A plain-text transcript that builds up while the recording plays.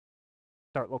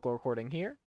Start local recording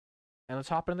here. And let's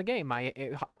hop into the game. My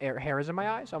hair is in my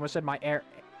eyes. I almost said my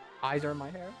eyes are in my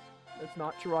hair. That's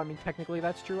not true. I mean, technically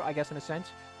that's true, I guess, in a sense.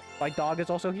 My dog is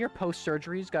also here.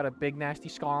 Post-surgery. He's got a big, nasty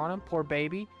scar on him. Poor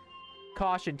baby.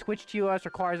 Caution. Twitch TOS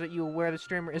requires that you aware the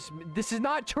streamer is... This is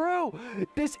not true!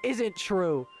 This isn't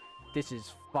true! This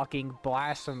is fucking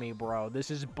blasphemy, bro.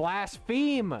 This is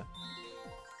blaspheme!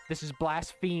 This is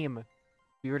blaspheme.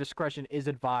 Viewer discretion is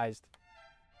advised.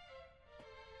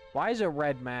 Why is it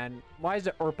red, man? Why is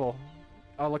it purple?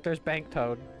 Oh, look, there's Bank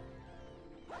Toad.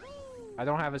 I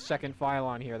don't have a second file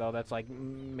on here, though. That's, like,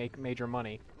 make major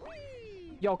money.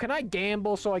 Yo, can I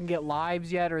gamble so I can get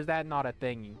lives yet, or is that not a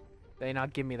thing? They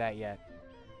not give me that yet.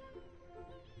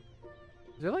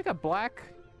 Is there, like, a black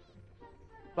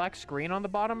screen on the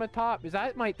bottom of top? Is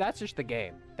that my... That's just the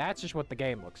game. That's just what the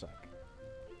game looks like.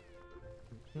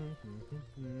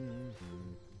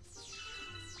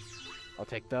 I'll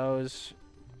take those.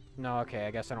 No, okay,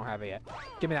 I guess I don't have it yet.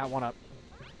 Give me that one up.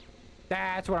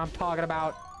 That's what I'm talking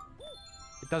about.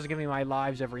 It doesn't give me my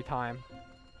lives every time.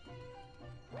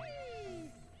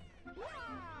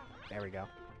 There we go.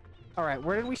 Alright,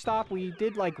 where did we stop? We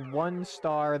did like 1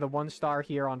 star, the 1 star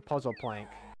here on Puzzle Plank.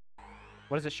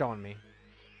 What is it showing me?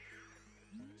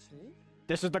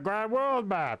 This is the Grand World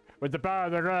Map with the power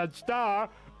of the Red Star.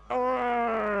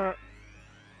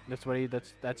 That's what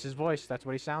that's his voice. That's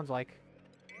what he sounds like.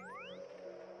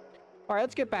 Alright,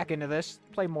 let's get back into this.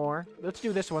 Play more. Let's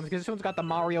do this one, because this one's got the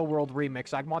Mario World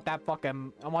remix. I want that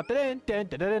fucking... I want the...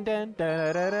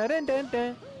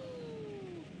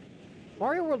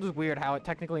 Mario World is weird how it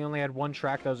technically only had 1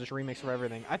 track that was just remix for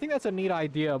everything. I think that's a neat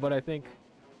idea, but I think...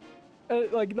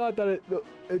 like, not that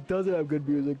it doesn't have good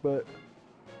music, but...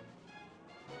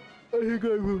 I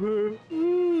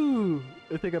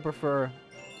think I prefer...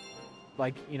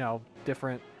 like, you know,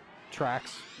 different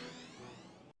tracks.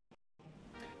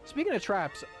 Speaking of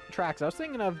tracks, I was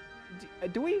thinking of,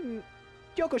 Yoko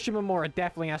Shimomura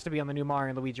definitely has to be on the new Mario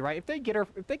and Luigi, right? If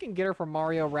they can get her for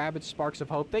Mario Rabbids Sparks of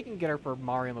Hope, they can get her for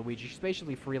Mario and Luigi. She's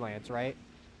basically freelance, right?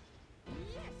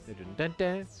 It's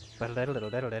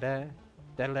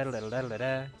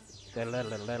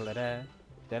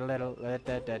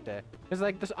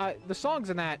like this, the songs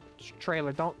in that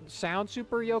trailer don't sound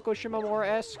super Yoko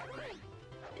Shimomura-esque.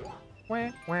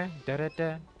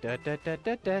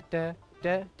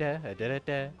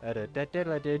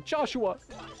 Joshua!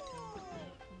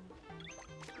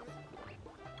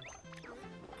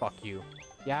 Fuck you.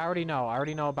 Yeah, I already know. I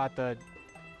already know about the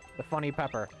funny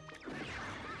pepper.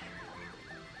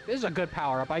 This is a good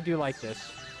power-up. I do like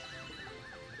this.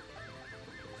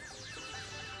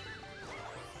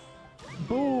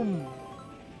 Boom!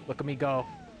 Look at me go.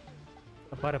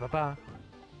 Ba-da-ba-ba.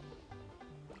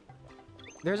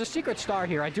 There's a secret star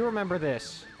here. I do remember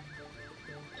this.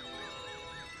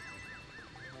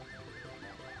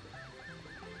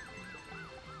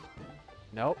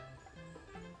 Nope.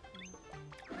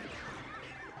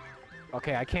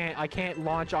 Okay, I can't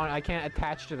launch on... I can't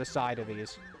attach to the side of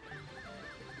these.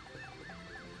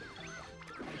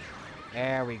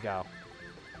 There we go.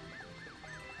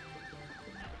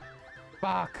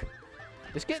 Fuck.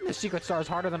 Just getting the secret star is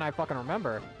harder than I fucking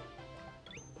remember.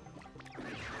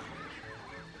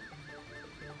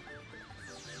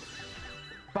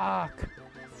 Fuck.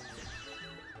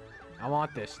 I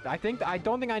want this. I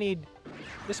don't think I need...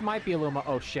 This might be a Luma.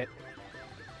 Oh, shit.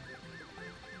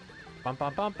 Bum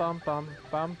bum bum bum bum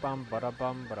bum bum ba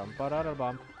bum ba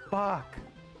bum. Fuck.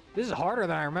 This is harder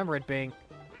than I remember it being.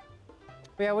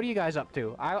 But yeah, what are you guys up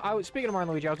to? I was speaking of Mario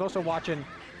and Luigi, I was also watching...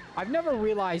 I've never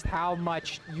realized how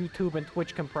much YouTube and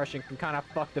Twitch compression can kind of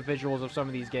fuck the visuals of some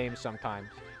of these games sometimes.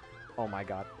 Oh my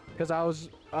god. Because I was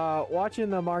watching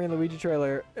the Mario and Luigi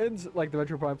trailer and like the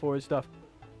Metro Prime 4 and stuff.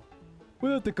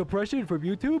 Without the compression from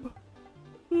YouTube?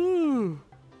 Ooh,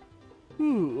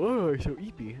 oh, so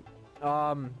eepy.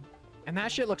 And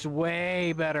that shit looks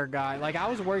way better, guy. Like, I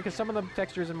was worried because some of the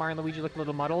textures in Mario and Luigi look a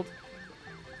little muddled.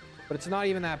 But it's not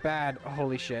even that bad.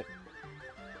 Holy shit.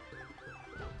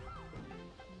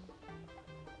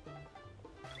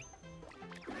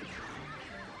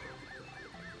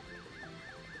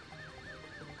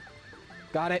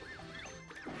 Got it.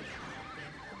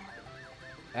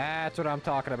 That's what I'm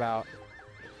talking about.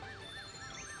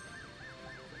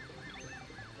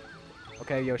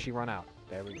 Okay, Yoshi, run out.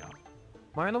 There we go.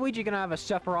 Mario and Luigi gonna have a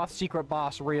Sephiroth secret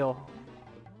boss reel.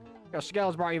 Your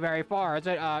skills brought you very far, is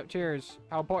it? Cheers.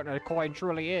 How important a coin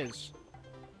truly is.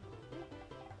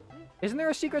 Isn't there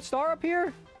a secret star up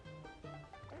here?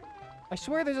 I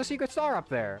swear there's a secret star up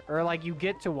there. Or, like, you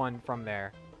get to one from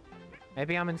there.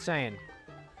 Maybe I'm insane.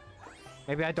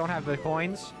 Maybe I don't have the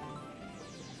coins.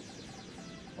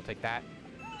 I'll take that.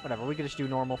 Whatever, we can just do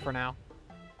normal for now.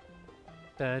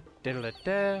 Da, da, da,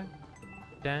 da.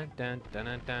 Dun, dun, dun,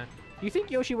 dun, dun. Do you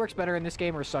think Yoshi works better in this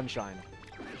game or Sunshine?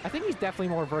 I think he's definitely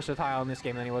more versatile in this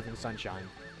game than he was in Sunshine.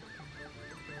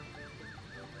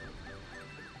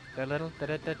 I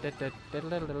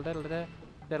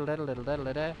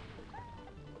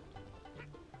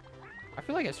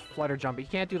feel like it's flutter jump. You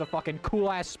can't do the fucking cool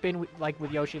ass spin like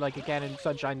with Yoshi like you can in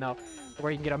Sunshine though,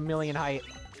 where you can get a million height.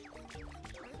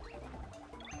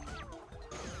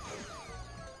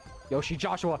 Yoshi,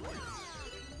 Joshua.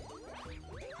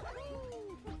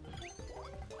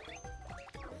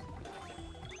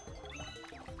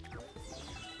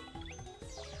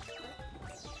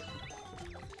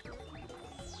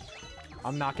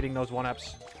 I'm not getting those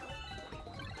 1-ups.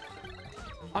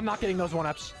 I'm not getting those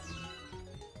 1-ups.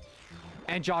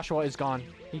 And Joshua is gone.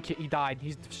 He died.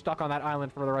 He's stuck on that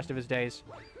island for the rest of his days.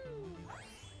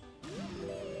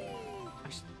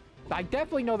 I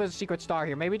definitely know there's a secret star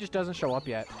here. Maybe it just doesn't show up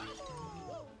yet.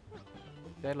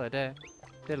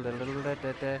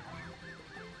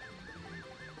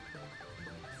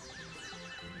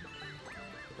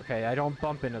 Okay, I don't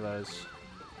bump into those.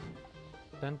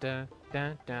 Dun, dun,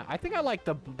 dun, dun. I think I like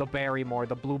the berry more,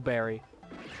 the blueberry.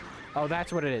 Oh,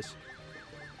 that's what it is.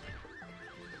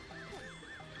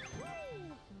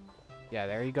 Yeah,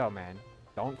 there you go, man.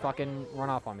 Don't fucking run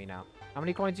off on me now. How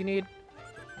many coins you need?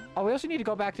 Oh, we also need to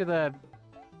go back to the...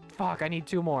 Fuck, I need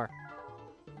 2 more.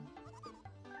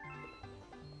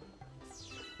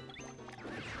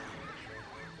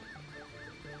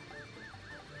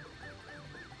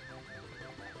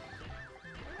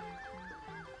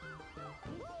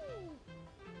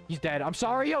 He's dead. I'm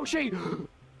sorry, Yoshi!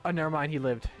 Oh, never mind. He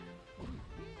lived.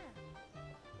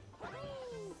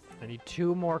 I need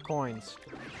 2 more coins.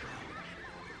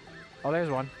 Oh, there's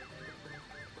one.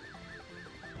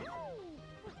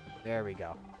 There we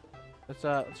go. Let's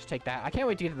just take that. I can't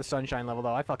wait to get to the Sunshine level,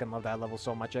 though. I fucking love that level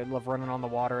so much. I love running on the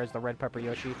water as the Red Pepper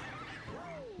Yoshi.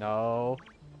 No.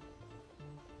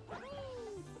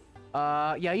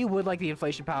 Yeah, you would like the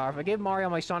inflation power. If I gave Mario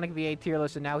my Sonic V8 tier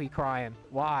list and now he's crying.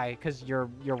 Why? Because you're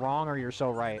wrong or you're so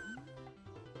right?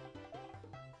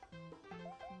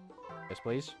 Yes,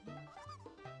 please.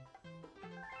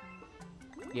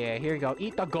 Yeah, here you go.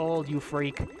 Eat the gold, you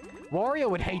freak. Wario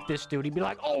would hate this dude. He'd be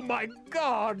like, oh my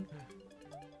god!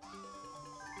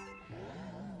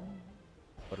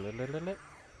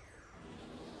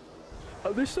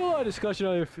 There's still a lot of discussion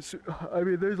on if... I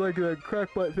mean, there's like a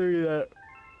crackpot theory that...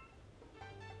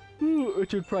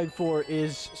 Metroid Prime 4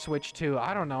 is Switch 2.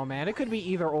 I don't know, man. It could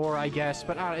be either or, I guess.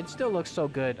 But it still looks so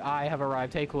good. I have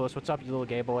arrived. Hey, Clueless. What's up, you little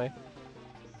gay boy?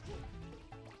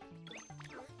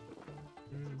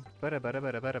 Get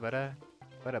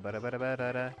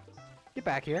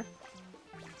back here.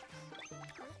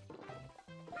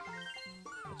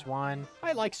 That's one.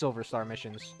 I like Silver Star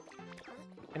missions.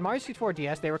 In Mario 64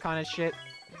 DS, they were kind of shit.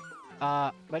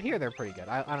 But here they're pretty good.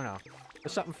 I don't know.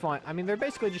 There's something fun. I mean, they're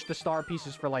basically just the star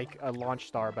pieces for, like, a launch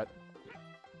star, but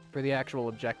for the actual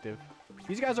objective.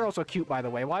 These guys are also cute, by the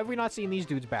way. Why have we not seen these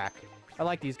dudes back? I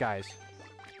like these guys.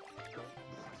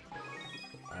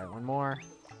 Alright, one more.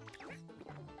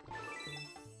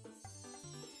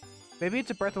 Maybe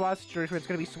it's a Breath of the Wild situation where it's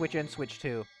going to be Switch and Switch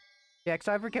 2. Yeah,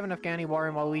 except for Kevin Afghani,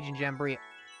 Wario, Waluigi, and Jamboree.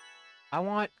 I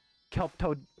want Kelp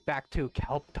Toad back too.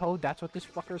 Kelp Toad? That's what this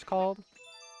fucker's called?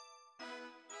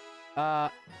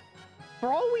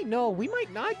 For all we know, we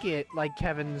might not get, like,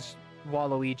 Kevin's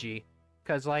Waluigi.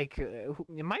 Because, like,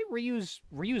 it might reuse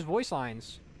voice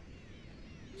lines.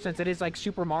 Since it is, like,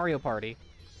 Super Mario Party.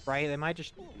 Right? They might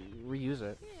just reuse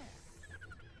it.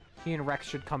 He and Rex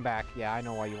should come back. Yeah, I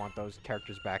know why you want those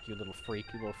characters back, you little freak.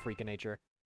 You little freak of nature.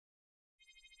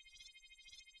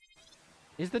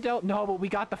 Is the Del... No, but we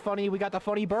got the funny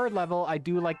bird level. I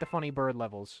do like the funny bird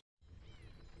levels.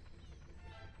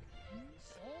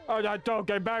 Oh, don't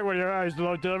get back with your eyes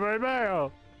low to the right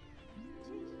mail.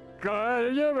 Go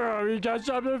ahead, you got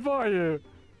something for you.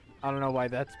 I don't know why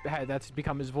that's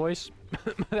become his voice.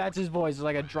 That's his voice. It's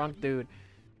like a drunk dude.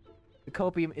 The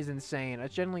copium is insane. I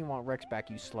genuinely want Rex back,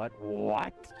 you slut.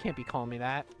 What? Can't be calling me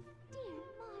that.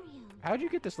 How'd you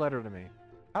get this letter to me?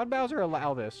 How'd Bowser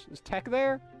allow this? Is Tech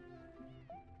there?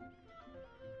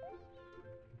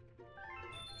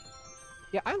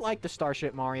 Yeah, I like the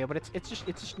Starship Mario, but it's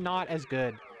just not as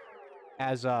good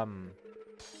as it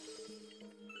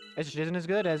just isn't as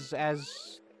good as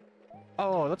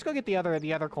oh, let's go get the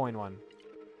other coin one.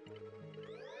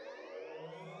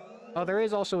 Oh, there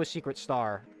is also a secret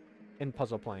star in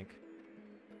Puzzle Plank.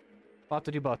 We'll have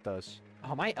to do both those.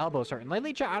 Oh, my elbow's hurting.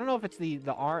 Lately, I don't know if it's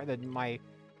my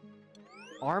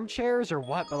armchairs or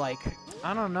what, but like,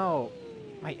 I don't know.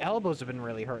 My elbows have been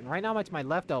really hurting. Right now it's my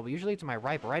left elbow. Usually it's my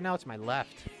right, but right now it's my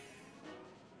left.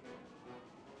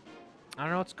 I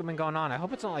don't know what's been going on. I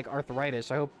hope it's not like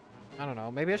arthritis. I hope... I don't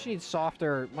know. Maybe I should need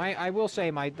softer... I will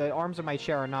say the arms of my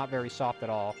chair are not very soft at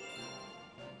all.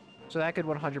 So that could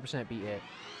 100% be it.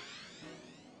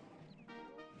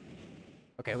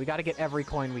 Okay, we gotta get every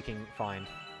coin we can find.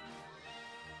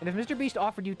 And if Mr. Beast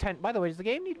offered you 10... By the way, does the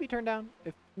game need to be turned down?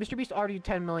 If Mr. Beast offered you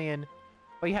 10 million,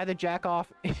 but you had to jack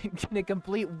off in a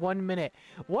complete 1 minute.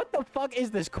 What the fuck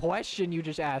is this question you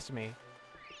just asked me?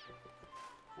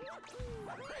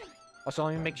 Also,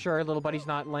 let me make sure little buddy's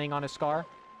not laying on a scar.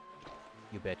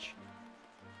 You bitch.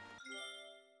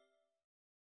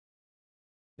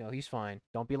 No, he's fine.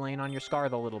 Don't be laying on your scar,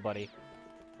 though, little buddy.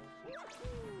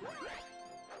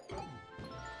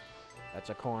 That's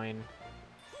a coin.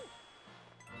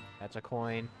 That's a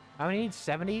coin. How many need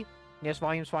 70? Yes,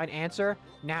 volume's fine. Answer.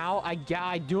 Now,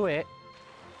 I do it.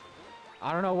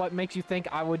 I don't know what makes you think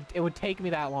it would take me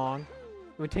that long.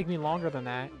 It would take me longer than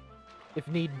that. If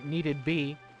needed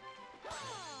be.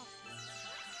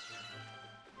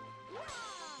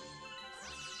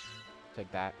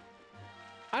 Take that.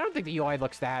 I don't think the UI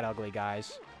looks that ugly,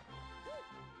 guys.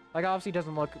 Like, obviously it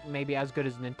doesn't look maybe as good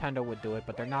as Nintendo would do it,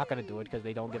 but they're not gonna do it because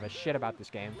they don't give a shit about this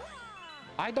game.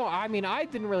 I mean, I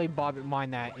didn't really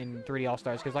mind that in 3D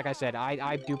All-Stars, because like I said,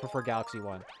 I do prefer Galaxy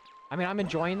 1. I mean, I'm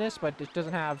enjoying this, but it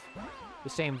doesn't have the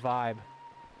same vibe.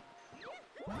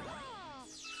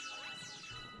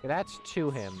 Okay, that's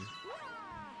to him.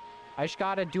 I just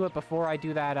gotta do it before I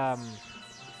do that,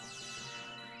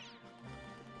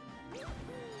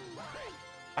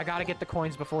 I gotta get the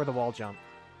coins before the wall jump.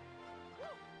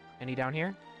 Any down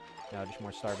here? No, just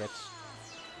more star bits.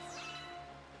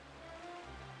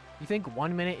 You think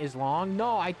 1 minute is long?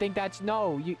 No, I think that's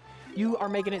no. You are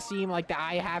making it seem like that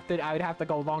I would have to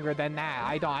go longer than that.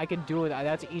 I can do it.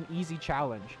 That's an easy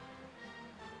challenge.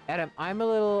 Adam, I'm a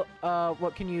little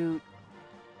what can you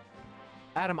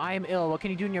Adam, I am ill. What can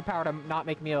you do in your power to not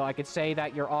make me ill? I could say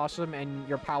that you're awesome and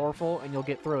you're powerful and you'll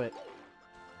get through it.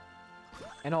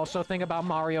 And also think about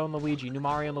Mario and Luigi, new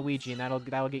Mario and Luigi, and that'll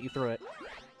get you through it.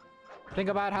 Think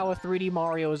about how a 3D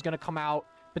Mario is gonna come out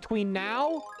between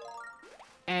now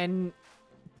and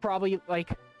probably, like,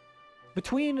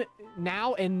 between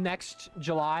now and next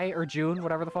July or June,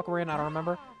 whatever the fuck we're in, I don't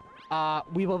remember.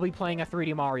 We will be playing a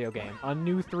 3D Mario game. A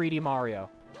new 3D Mario.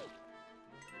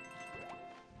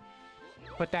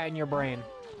 Put that in your brain.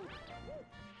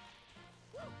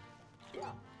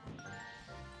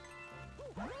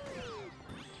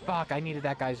 Fuck, I needed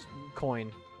that guy's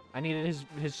coin. I needed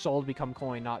his soul to become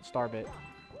coin, not Starbit.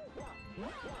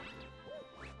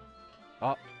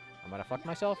 Oh, I'm gonna fuck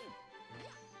myself.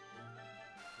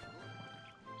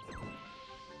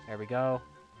 There we go.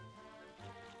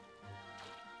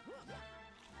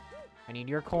 I need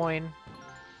your coin.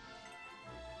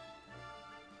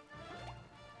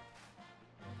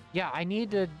 Yeah, I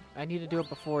need to do it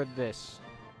before this.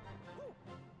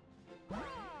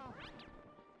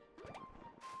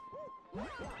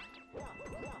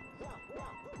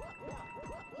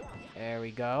 There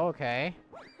we go, okay.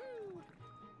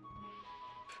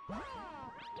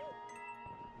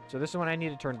 So this is when I need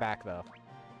to turn back, though.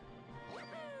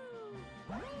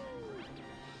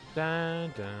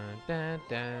 Dun, dun, dun,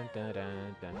 dun, dun,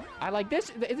 dun, dun. I like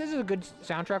this. This is a good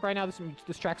soundtrack right now,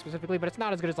 this track specifically, but it's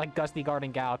not as good as, like, Gusty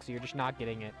Garden Galaxy. You're just not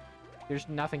getting it. There's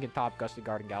nothing can top Gusty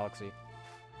Garden Galaxy.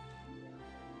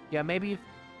 Yeah, maybe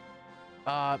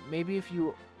if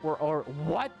you were, or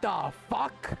what the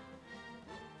fuck?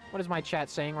 What is my chat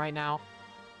saying right now?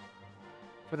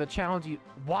 For the challenge,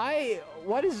 why?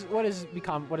 What has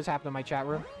happened in my chat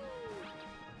room?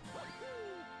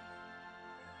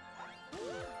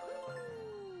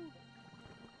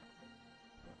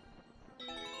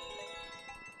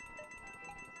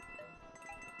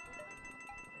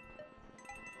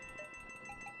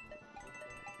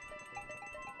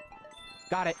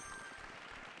 Got it.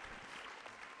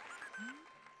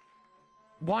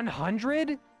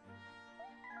 100?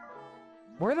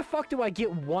 Where the fuck do I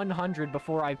get 100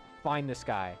 before I find this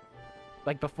guy?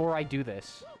 Like, before I do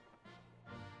this?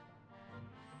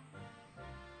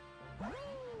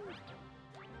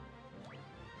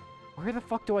 Where the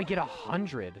fuck do I get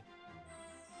 100?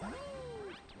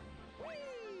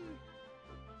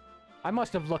 I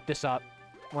must have looked this up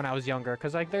when I was younger,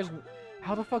 because, like, there's...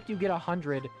 How the fuck do you get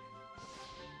 100?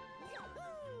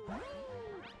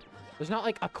 There's not,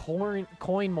 like, a coin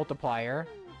multiplier.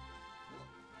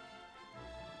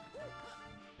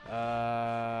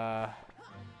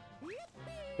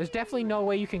 There's definitely no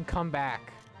way you can come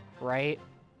back, right?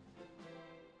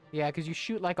 Yeah, because you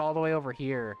shoot, like, all the way over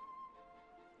here.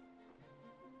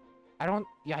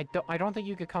 I don't think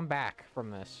you could come back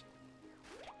from this.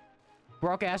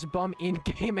 Broke ass bum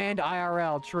in-game and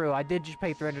IRL. True, I did just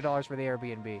pay $300 for the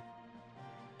Airbnb.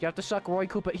 You have to suck Roy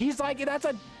Koopa. He's like, that's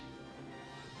a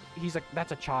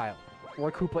child.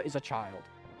 Roy Koopa is a child.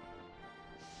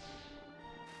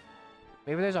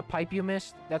 Maybe there's a pipe you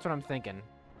missed? That's what I'm thinking.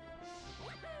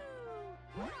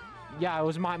 Yeah, it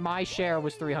was my share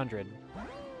was 300.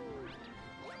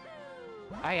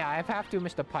 I have to have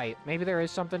missed a pipe. Maybe there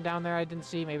is something down there I didn't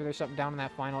see. Maybe there's something down in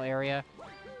that final area.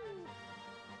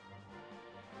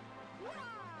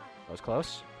 That was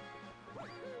close.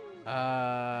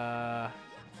 Might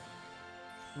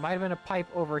have been a pipe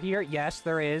over here. Yes,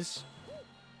 there is.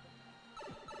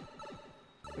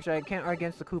 Which I can't argue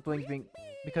against the Koopalings being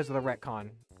because of the retcon.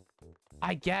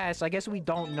 I guess we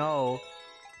don't know.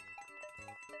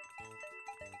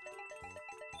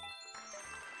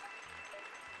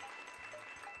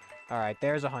 Alright,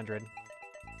 there's 100.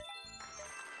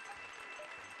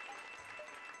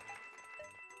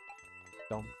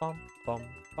 Bum bum bum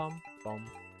bum bum.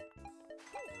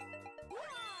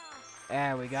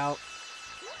 There we go.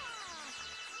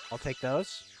 I'll take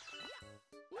those.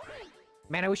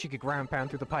 Man, I wish you could ground pound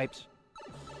through the pipes.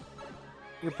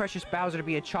 Your precious Bowser to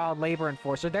be a child labor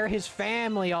enforcer. They're his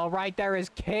family, alright? They're his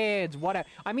kids.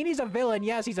 I mean, he's a villain.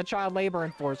 Yes, he's a child labor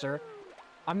enforcer.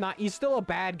 He's still a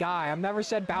bad guy. I've never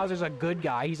said Bowser's a good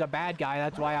guy. He's a bad guy.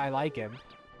 That's why I like him.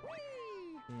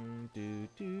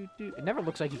 It never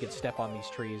looks like you could step on these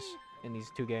trees in these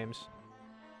two games.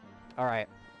 Alright.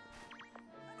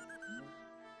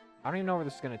 I don't even know where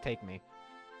this is gonna take me.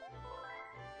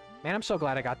 Man, I'm so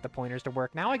glad I got the pointers to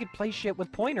work. Now I can play shit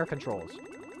with pointer controls.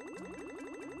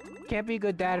 Can't be a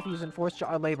good dad if he's enforced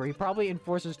child labor. He probably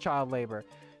enforces child labor.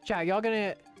 Chat, y'all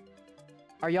gonna...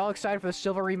 Are y'all excited for the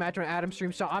Silver rematch when Adam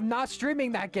streams? So I'm not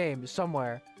streaming that game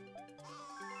somewhere.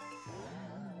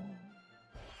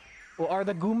 Well, are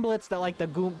the Goomblets that like the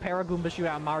Para-Goomba shoot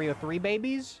out Mario 3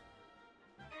 babies?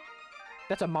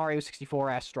 That's a Mario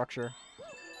 64-ass structure.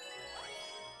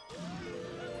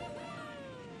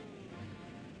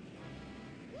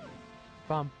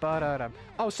 Bum-ba-da-dum.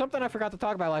 Oh, something I forgot to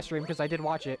talk about last stream because I did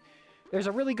watch it. There's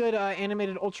a really good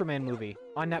animated Ultraman movie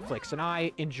on Netflix, and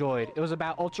I enjoyed. It was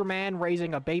about Ultraman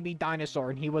raising a baby dinosaur,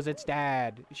 and he was its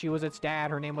dad. She was its dad.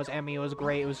 Her name was Emmy. It was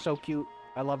great. It was so cute.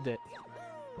 I loved it.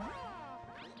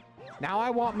 Now I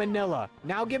want Manila.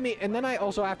 Now give me... And then I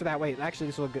also, after that... Wait, actually,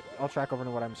 this will get... I'll track over to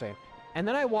what I'm saying. And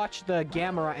then I watched the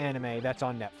Gamera anime that's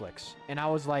on Netflix, and I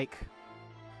was like...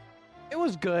 It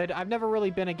was good. I've never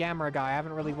really been a Gamera guy. I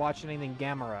haven't really watched anything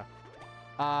Gamera.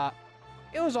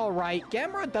 It was alright.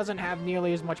 Gamera doesn't have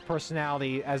nearly as much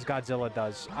personality as Godzilla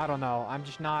does. I don't know. I'm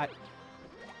just not...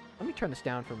 Let me turn this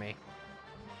down for me.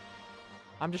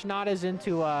 I'm just not as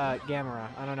into, Gamera.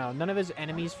 I don't know. None of his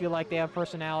enemies feel like they have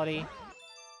personality.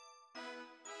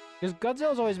 Because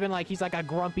Godzilla's always been like, he's like a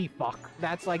grumpy fuck.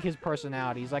 That's like his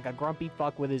personality. He's like a grumpy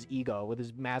fuck with his ego, with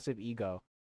his massive ego.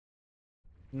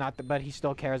 But he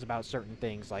still cares about certain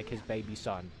things, like his baby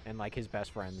son, and like his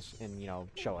best friends in, you know,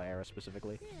 Showa era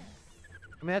specifically.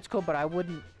 I mean, that's cool, but I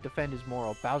wouldn't defend his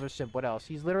moral. Bowser simp, what else?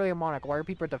 He's literally a monarch. Why are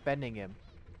people defending him?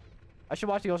 I should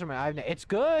watch the Ultraman. It's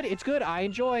good. It's good. I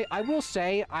enjoy. I will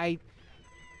say, I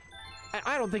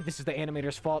don't think this is the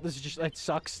animator's fault. This is just, it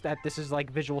sucks that this is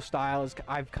like visual style is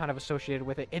I've kind of associated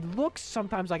with it. It looks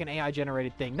sometimes like an AI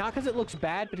generated thing. Not because it looks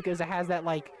bad, but because it has that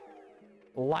like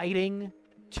lighting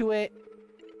to it.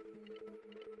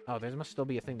 Oh, there must still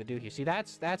be a thing to do here. See,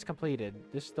 that's completed.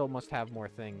 This still must have more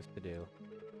things to do.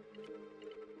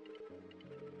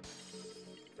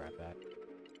 Grab that.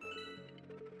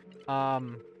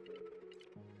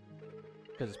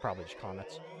 Because it's probably just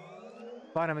comets.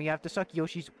 But I mean, you have to suck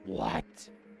Yoshi's... What?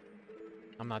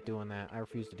 I'm not doing that. I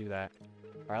refuse to do that.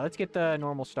 Alright, let's get the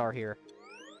normal star here.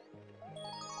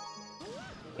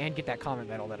 And get that comet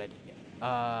medal that I did get.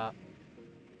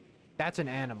 That's an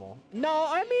animal. No,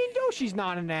 I mean, Yoshi's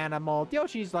not an animal.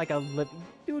 Yoshi's like a...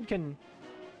 Dude,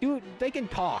 they can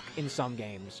talk in some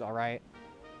games, alright?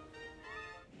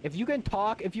 If you can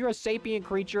talk, if you're a sapient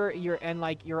creature,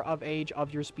 you're of age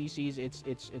of your species,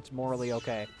 it's morally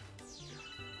okay.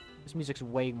 This music's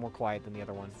way more quiet than the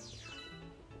other one.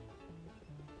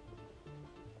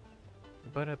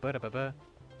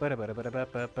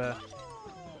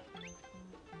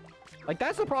 Like,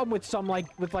 that's the problem with some, like,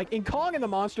 in Kong and the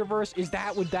Monsterverse, is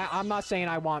that with that, I'm not saying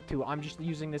I want to, I'm just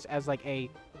using this as, like,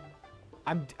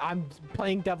 I'm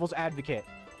playing devil's advocate.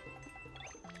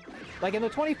 Like, in the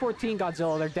 2014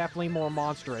 Godzilla, they're definitely more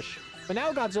monsterish. But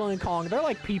now Godzilla and Kong, they're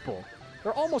like people.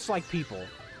 They're almost like people.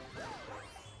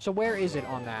 So where is it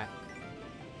on that?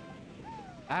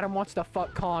 Adam wants to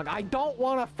fuck Kong. I don't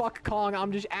want to fuck Kong.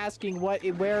 I'm just asking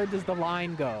where does the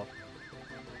line go?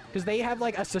 Because they have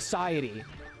like a society.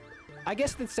 I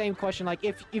guess the same question, like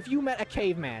if you met a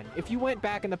caveman, if you went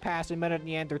back in the past and met a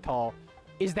Neanderthal,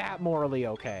 is that morally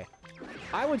okay?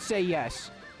 I would say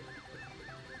yes.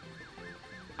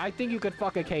 I think you could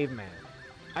fuck a caveman.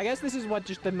 I guess this is what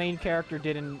just the main character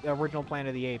did in the original Planet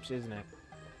of the Apes, isn't it?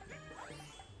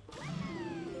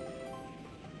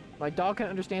 My dog can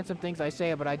understand some things I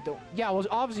say, but I don't. Yeah, well,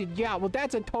 obviously, yeah, well,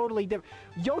 that's a totally different.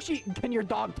 Yoshi, can your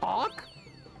dog talk?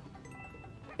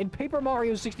 In Paper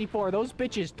Mario 64, those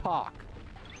bitches talk.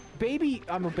 Baby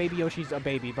Yoshi's a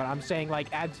baby, but I'm saying, like,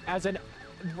 as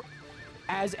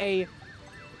a,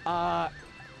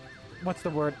 what's the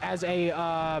word? As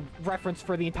a, reference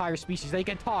for the entire species. They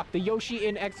can talk. The Yoshi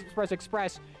in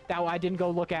Express that I didn't go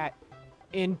look at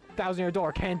in Thousand Year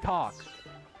Door can talk.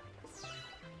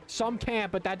 Some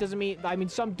can't, but that doesn't mean... I mean,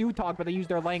 some do talk, but they use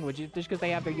their language. Just because they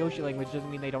have their Yoshi language doesn't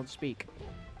mean they don't speak.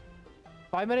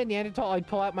 If I met a Neanderthal, I'd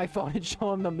pull out my phone and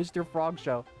show him the Mr. Frog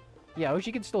show. Yeah,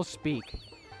 Yoshi can still speak.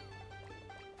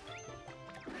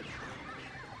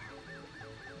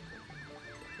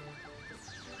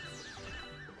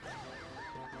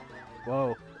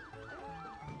 Whoa.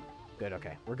 Good,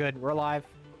 okay. We're good. We're alive.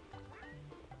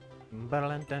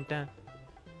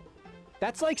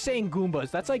 That's like saying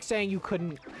Goombas. That's like saying you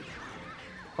couldn't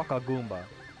fuck a Goomba.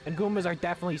 And Goombas are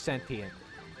definitely sentient.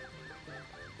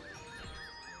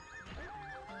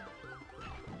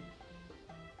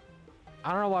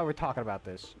 I don't know why we're talking about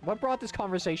this. What brought this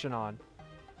conversation on?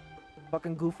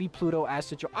 Fucking Goofy Pluto ass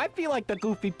situation. I feel like the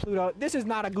Goofy Pluto... This is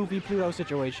not a Goofy Pluto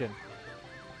situation.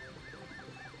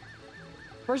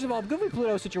 First of all, the Goofy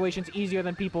Pluto situation's easier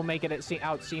than people make it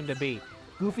seem to be.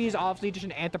 Goofy is obviously just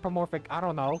an anthropomorphic... I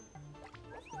don't know.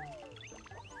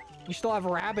 You still have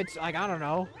rabbits, like, I don't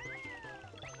know.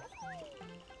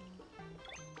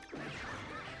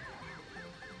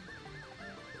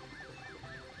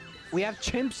 We have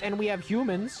chimps and we have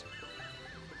humans.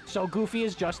 So Goofy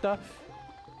is just a...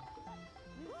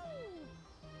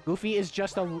 Goofy is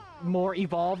just a more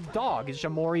evolved dog. It's a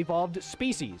more evolved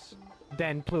species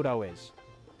than Pluto is.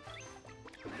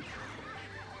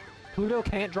 Pluto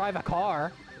can't drive a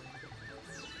car.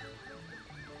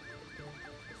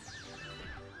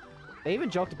 They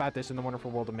even joked about this in the Wonderful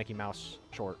World of Mickey Mouse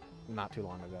short not too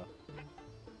long ago.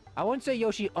 I wouldn't say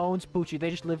Yoshi owns Poochie.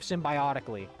 They just live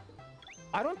symbiotically.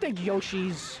 I don't think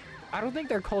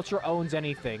their culture owns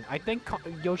anything. I think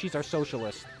Yoshis are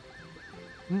socialist.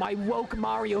 My woke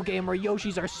Mario gamer,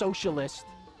 Yoshis are socialist.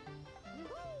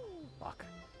 Fuck.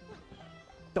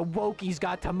 The wokies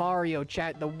got to Mario,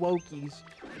 chat. The wokies.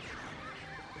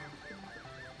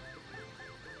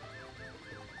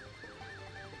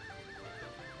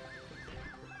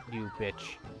 You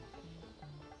bitch.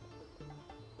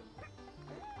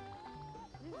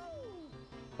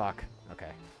 Fuck.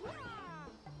 Okay.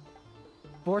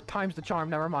 4 times the charm.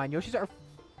 Never mind. Yoshis are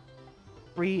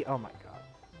free. Oh my god.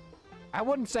 I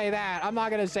wouldn't say that. I'm not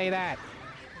gonna say that.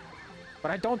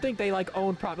 But I don't think they, like,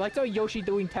 own property. Like, so Yoshi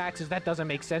doing taxes, that doesn't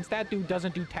make sense. That dude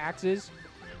doesn't do taxes.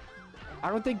 I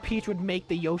don't think Peach would make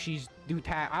the Yoshis do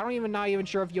tax. Not even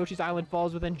sure if Yoshi's Island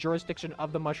falls within jurisdiction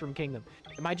of the Mushroom Kingdom.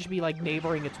 It might just be, like,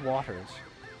 neighboring its waters.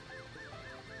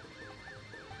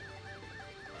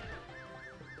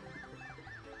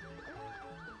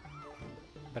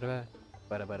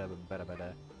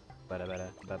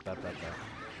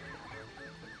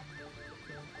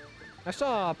 I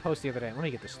saw a post the other day. Let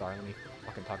me get this star. Let me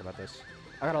fucking talk about this.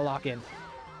 I gotta lock in.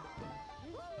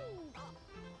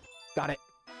 Got it.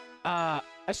 I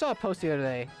saw a post the other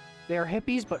day. They are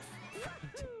hippies, but...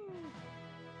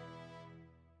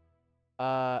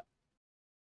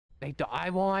 They die.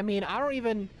 Well, I mean, I don't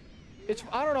even...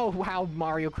 I don't know how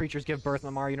Mario creatures give birth in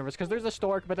the Mario universe, because there's a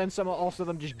stork, but then some also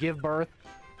them just give birth.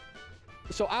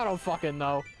 So I don't fucking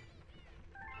know.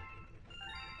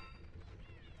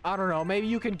 I don't know. Maybe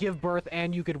you can give birth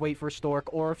and you could wait for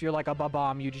stork, or if you're like a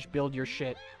Bob-omb, you just build your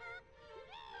shit.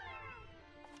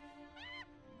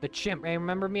 The chimp. Hey,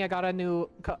 remember me? I got a new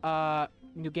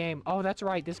game. Oh, that's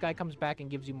right. This guy comes back and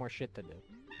gives you more shit to do.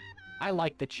 I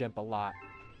like the chimp a lot.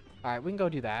 Alright, we can go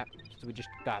do that. So we just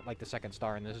got, like, the 2nd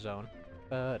star in this zone.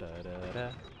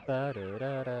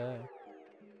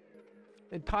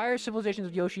 Entire civilizations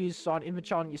of Yoshis saw an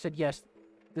Invichon. You said, yes,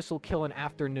 this will kill an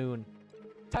afternoon.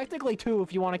 Technically 2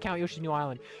 if you want to count Yoshi's New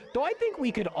Island. Though I think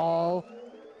we could all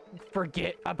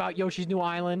forget about Yoshi's New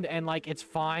Island and, like, it's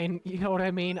fine. You know what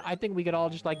I mean? I think we could all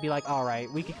just, like, be like, alright,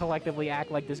 we could collectively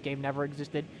act like this game never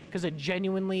existed. Because it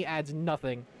genuinely adds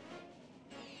nothing.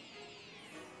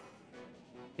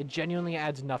 It genuinely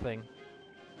adds nothing.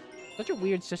 Such a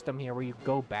weird system here where you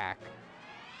go back.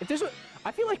 If this was...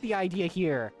 I feel like the idea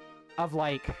here of,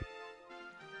 like...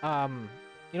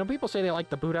 You know, people say they like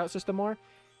the boot out system more.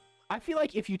 I feel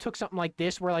like if you took something like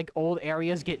this where, like, old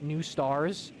areas get new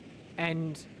stars,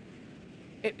 and...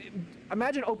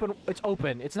 imagine it's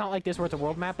open. It's not like this where it's a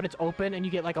world map, but it's open, and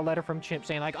you get, like, a letter from Chimp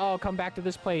saying, like, oh, come back to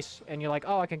this place. And you're like,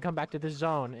 oh, I can come back to this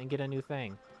zone and get a new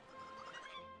thing.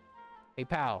 Hey,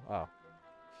 pal. Oh.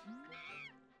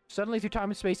 Suddenly, through time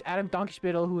and space, Adam Donkey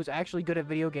Spittle, who was actually good at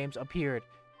video games, appeared.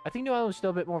 I think New Island was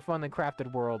still a bit more fun than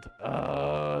Crafted World.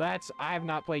 That's... I have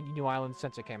not played New Island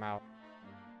since it came out.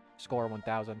 Score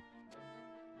 1000.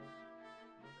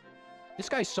 This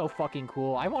guy's so fucking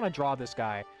cool. I want to draw this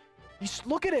guy.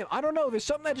 Look at him. I don't know. There's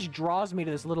something that just draws me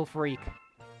to this little freak.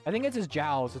 I think it's his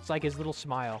jowls. It's like his little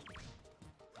smile.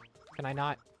 Can I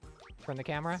not turn the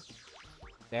camera?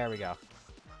 There we go.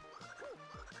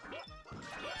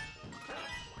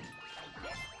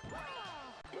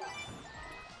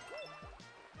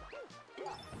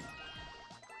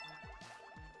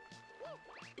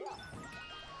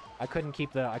 I couldn't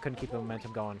keep the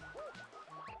momentum going.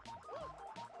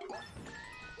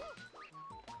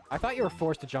 I thought you were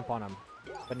forced to jump on him,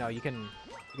 but no, you can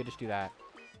just do that.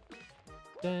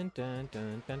 Dun dun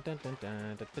dun dun dun dun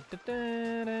dun dun dun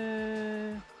dun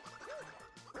dun.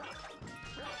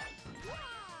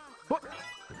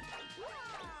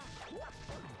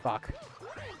 Fuck.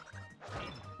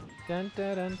 Dun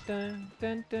dun dun dun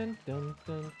dun dun dun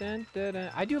dun dun dun.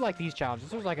 I do like these challenges.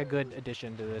 This was like a good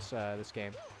addition to this this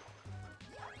game.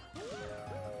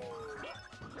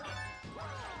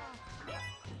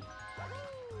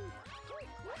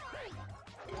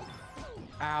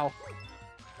 Ow.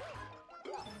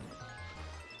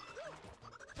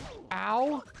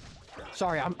 Ow.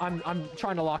 Sorry, I'm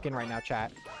trying to lock in right now,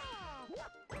 chat.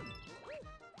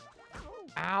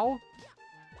 Ow.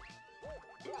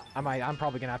 I'm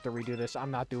probably gonna have to redo this. I'm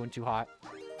not doing too hot.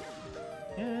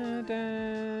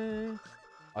 Oh,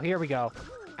 here we go.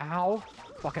 Ow.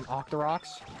 Fucking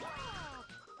Octoroks.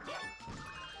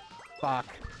 Fuck.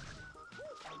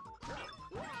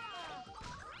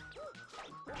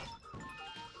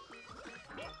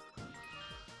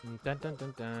 Dun, dun,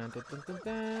 dun, dun, dun, dun, dun,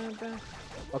 dun, dun.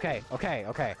 Okay, okay,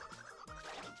 okay.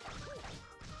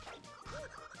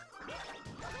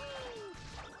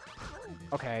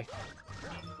 Okay.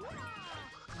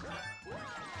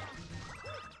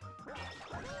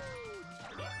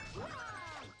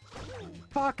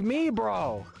 Fuck me,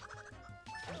 bro!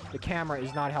 The camera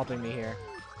is not helping me here.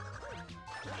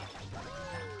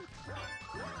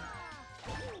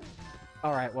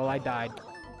 Alright, well, I died.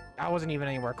 I wasn't even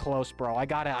anywhere close, bro. I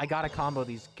gotta combo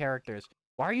these characters.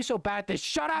 Why are you so bad at this?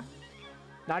 Shut up!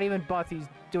 Not even Buff, he's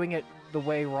doing it the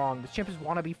way wrong. The chimps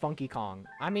wanna be Funky Kong.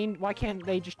 I mean, why can't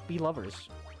they just be lovers?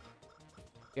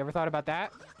 You ever thought about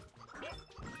that?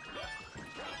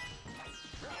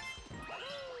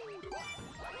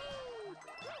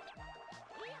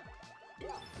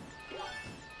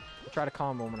 I'll try to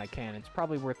combo when I can. It's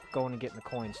probably worth going and getting the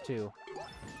coins, too.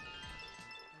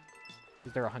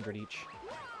 Because they're 100 each.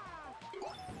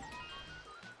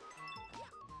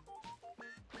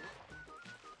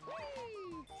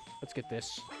 Let's get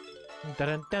this. Dun,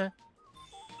 dun, dun.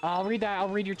 I'll read that. I'll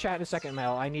read your chat in a second,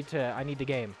 Mel. I need the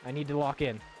game. I need to lock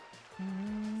in.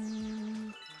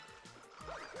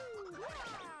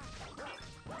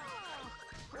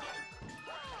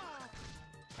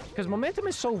 Because momentum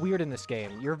is so weird in this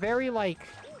game. You're very, like...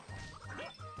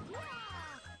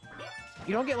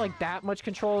 You don't get, like, that much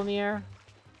control in the air.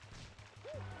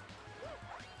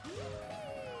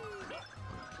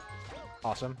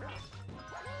 Awesome.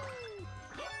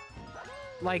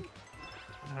 Like...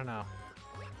 I don't know.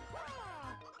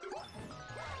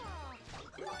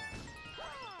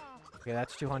 Okay,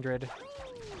 that's 200.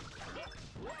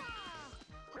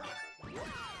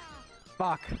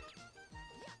 Fuck.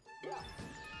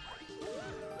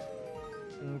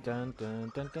 Dun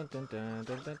dun dun dun dun dun dun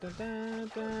dun dun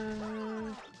dun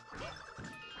dun.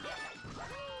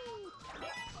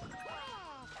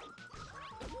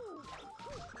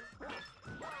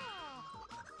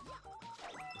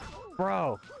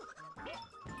 Bro.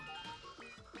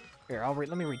 Here,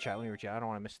 let me reach out. Let me reach out. I don't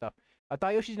want to miss stuff. I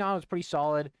thought Yoshi's Island was pretty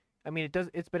solid. I mean,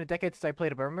 it's been a decade since I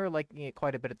played it, but I remember liking it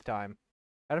quite a bit at the time.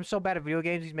 Adam's so bad at video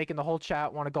games, he's making the whole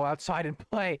chat want to go outside and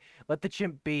play. Let the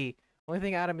chimp be. Only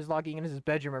thing Adam is logging in is his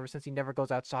bedroom ever since he never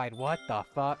goes outside. What the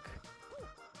fuck?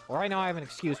 Well, right now I have an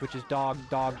excuse, which is dog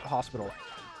hospital.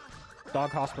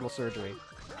 Dog hospital surgery.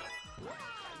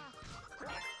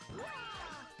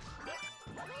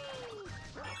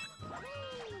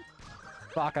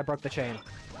 Fuck, I broke the chain.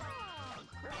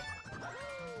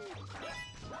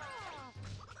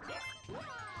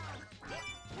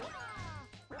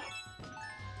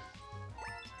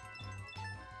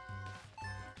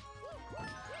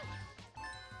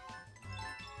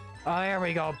 Oh, there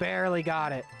we go. Barely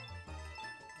got it.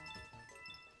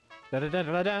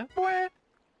 Da-da-da-da-da. Boy.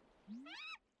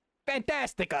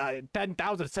 Fantastic!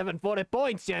 10,740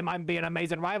 points! Yeah, I'm being an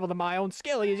amazing rival to my own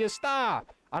skill. He's your star!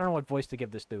 I don't know what voice to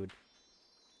give this dude.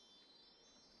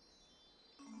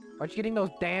 Aren't you getting those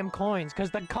damn coins?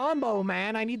 Because the combo,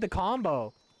 man! I need the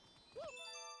combo!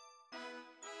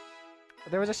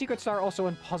 There was a secret star also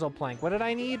in Puzzle Plank. What did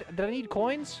I need? Did I need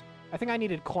coins? I think I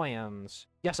needed coins.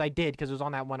 Yes, I did, because it was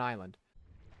on that one island.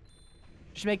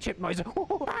 Just make chip noises.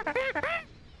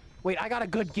 Wait, I got a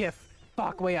good gif.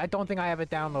 Fuck, wait, I don't think I have it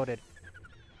downloaded.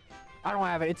 I don't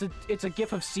have it. It's a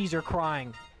gif of Caesar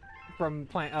crying from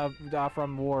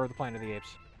War of the Planet of the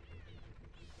Apes.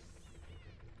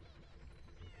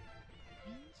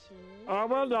 I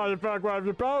will not, in fact, grab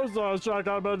your power star check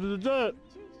out of the jet.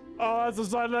 Oh, that's the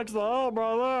site next to the home,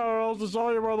 brother. I'll also show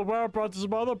you where the whereabouts of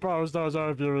some other power stars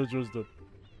are if you're interested.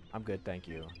 I'm good, thank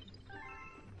you.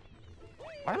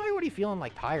 Why am I already feeling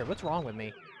like tired? What's wrong with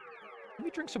me? Let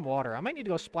me drink some water. I might need to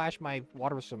go splash my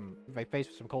face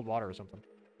with some cold water or something.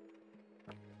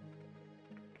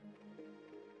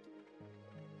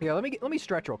 Yeah, let me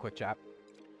stretch real quick, chap.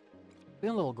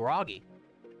 Feeling a little groggy.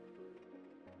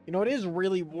 You know, it is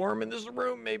really warm in this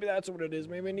room. Maybe that's what it is.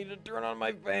 Maybe I need to turn on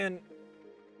my fan.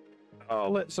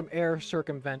 I'll let some air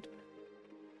circumvent.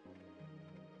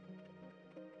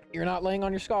 You're not laying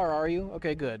on your scar, are you?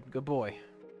 Okay, good. Good boy.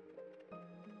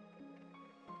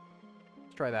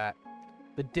 Let's try that.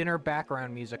 The dinner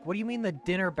background music. What do you mean the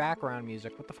dinner background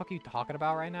music? What the fuck are you talking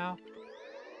about right now?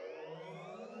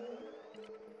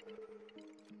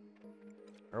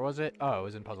 Or was it? Oh, it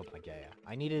was in Puzzle Plank. Yeah, yeah.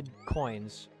 I needed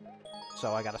coins.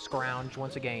 So I gotta scrounge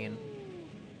once again.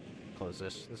 Close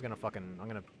this. This is gonna fucking... I'm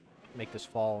gonna make this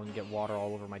fall and get water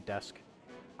all over my desk.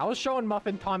 I was showing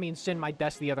Muffin, Tommy, and Sin my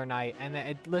desk the other night.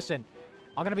 And listen,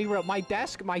 I'm gonna be real. My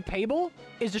desk, my table,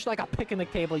 is just like a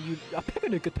picnic table. A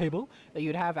picnic table that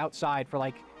you'd have outside for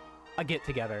like a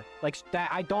get-together. Like that.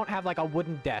 I don't have like a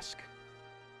wooden desk.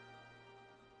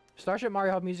 Starship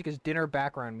Mario Hub music is dinner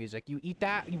background music. You eat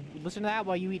that. You listen to that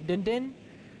while you eat din din.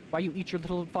 While you eat your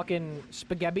little fucking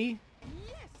spaghetti.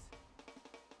 Yes.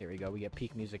 Here we go. We get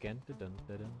peak music in.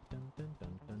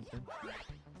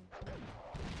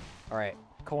 All right,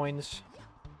 coins.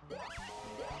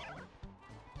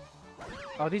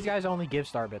 Oh, these guys only give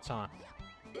star bits, huh?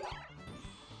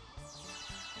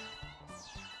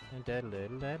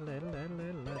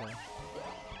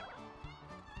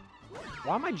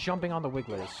 Why am I jumping on the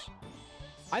Wigglers?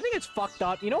 I think it's fucked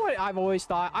up. You know what I've always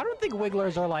thought? I don't think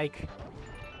Wigglers are, like,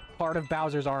 part of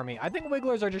Bowser's army. I think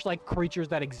Wigglers are just, like, creatures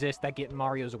that exist that get in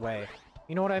Mario's way.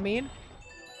 You know what I mean?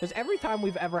 Because every time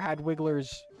we've ever had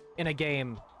Wigglers in a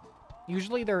game,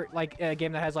 usually they're, like, a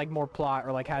game that has, like, more plot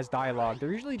or, like, has dialogue.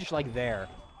 They're usually just, like, there.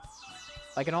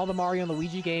 Like, in all the Mario and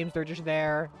Luigi games, they're just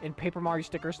there. In Paper Mario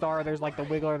Sticker Star, there's, like, the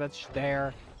Wiggler that's just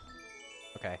there.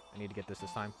 Okay, I need to get this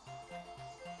time.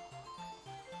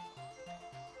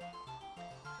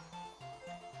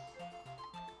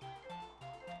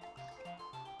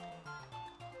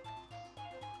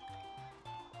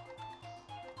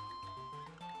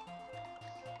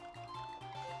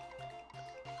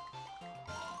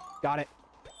 Got it.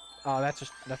 Oh, that's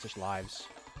just lives.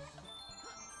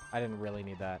 I didn't really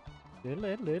need that. They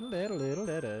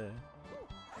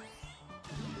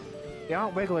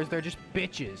aren't Wigglers, they're just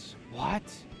bitches. What?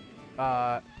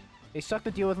 They suck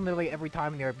to deal with literally every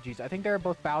time in the RPGs. I think there are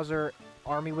both Bowser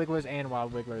Army Wigglers and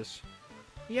Wild Wigglers.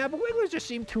 Yeah, but Wigglers just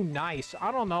seem too nice.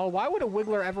 I don't know. Why would a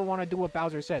Wiggler ever want to do what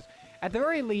Bowser says? At the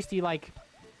very least, he, like,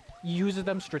 uses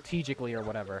them strategically or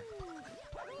whatever.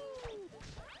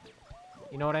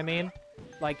 You know what I mean?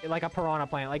 Like a Piranha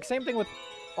Plant. Like, same thing with...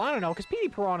 Well, I don't know, because Petey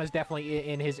Piranha is definitely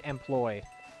in his employ.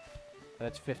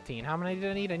 That's 15. How many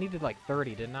did I need? I needed, like,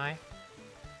 30, didn't I?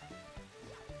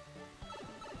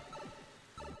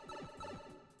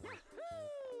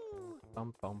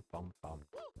 Bum, bum, bum, bum.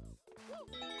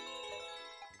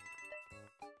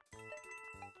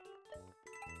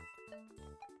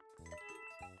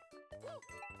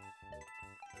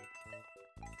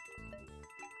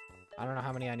 I don't know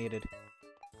how many I needed.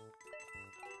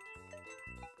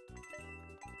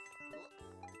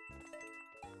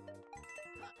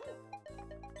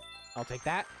 I'll take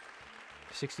that.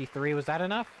 63, was that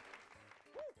enough?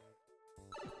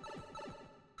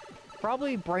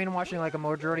 Probably brainwashing like a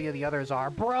majority of the others are.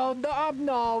 Bro,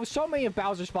 no, so many of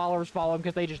Bowser's followers follow him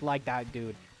because they just like that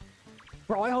dude.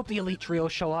 Bro, I hope the Elite Trio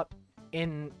show up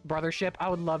in Brothership. I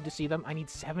would love to see them. I need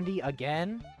 70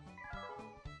 again.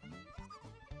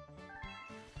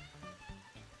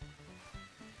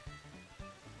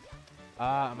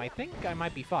 I think I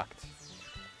might be fucked.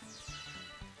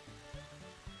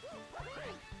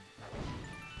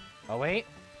 Oh, wait.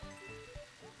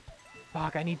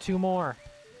 Fuck, I need 2 more.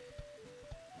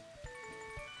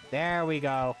 There we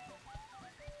go.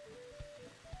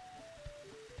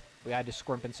 We had to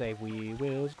scrimp and save. We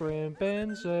will scrimp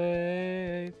and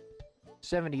save.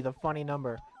 70, the funny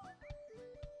number.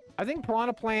 I think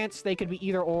piranha plants, they could be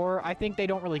either or. I think they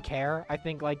don't really care. I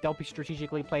think, like, they'll be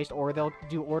strategically placed or they'll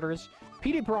do orders.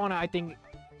 PD Piranha, I think,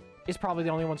 is probably the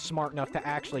only one smart enough to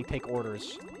actually take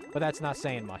orders. But that's not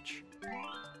saying much.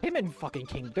 Him and fucking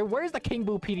King... Where's the King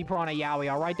Boo PD Piranha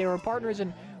Yowie, alright? They were partners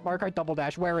in Mario Kart Double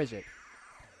Dash. Where is it?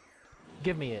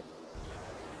 Give me it.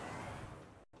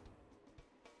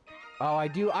 Oh, I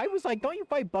do. I was like, don't you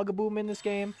fight Bugaboom in this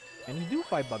game? And you do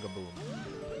fight Bugaboom.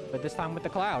 But this time with the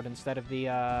Cloud instead of the,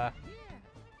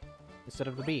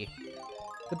 bee.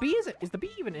 The bee isn't... Is the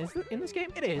bee even in this game?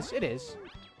 It is. It is.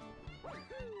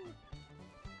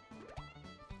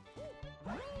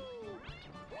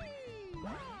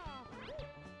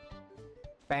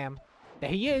 Bam. There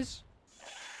he is.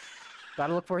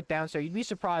 Gotta look for it downstairs. You'd be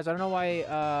surprised. I don't know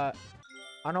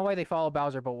why they follow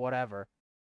Bowser, but whatever.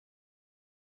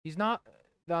 He's not...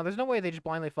 No, there's no way they just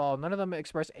blindly follow. None of them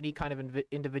express any kind of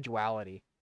individuality.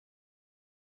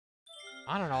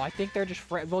 I don't know. I think they're just...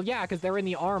 Well, yeah, because they're in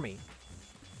the army.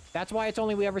 That's why it's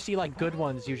only we ever see, like, good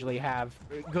ones usually have...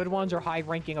 Good ones or high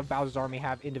ranking of Bowser's army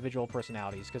have individual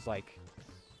personalities. Because, like,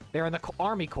 they're in the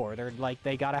army corps. They're, like,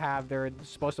 they gotta have... They're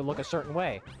supposed to look a certain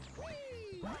way.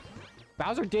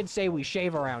 Bowser did say we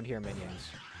shave around here, minions.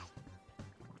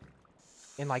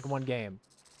 In, like, one game.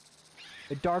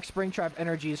 The Dark Springtrap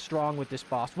energy is strong with this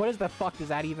boss. What the fuck does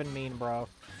that even mean, bro?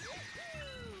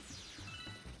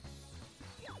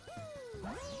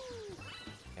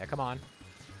 Yeah, come on.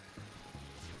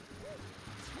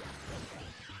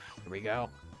 Here we go.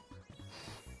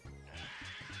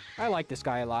 I like this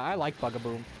guy a lot. I like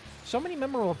Bugaboom. So many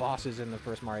memorable bosses in the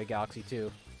first Mario Galaxy, too.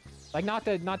 Like, not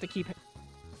to keep...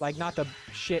 Like, not to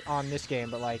shit on this game,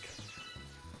 but, like...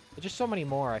 There's just so many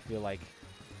more, I feel like.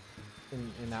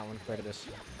 In that one compared to this.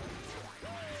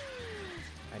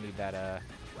 I need that,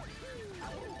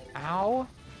 Ow!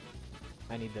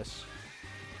 I need this.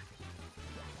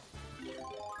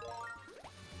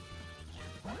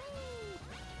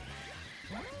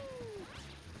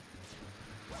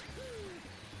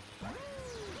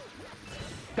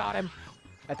 Got him!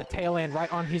 At the tail end,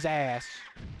 right on his ass.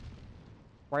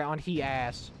 Right on he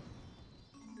ass.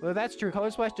 Well, that's true.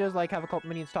 Color Splash does, like, have a couple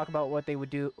minions talk about what they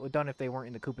would done if they weren't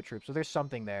in the Koopa Troop, so there's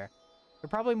something there. There are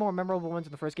probably more memorable ones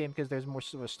in the first game because there's more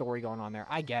of a story going on there,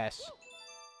 I guess.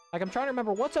 Like, I'm trying to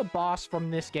remember, what's a boss from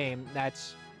this game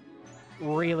that's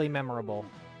really memorable?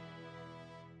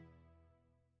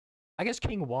 I guess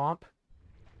King Womp.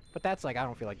 But that's, like, I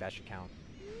don't feel like that should count.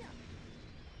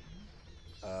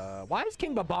 Why does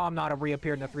King Bob-omb not have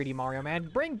reappeared in the 3D Mario, man?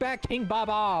 Bring back King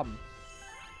Bob-omb!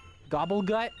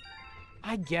 Gobblegut?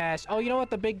 I guess. Oh, you know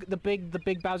what? The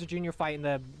big Bowser Jr. fight in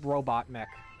the robot mech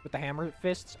with the hammer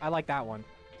fists. I like that one.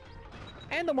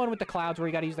 And the one with the clouds where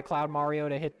you gotta use the Cloud Mario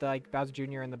to hit the, like, Bowser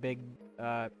Jr. and the big,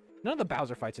 None of the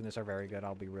Bowser fights in this are very good.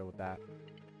 I'll be real with that.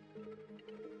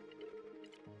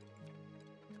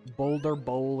 Boulder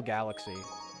Bowl Galaxy.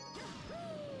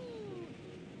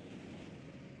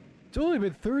 It's only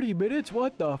been 30 minutes?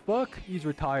 What the fuck? He's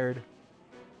retired.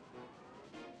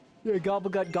 Yeah,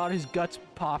 Gobblegut got his guts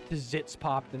popped, his zits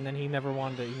popped, and then he never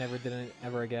wanted to, he never did it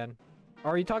ever again.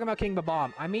 Or are you talking about King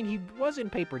Bob-omb? I mean, he was in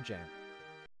Paper Jam.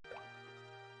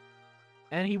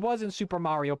 And he was in Super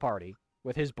Mario Party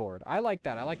with his board. I like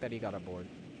that. I like that he got a board.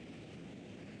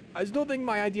 I still think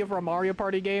my idea for a Mario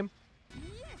Party game,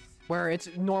 where it's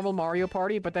normal Mario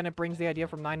Party, but then it brings the idea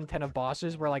from 9 and 10 of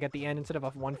bosses, where, like, at the end, instead of a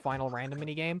one final random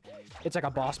minigame, it's like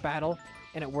a boss battle,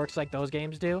 and it works like those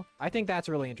games do. I think that's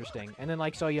really interesting. And then,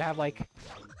 like, so you have, like...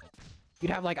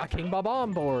 You'd have, like, a King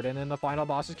Bob-omb board, and then the final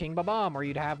boss is King Bob-omb, or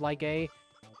you'd have, like, a...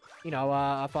 You know,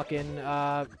 a fucking,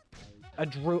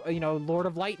 you know, Lord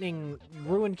of Lightning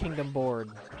Ruin Kingdom board,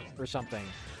 or something.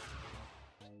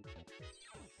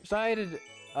 Decided,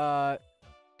 to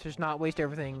just not waste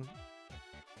everything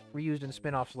reused in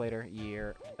spin-offs later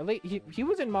year. He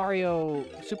was in Mario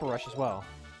Super Rush as well.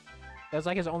 That was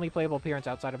like his only playable appearance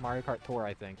outside of Mario Kart Tour,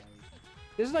 I think.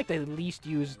 This is like the least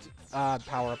used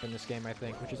power-up in this game, I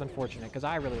think, which is unfortunate, because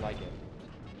I really like it.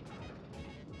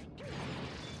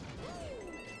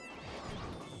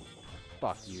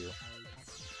 Fuck you.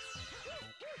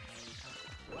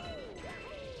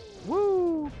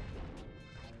 Woo!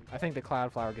 I think the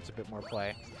Cloud Flower gets a bit more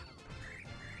play.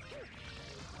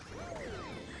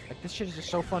 Like, this shit is just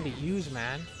so fun to use,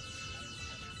 man.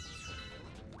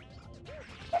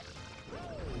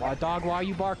 Why, dog, why are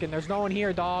you barking? There's no one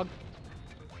here, dog.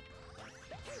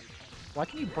 Why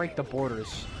can you break the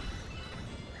borders?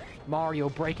 Mario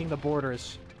breaking the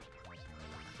borders.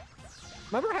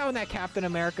 Remember how in that Captain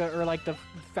America, or like the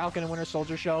Falcon and Winter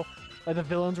Soldier show, like the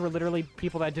villains were literally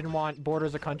people that didn't want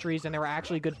borders of countries, and they were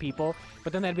actually good people,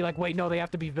 but then they'd be like, wait, no, they have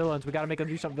to be villains. We gotta make them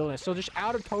do something villainous. So just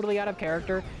totally out of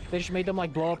character, they just made them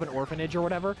like blow up an orphanage or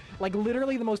whatever. Like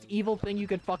literally the most evil thing you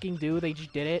could fucking do, they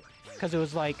just did it, because it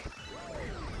was like...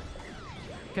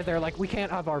 Because they're like, we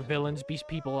can't have our villains be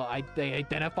people they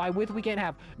identify with. We can't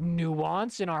have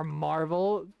nuance in our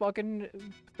Marvel fucking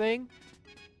thing.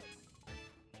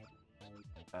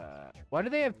 Why do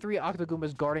they have 3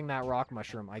 Octogoombas guarding that rock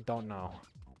mushroom? I don't know.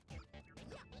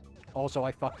 Also,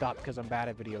 I fucked up because I'm bad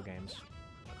at video games.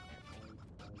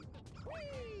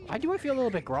 Why do I feel a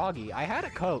little bit groggy? I had a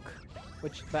Coke,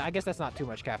 which I guess that's not too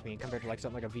much caffeine compared to like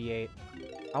something like a V8.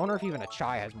 I wonder if even a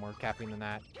chai has more caffeine than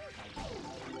that.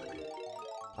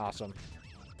 Awesome.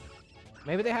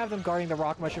 Maybe they have them guarding the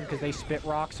rock mushroom because they spit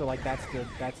rock, so like that's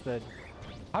the...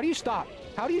 How do you stop?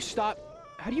 How do you stop?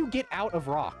 How do you get out of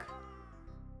rock?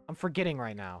 I'm forgetting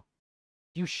right now.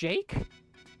 Do you shake?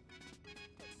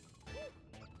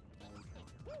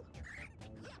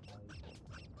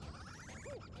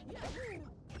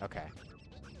 Okay.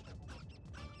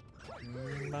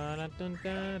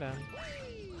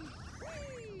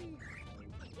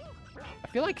 I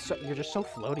feel like you're just so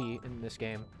floaty in this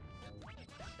game.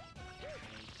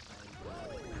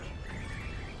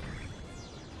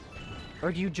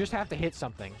 Or do you just have to hit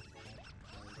something?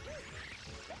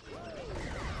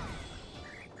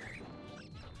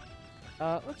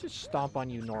 Let's just stomp on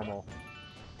you normal.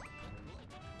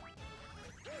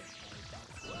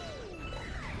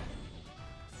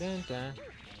 Dun, dun.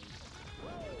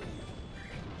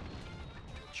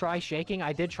 Try shaking?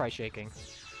 I did try shaking.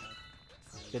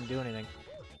 Didn't do anything.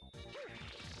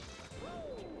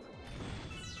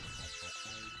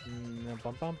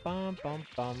 Bum bum bum bum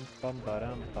bum bum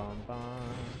bum bum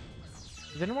bum.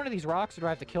 Is it in one of these rocks, or do I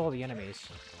have to kill all the enemies?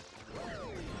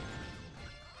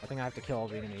 I think I have to kill all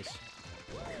the enemies.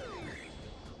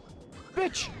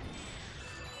 Bitch!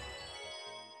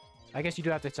 I guess you do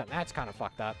have to hit something. That's kind of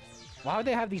fucked up. Why would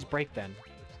they have these break then?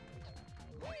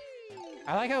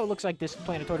 I like how it looks like this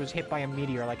Planetoid was hit by a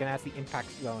meteor, like, and that's the impact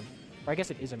zone. Or I guess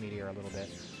it is a meteor a little bit.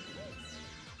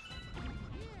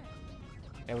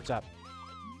 Hey, what's up?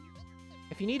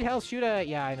 If you need health, shoot a...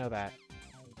 Yeah, I know that.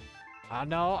 I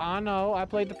know. I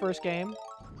played the first game.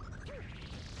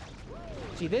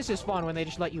 See, this is fun when they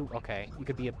just let you... Okay, you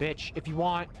could be a bitch if you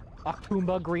want.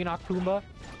 Octoomba, green Octoomba.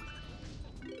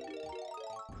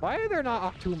 Why are there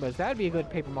not Octoombas? That'd be a good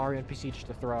Paper Mario NPC just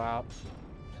to throw out.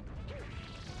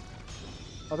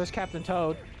 Oh, there's Captain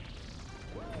Toad.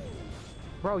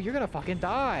 Bro, you're gonna fucking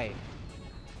die.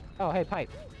 Oh, hey, pipe.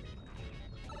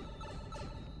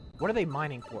 What are they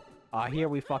mining for? Here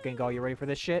we fucking go. You ready for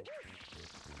this shit?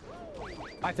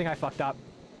 I think I fucked up.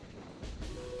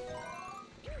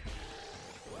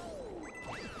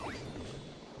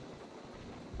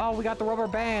 Oh, we got the rubber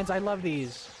bands. I love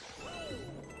these.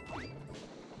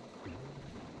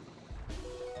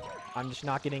 I'm just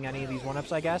not getting any of these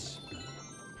one-ups, I guess.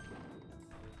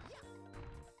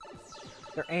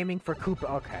 They're aiming for Koopa.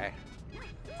 Okay.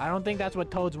 I don't think that's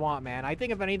what Toads want, man. I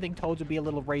think if anything, Toads would be a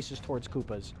little racist towards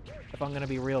Koopas. If I'm gonna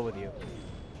be real with you.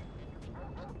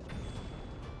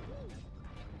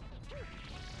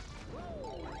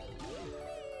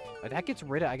 That gets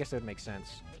rid of... I guess that would make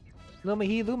sense.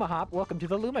 Luma-hee, Luma-hop, welcome to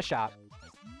the Luma shop.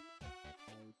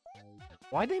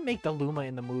 Why'd they make the Luma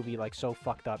in the movie, like, so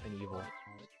fucked up and evil?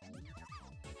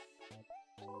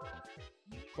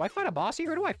 Do I fight a boss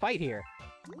here, or do I fight here?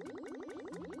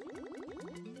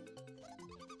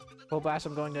 Full blast,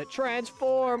 I'm going to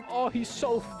transform! Oh, he's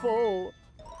so full!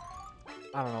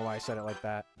 I don't know why I said it like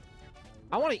that.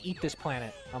 I want to eat this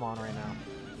planet I'm on right now.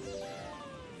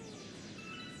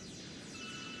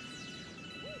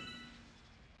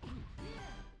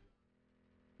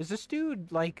 Is this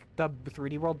dude, like, the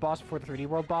 3D World boss before the 3D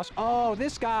World boss? Oh,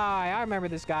 this guy! I remember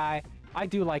this guy. I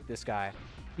do like this guy.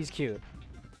 He's cute.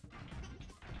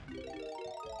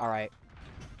 Alright.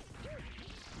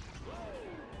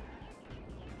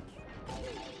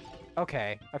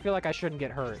 Okay. I feel like I shouldn't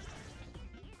get hurt.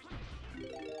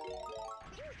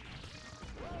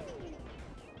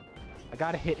 I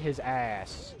gotta hit his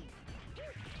ass.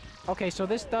 Okay, so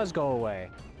this does go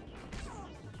away.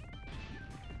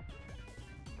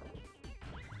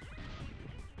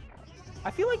 I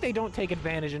feel like they don't take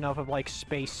advantage enough of, like,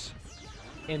 space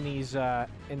in these,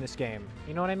 in this game.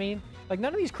 You know what I mean? Like,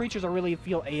 none of these creatures are really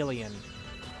feel alien.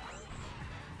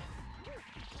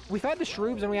 We've had the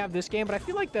Shroobs and we have this game, but I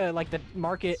feel like the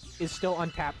market is still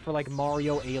untapped for, like,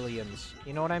 Mario aliens.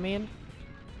 You know what I mean?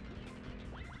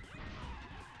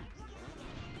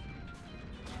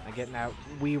 And getting that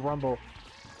Wii Rumble.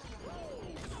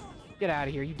 Get out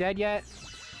of here. You dead yet?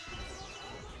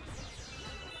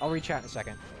 I'll re-chat in a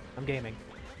second. I'm gaming.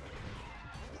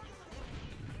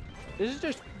 This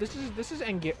is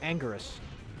Anguirus.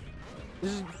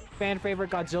 This is fan favorite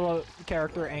Godzilla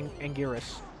character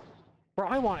Anguirus. Bro,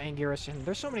 I want Anguirus, and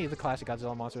there's so many of the classic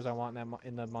Godzilla monsters I want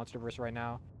in the Monsterverse right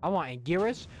now. I want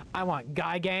Anguirus. I want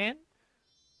Gigan.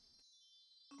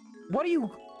 What are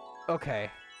you... Okay.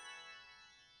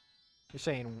 You're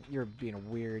saying you're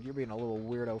being weird. You're being a little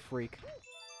weirdo freak.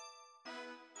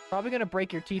 Probably gonna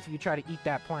break your teeth if you try to eat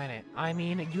that planet. I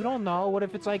mean, you don't know. What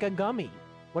if it's like a gummy?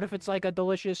 What if it's like a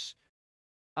delicious...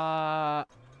 Kept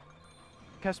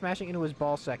smashing into his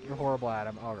ball sack. You're horrible,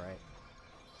 Adam. Alright.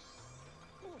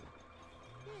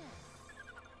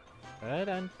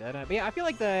 But yeah, I feel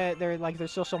like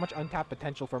there's still so much untapped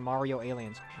potential for Mario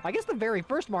aliens. I guess the very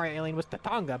first Mario alien was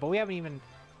Tatanga, but we haven't even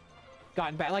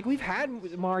gotten back. Like, we've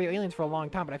had Mario aliens for a long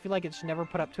time, but I feel like it's never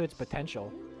put up to its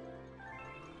potential.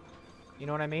 You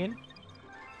know what I mean?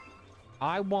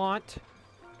 I want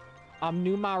a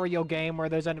new Mario game where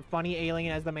there's a funny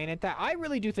alien as the main attack. I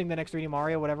really do think the next 3D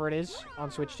Mario, whatever it is, on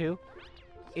Switch 2,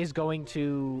 is going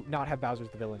to not have Bowser as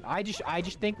the villain. I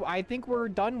think we're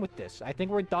done with this. I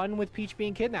think we're done with Peach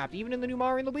being kidnapped. Even in the new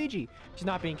Mario and Luigi, she's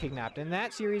not being kidnapped. In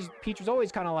that series, Peach was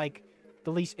always kind of like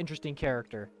the least interesting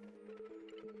character.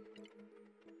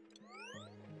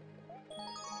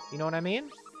 You know what I mean?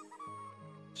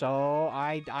 So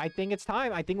I think it's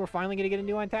time. I think we're finally gonna get a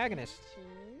new antagonist.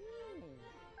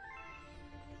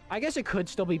 I guess it could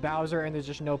still be Bowser and there's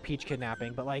just no Peach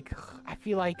kidnapping, but like I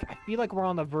feel like we're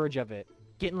on the verge of it.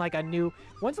 Getting like a new...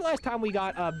 When's the last time we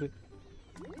got a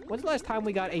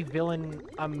villain,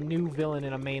 a new villain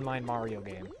in a mainline Mario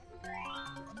game?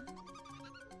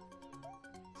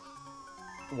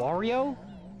 Wario?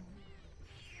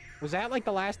 Was that like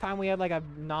the last time we had like a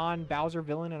non-Bowser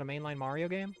villain in a mainline Mario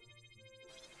game?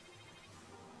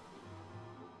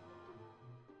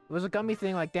 It was a gummy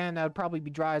thing like, damn, that would probably be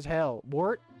dry as hell.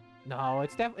 Wart? No,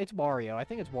 it's Wario. I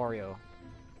think it's Wario.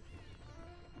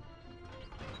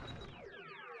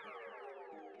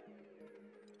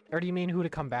 Or do you mean who to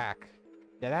come back?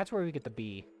 Yeah, that's where we get the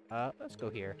B. Let's go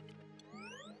here.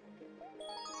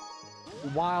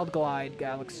 Wild Glide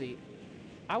Galaxy.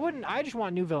 I just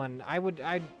want new villain. I would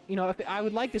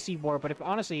like to see more, but if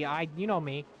honestly, you know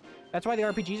me. That's why the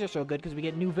RPGs are so good, because we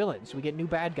get new villains. We get new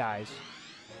bad guys.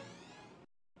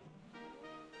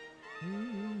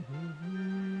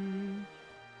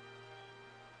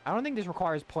 I don't think this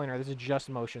requires pointer. This is just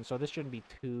motion, so this shouldn't be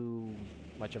too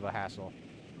much of a hassle.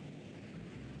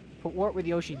 Put Wart with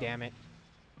Yoshi, damn it.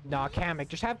 Nah, Kamek.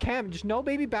 Just have Kamek. Just no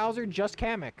baby Bowser, just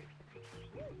Kamek.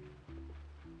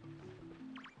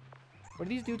 What are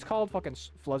these dudes called? Fucking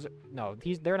Fluzzard? No,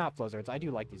 they're not Fluzzards. I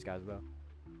do like these guys, though.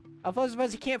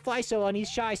 Fluzzard, he can't fly so well, and he's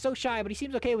shy. So shy, but he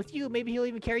seems okay with you. Maybe he'll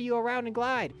even carry you around and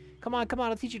glide. Come on,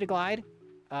 I'll teach you to glide.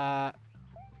 Yeah,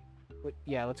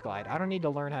 let's glide. I don't need to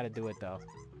learn how to do it, though.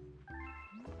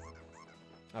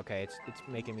 Okay, it's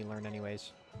making me learn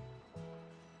anyways.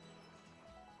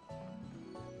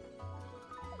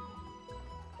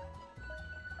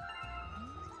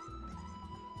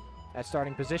 At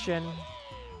starting position.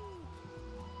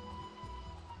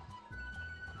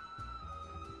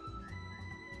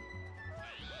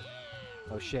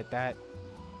 Oh shit, that...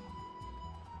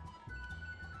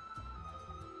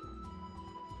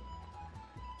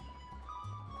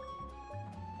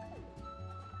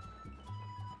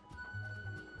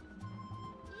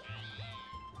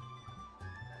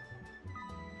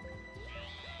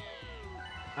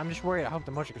 I'm just worried. I hope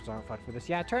the motion controls aren't fucked for this.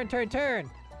 Yeah, turn!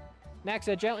 Next,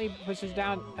 gently pushes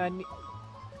down.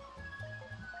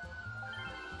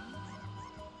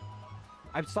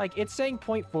 It's like, it's saying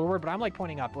point forward, but I'm like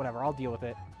pointing up. Whatever, I'll deal with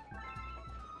it.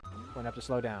 Point up to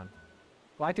slow down.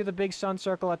 Fly through the big sun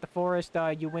circle at the forest.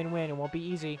 You win-win. It won't be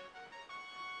easy.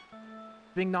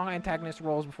 Big non-antagonist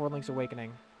rolls before Link's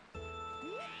Awakening.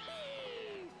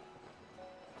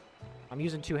 I'm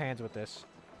using two hands with this.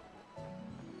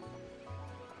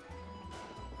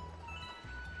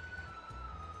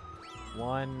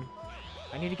 One.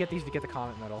 I need to get these to get the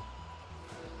Comet Medal.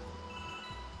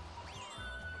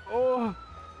 Oh!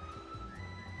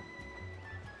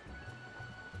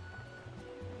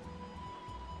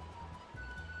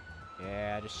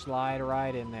 Yeah, just slide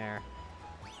right in there.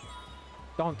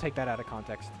 Don't take that out of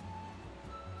context.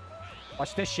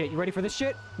 Watch this shit. You ready for this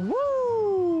shit?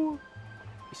 Woo! You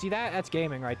see that? That's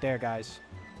gaming right there, guys.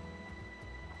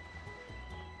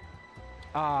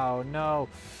 Oh, no.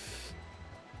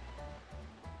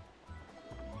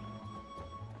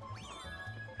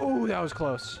 Ooh, that was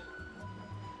close.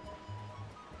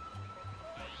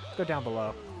 go down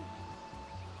below.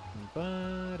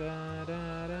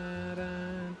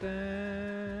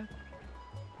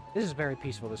 This is very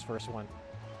peaceful, this first one.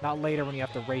 Not later when you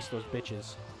have to race those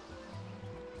bitches.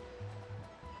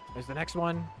 There's the next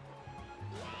one.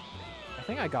 I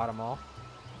think I got them all.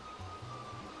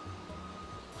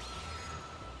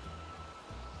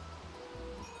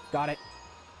 Got it.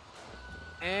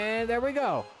 And there we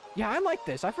go. Yeah, I like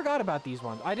this. I forgot about these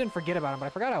ones. I didn't forget about them, but I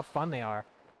forgot how fun they are.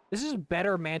 This is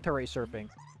better manta ray surfing.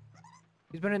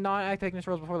 He's been in non-active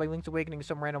roles before, like Link's Awakening,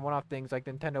 some random one-off things, like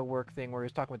the Nintendo work thing where he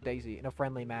was talking with Daisy in a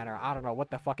friendly manner. I don't know. What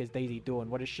the fuck is Daisy doing?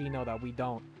 What does she know that we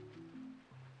don't?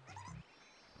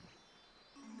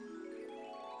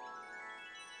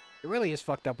 It really is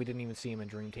fucked up we didn't even see him in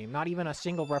Dream Team. Not even a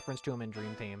single reference to him in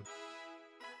Dream Team.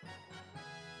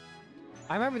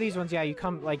 I remember these ones, yeah, you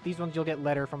come, like, these ones you'll get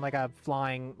letter from, like, a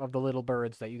flying of the little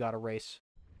birds that you gotta race.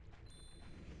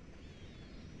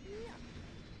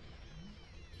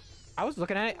 I was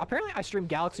looking at it. Apparently, I streamed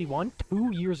Galaxy 1 2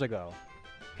 years ago.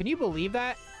 Can you believe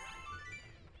that?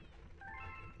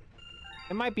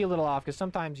 It might be a little off, because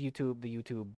sometimes the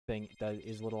YouTube thing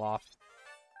is a little off.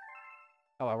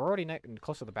 Oh, we're already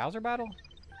close to the Bowser battle?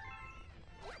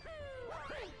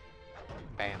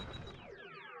 Bam.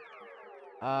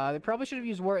 They probably should have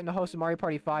used Wart in the host of Mario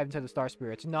Party 5 instead of Star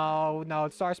Spirits. No,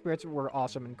 Star Spirits were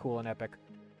awesome and cool and epic.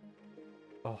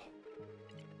 Oh.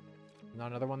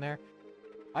 Not another one there?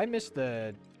 I missed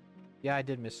the... Yeah, I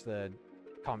did miss the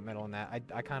Comet Medal in that.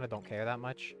 I kind of don't care that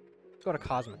much. Let's go to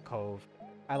Cosmic Cove.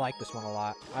 I like this one a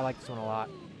lot.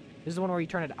 This is the one where you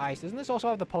turn into ice. Doesn't this also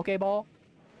have the Pokeball?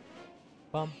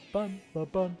 Bum, bum, bum,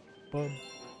 bum, bum.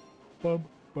 Bum,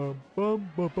 bum,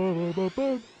 bum, bum, bum, bum,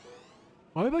 bum.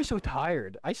 Why am I so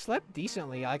tired? I slept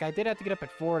decently. Like, I did have to get up at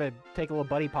 4 to take a little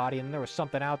buddy potty, and there was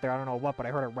something out there. I don't know what, but I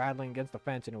heard it rattling against the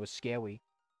fence, and it was scary.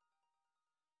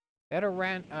 They had a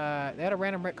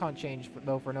random retcon change,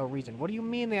 for no reason. What do you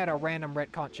mean they had a random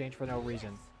retcon change for no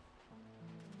reason?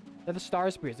 They're the Star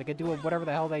Spirits. They could do whatever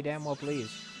the hell they damn well please.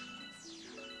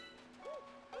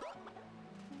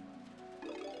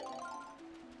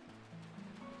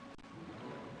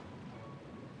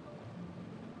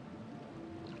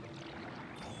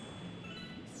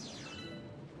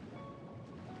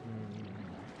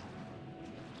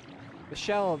 The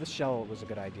shell was a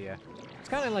good idea. It's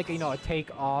kind of like, you know, a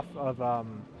take off of,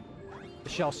 the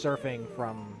shell surfing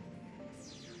from,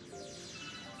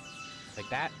 like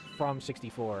that, from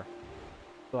 64.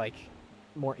 Like,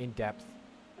 more in-depth.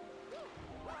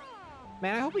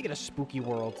 Man, I hope we get a spooky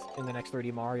world in the next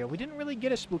 3D Mario. We didn't really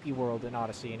get a spooky world in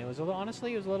Odyssey, and it was a little,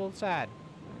 honestly, it was a little sad.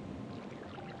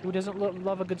 Who doesn't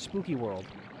love a good spooky world?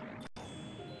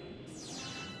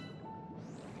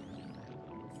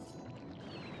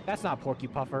 That's not Porky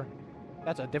Puffer.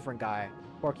 That's a different guy.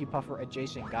 Porky Puffer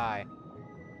adjacent guy.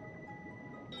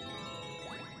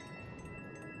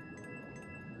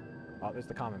 Oh, there's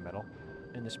the Comet Medal.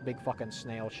 And this big fucking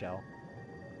snail shell.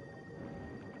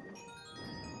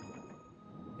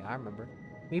 Yeah, I remember.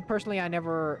 Me personally, I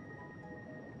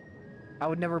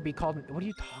would never be called... What are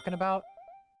you talking about?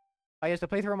 Oh, yes, the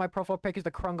playthrough on my profile pic is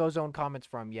the Krungo Zone comments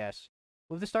from, yes.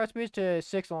 With the Star Spirits to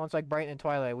 6 alongside Brighton and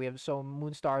Twilight, we have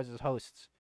Moon Stars as hosts.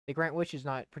 They grant wishes,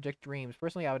 not predict dreams.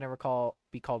 Personally, I would never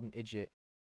be called an idiot.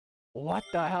 What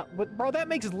the hell? But, bro, that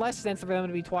makes less sense for them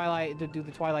to be Twilight, to do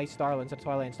the Twilight Starla instead of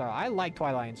Twilight and Starla. I like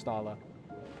Twilight and Starla.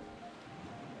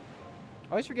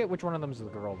 I always forget which one of them is the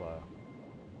girl, though.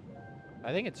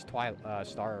 I think it's Star,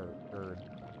 or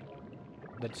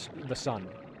the sun.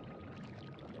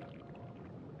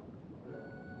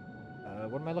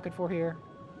 What am I looking for here?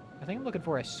 I think I'm looking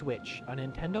for a Switch. A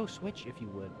Nintendo Switch, if you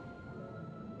would.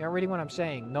 You're not reading what I'm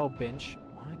saying. No, Binch.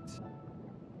 What?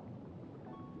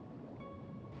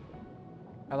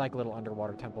 I like little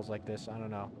underwater temples like this. I don't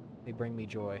know. They bring me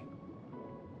joy.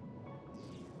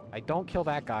 I don't kill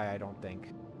that guy, I don't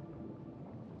think.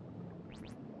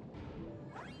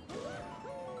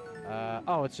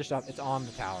 Oh, it's just up. It's on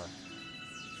the tower.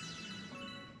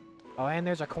 Oh, and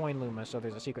there's a coin Luma, so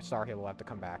there's a secret star here. We'll have to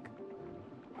come back.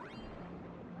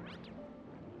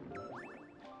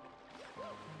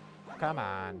 Come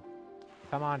on.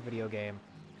 Come on, video game.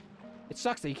 It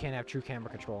sucks that you can't have true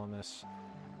camera control in this.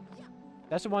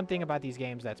 That's the one thing about these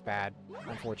games that's bad,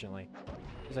 unfortunately.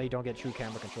 Is that you don't get true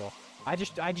camera control.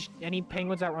 Any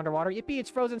penguins that were underwater? Yippee, it's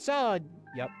frozen solid!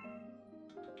 Yep.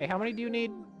 Hey, how many do you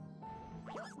need?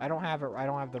 I don't have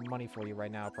the money for you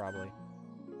right now, probably.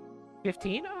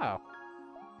 15? Oh.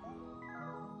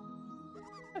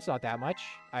 That's not that much.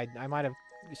 I might have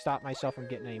stopped myself from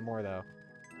getting any more, though.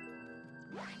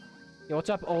 Yo, what's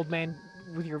up, old man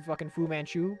with your fucking Fu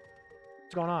Manchu?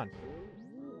 What's going on?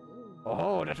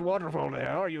 Oh, that's wonderful there.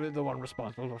 Are you the one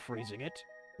responsible for freezing it?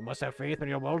 You must have faith in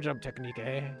your wall jump technique,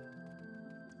 eh?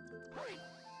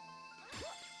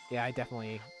 Yeah, I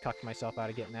definitely cucked myself out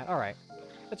of getting that. Alright.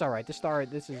 That's alright. This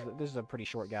is a pretty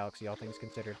short galaxy, all things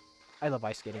considered. I love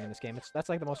ice skating in this game. That's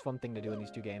like the most fun thing to do in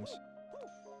these two games.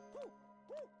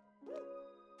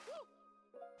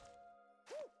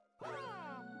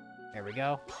 There we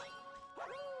go.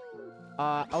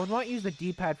 I would want to use the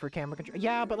D-pad for camera control.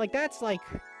 Yeah, but like that's like...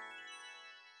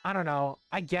 I don't know.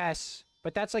 I guess.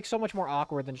 But that's like so much more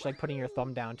awkward than just like putting your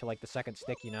thumb down to like the second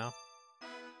stick, you know?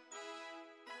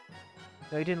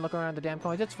 No, you didn't look around the damn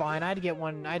coins. It's fine. I had to get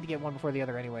one before the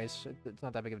other anyways. It's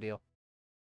not that big of a deal.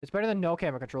 It's better than no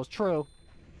camera controls. True.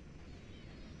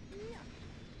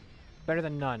 Better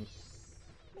than none.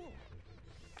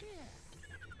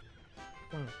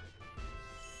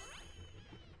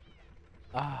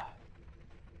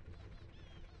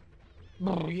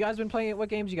 You guys been playing... What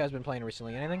games you guys been playing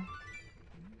recently? Anything?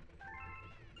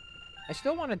 I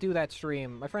still want to do that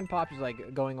stream. My friend Pops is,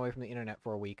 like, going away from the internet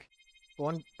for a week. But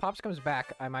when Pops comes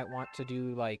back, I might want to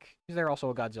do, like... Is there also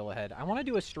a Godzilla head? I want to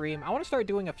do a stream. I want to start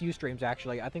doing a few streams,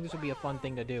 actually. I think this would be a fun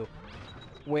thing to do.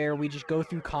 Where we just go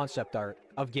through concept art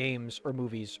of games or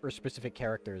movies or specific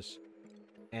characters.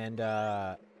 And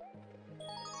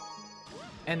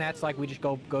that's, like, we just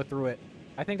go through it.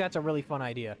 I think that's a really fun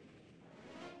idea.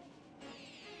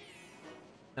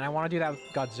 And I want to do that with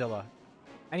Godzilla.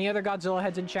 Any other Godzilla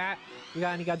heads in chat? You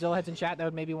got any Godzilla heads in chat that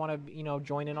would maybe want to, you know,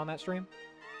 join in on that stream?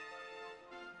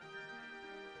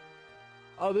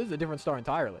 Oh, this is a different star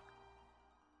entirely.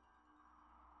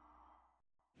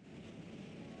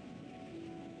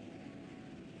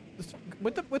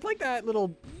 With like that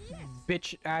little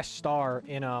bitch-ass star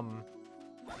in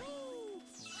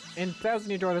Thousand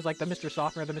Year Door, there's like the Mr.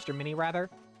 Software, the Mr. Mini, rather.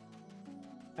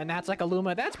 And that's like a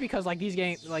Luma. That's because like these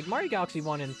games, like Mario Galaxy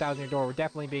 1 and Thousand Year Door were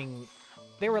definitely being...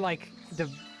 They were like...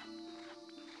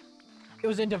 It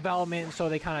was in development, so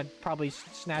they kind of probably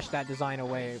snatched that design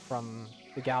away from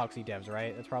the Galaxy devs,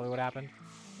 right? That's probably what happened.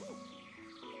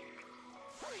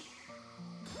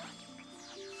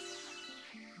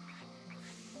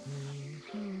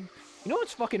 You know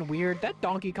what's fucking weird? That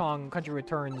Donkey Kong Country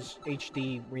Returns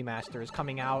HD remaster is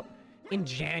coming out in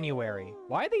January.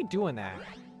 Why are they doing that?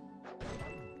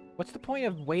 What's the point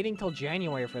of waiting till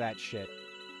January for that shit?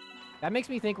 That makes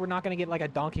me think we're not gonna get like a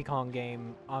Donkey Kong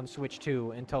game on Switch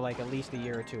 2 until like at least a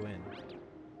year or two in.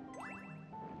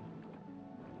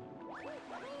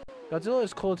 Godzilla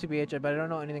is cool to TBH, but I don't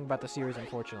know anything about the series,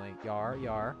 unfortunately. Yar,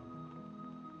 yar.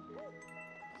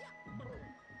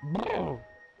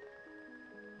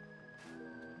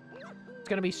 It's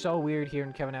gonna be so weird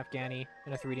hearing Kevin Afghani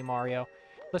in a 3D Mario.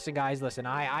 Listen, guys, listen.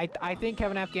 I think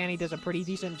Kevin Afghani does a pretty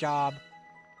decent job.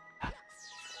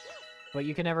 But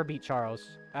you can never beat Charles.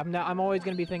 I'm always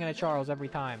gonna be thinking of Charles every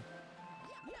time.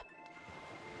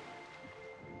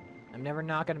 I'm never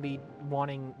not gonna be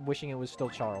wishing it was still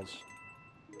Charles.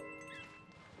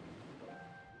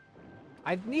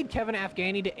 I need Kevin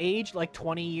Afghani to age like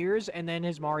 20 years, and then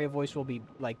his Mario voice will be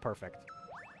like perfect.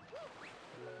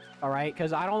 All right,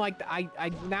 because I don't like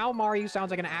now Mario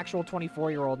sounds like an actual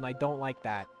 24-year-old, and I don't like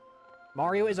that.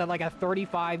 Mario is like a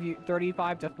 35 to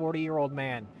 40-year-old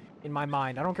man. In my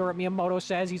mind. I don't care what Miyamoto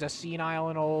says. He's a senile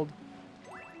and old.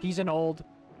 He's an old.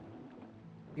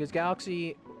 Because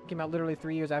Galaxy came out literally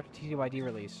 3 years after TTYD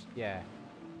release. Yeah.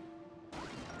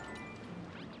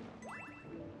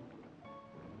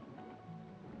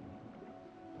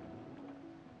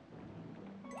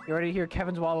 You ready to hear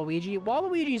Kevin's Waluigi?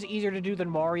 Waluigi is easier to do than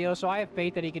Wario, so I have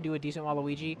faith that he can do a decent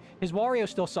Waluigi. His Wario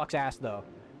still sucks ass, though.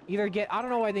 Either get... I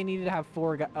don't know why they needed to have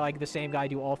like the same guy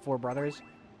do all 4 brothers.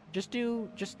 Just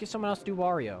get someone else to do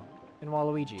Wario and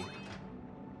Waluigi.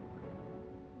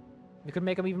 You could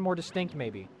make them even more distinct,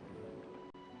 maybe.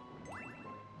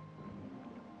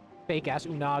 Fake-ass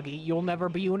Unagi. You'll never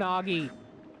be Unagi!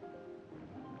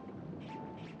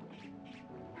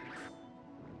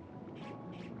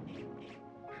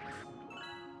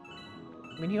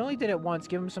 I mean, he only did it once.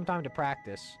 Give him some time to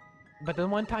practice. But the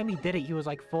one time he did it, he was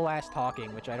like full-ass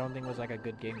talking, which I don't think was like a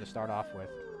good game to start off with.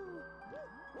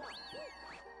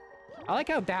 I like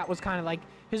how that was kind of like...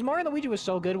 His Mario and Luigi was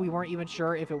so good, we weren't even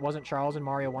sure if it wasn't Charles and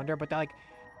Mario Wonder, but like...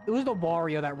 It was the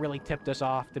Wario that really tipped us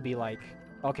off to be like,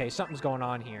 okay, something's going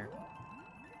on here.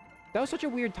 That was such a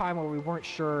weird time where we weren't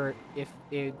sure if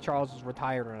Charles was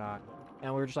retired or not.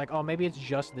 And we were just like, oh, maybe it's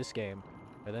just this game.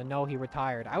 But then, no, he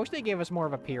retired. I wish they gave us more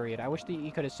of a period. I wish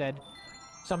he could have said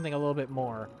something a little bit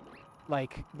more.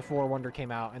 Like, before Wonder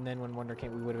came out, and then when Wonder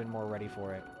came, we would have been more ready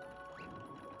for it.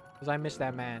 Because I miss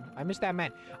that man. I miss that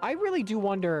man. I really do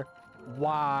wonder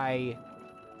why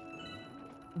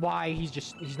why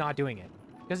he's not doing it.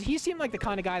 Because he seemed like the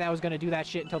kind of guy that was going to do that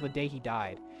shit until the day he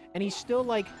died. And he's still,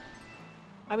 like...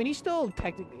 I mean, he's still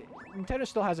technically... Nintendo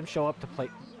still has him show up to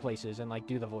places and, like,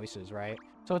 do the voices, right?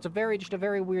 So it's just a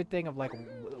very weird thing of, like,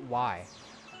 why?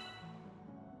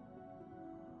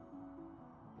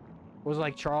 Was it,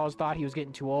 like, Charles thought he was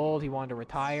getting too old, he wanted to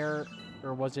retire?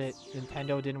 Or was it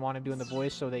Nintendo didn't want him doing the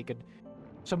voice so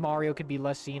Mario could be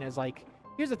less seen as, like...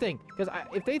 Here's the thing, because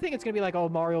if they think it's going to be like, oh,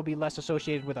 Mario will be less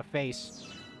associated with a face...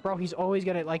 Bro, he's always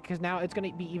gonna, like, because now it's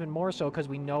gonna be even more so because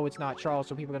we know it's not Charles,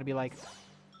 so people are gonna be like,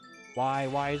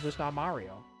 why is this not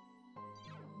Mario?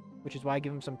 Which is why I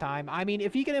give him some time. I mean,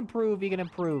 if he can improve, he can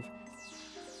improve.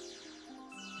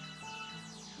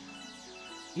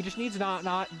 He just needs to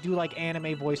not do, like,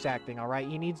 anime voice acting, alright?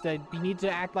 He needs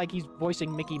to act like he's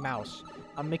voicing Mickey Mouse.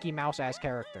 A Mickey Mouse-ass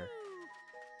character.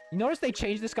 You notice they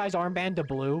changed this guy's armband to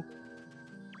blue?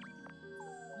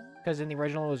 Because in the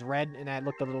original it was red, and that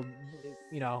looked a little...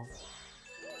 You know.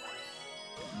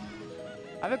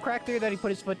 I have a crack theory that he put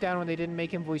his foot down when they didn't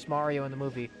make him voice Mario in the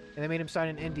movie. And they made him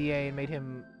sign an NDA and made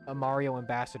him a Mario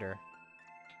ambassador.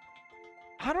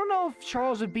 I don't know if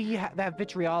Charles would be that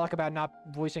vitriolic about not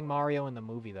voicing Mario in the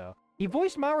movie, though. He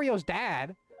voiced Mario's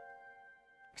dad.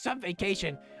 Some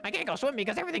vacation. I can't go swimming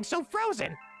because everything's so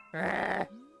frozen.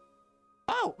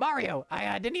 Oh, Mario.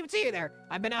 I didn't even see you there.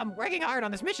 I've been working hard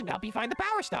on this mission to help you find the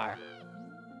Power Star.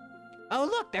 Oh,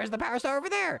 look, there's the Power Star over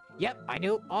there. Yep, I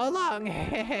knew all along.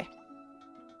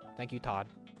 Thank you, Todd.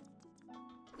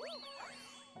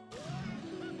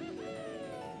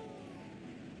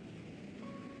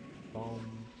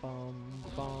 Bum, bum,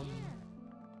 bum.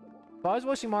 If I was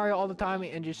voicing Mario all the time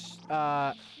and just,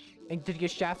 and to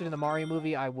get shafted in the Mario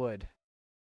movie, I would.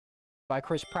 By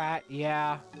Chris Pratt,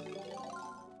 yeah.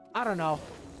 I don't know.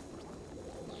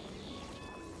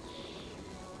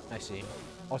 I see.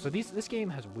 Also, this game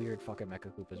has weird fucking Mecha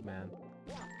Koopas, man.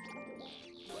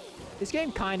 This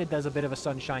game kind of does a bit of a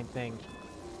Sunshine thing.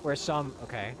 Where some...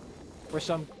 Okay. Where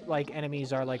some, like,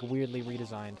 enemies are, like, weirdly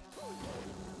redesigned.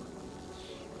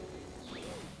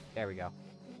 There we go.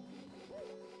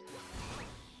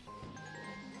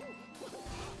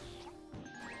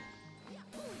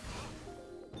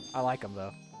 I like them,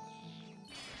 though.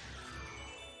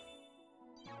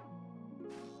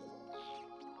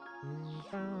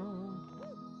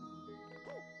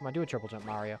 Come on, do a triple jump,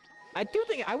 Mario. I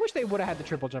wish they would have had the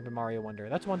triple jump in Mario Wonder.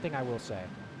 That's one thing I will say.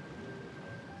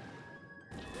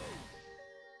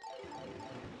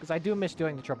 Because I do miss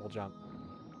doing the triple jump.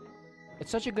 It's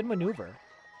such a good maneuver.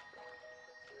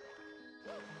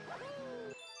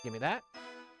 Give me that.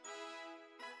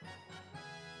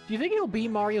 Do you think he'll be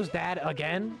Mario's dad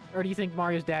again? Or do you think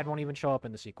Mario's dad won't even show up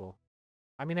in the sequel?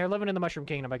 I mean, they're living in the Mushroom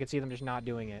Kingdom. I could see them just not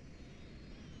doing it.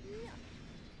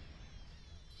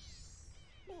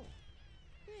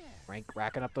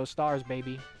 Racking up those stars,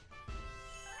 baby.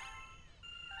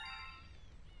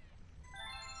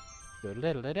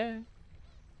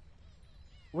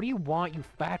 What do you want, you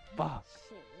fat fuck?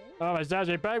 Oh, it's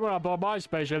Daddy Penguin up on my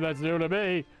spaceship. That's new to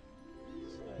me.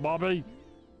 Bobby.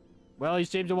 Well, he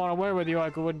seems to want to work with you. I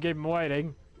wouldn't keep him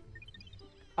waiting.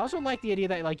 I also like the idea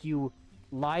that, like, you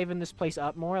liven this place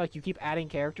up more. Like, you keep adding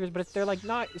characters, but they're, like,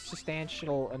 not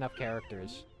substantial enough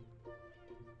characters.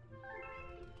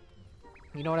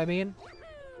 You know what I mean?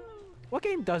 What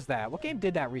game does that? What game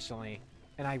did that recently?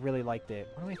 And I really liked it.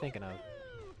 What am I thinking of?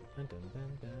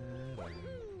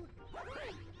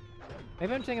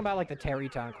 Maybe I'm thinking about, like, the Terry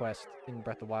Town quest in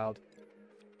Breath of the Wild.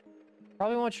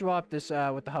 Probably won't show up this,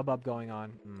 with the hubbub going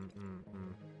on.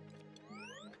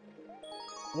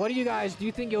 What do you guys... Do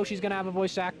you think Yoshi's gonna have a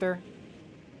voice actor?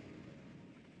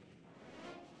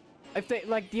 If they...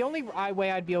 Like, the only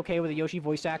way I'd be okay with a Yoshi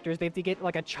voice actor is they have to get,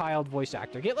 like, a child voice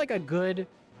actor. Get, like, a good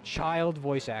child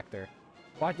voice actor.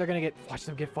 Watch, they're gonna get... Watch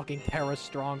them get fucking Terra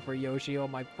Strong for Yoshi. Oh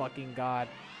my fucking god.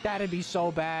 That'd be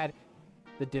so bad.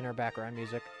 The dinner background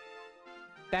music.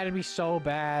 That'd be so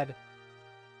bad.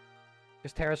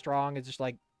 Because Terra Strong is just,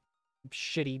 like,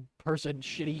 shitty person,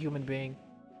 shitty human being.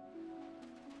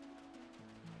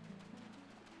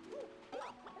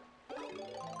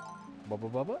 Bubba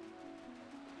bubba.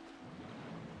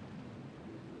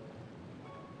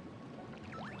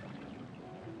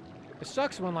 It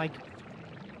sucks when, like,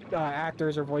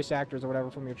 actors or voice actors or whatever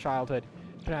from your childhood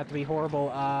turn out to be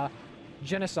horrible,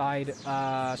 genocide,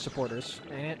 supporters.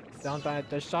 Ain't it? Don't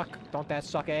that suck? Don't that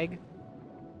suck egg?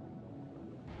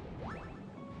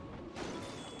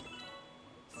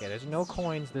 Okay, there's no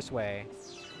coins this way.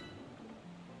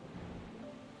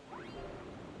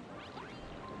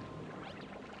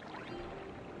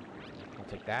 I'll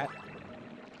take that.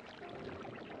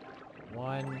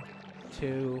 1,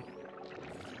 2...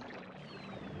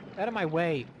 Out of my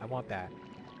way. I want that.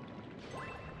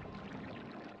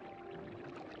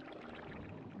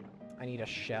 I need a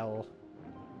shell.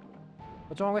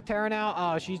 What's wrong with Tara now?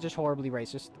 Oh, she's just horribly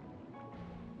racist.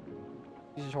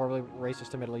 She's just horribly racist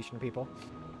to Middle Eastern people.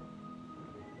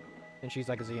 And she's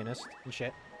like a Zionist and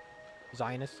shit.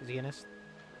 Zionist? Zionist?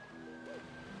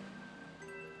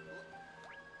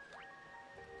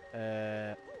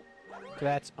 So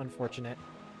that's unfortunate.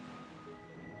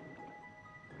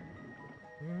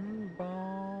 Boom,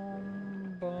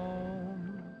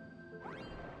 boom.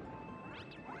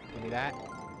 Give me that.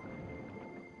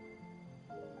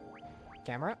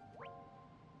 Camera.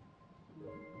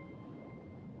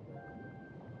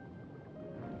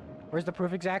 Where's the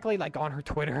proof exactly? Like on her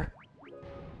Twitter.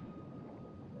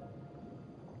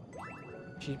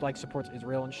 She like supports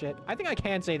Israel and shit. I think I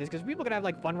can say this because people can have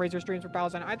like fundraiser streams for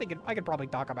Palestine. I think I could probably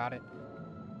talk about it.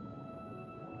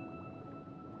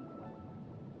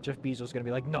 Jeff Bezos is gonna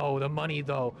be like, no, the money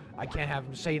though. I can't have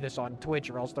him say this on Twitch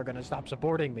or else they're gonna stop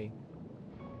supporting me.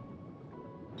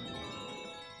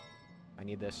 I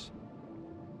need this.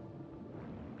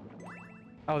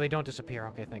 Oh, they don't disappear.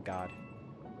 Okay, thank God.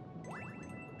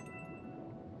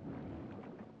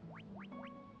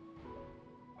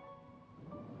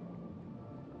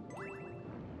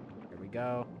 Here we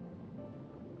go.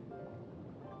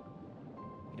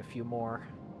 Need a few more.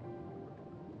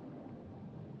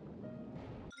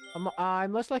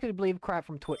 I'm less likely to believe crap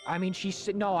from Twitter. I mean,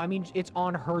 no, I mean, it's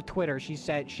on her Twitter. She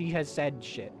has said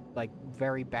shit. Like,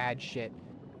 very bad shit.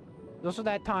 There's also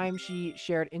that time she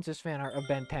shared incest fan art of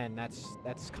Ben 10. That's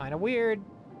kind of weird.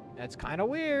 That's kind of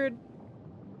weird.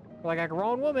 For, like, a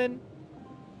grown woman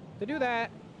to do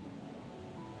that.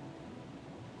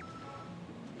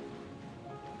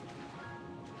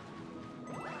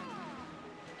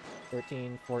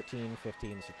 $13, $14, $15,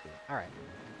 $16. All right.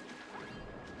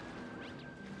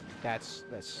 That's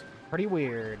pretty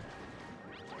weird.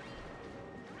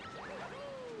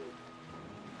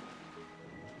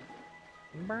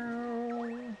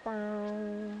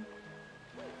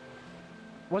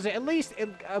 Was it at least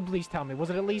tell me,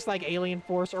 was it at least like Alien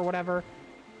Force or whatever?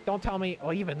 Don't tell me.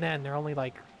 Well, even then, they're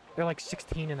like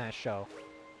 16 in that show.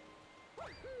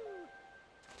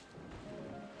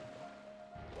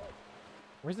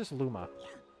 Where's this Luma?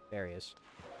 There he is.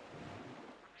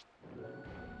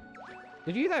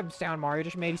 Did you hear that sound Mario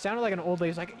just made? He sounded like an old lady.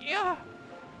 He's like, yeah!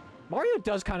 Mario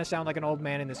does kind of sound like an old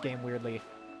man in this game, weirdly.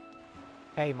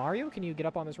 Hey, Mario, can you get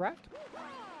up on this raft?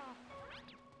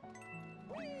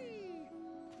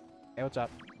 Hey, what's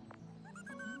up?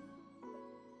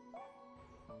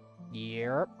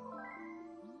 Yep.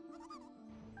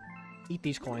 Eat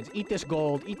these coins. Eat this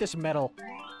gold. Eat this metal.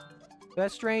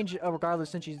 That's strange, regardless,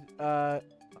 since she's, a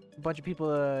bunch of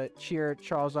people, cheer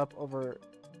Charles up over...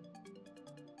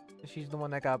 She's the one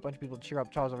that got a bunch of people to cheer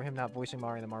up Charles over him not voicing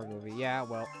Mario in the Mario movie. Yeah,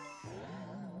 well.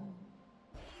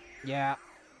 Yeah.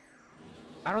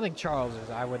 I don't think Charles is.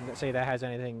 I wouldn't say that has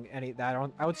anything...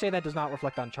 I would say that does not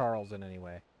reflect on Charles in any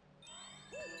way.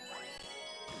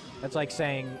 That's like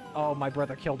saying, oh, my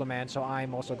brother killed a man, so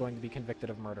I'm also going to be convicted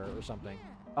of murder or something.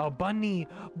 Oh, Bunny!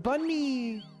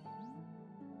 Bunny!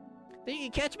 Think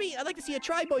you can catch me? I'd like to see a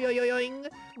try, boyoyoing!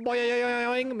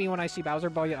 Boyoyoing! Me when I see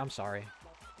Bowser, boy, I'm sorry.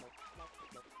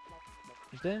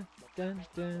 Dun, dun,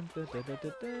 dun, dun, dun, dun,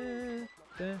 dun, dun,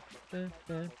 dun, dun,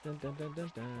 dun, dun, dun,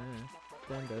 dun,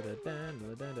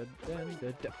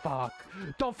 dun. Fuck!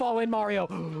 Don't fall in,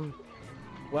 Mario!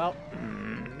 Well,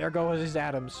 there goes his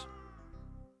atoms.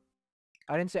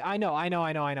 I didn't say. I know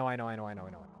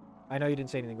you didn't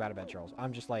say anything bad about Charles.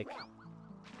 I'm just like,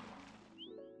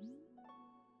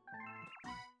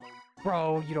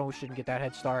 bro, you shouldn't get that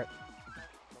head start.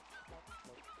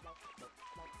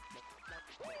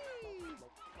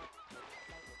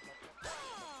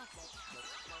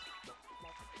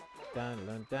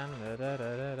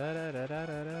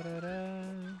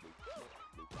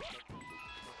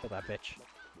 Kill that bitch.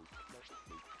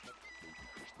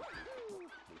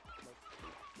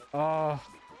 Oh.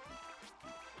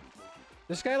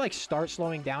 This guy, like, starts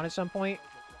slowing down at some point?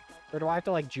 Or do I have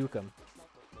to, like, juke him?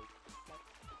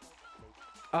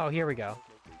 Oh, here we go.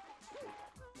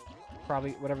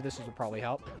 Probably, whatever this is will probably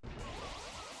help.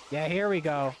 Yeah, here we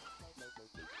go.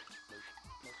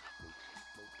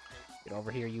 Get over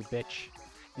here, you bitch.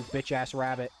 You bitch-ass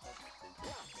rabbit.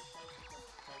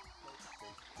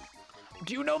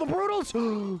 Do you know the Brutals?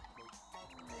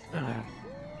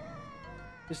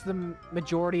 This is the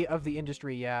majority of the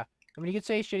industry, yeah. I mean, you could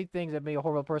say shitty things and be a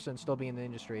horrible person and still be in the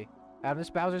industry. This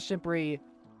Bowser simply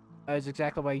is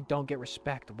exactly why you don't get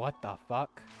respect. What the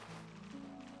fuck?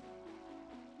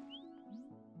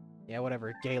 Yeah,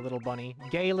 whatever. Gay little bunny.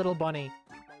 Gay little bunny.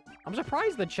 I'm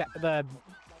surprised the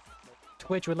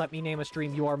Twitch would let me name a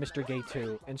stream You Are Mr. Gay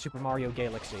 2 in Super Mario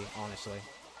Galaxy, honestly.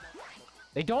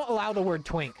 They don't allow the word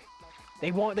twink.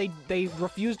 They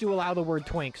refuse to allow the word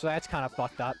twink, so that's kind of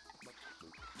fucked up.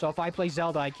 So if I play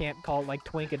Zelda, I can't call it, like,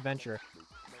 Twink Adventure.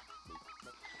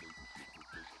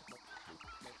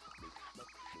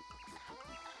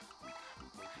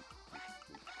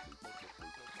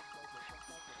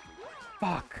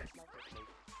 Fuck.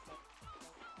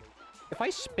 If I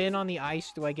spin on the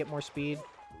ice, do I get more speed?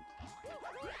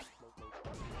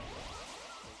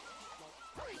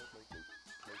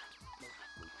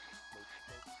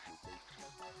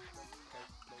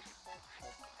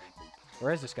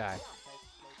 Where is this guy?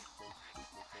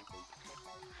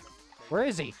 Where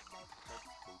is he?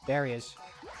 There he is.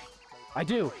 I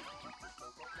do.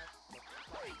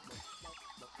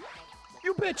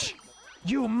 You bitch!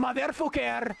 You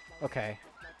motherfucker! Okay.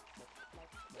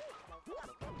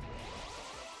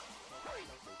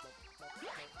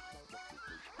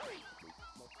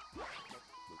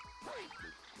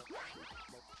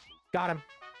 Got him.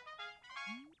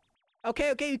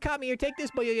 Okay, you caught me. Here, take this.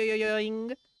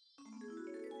 Boing.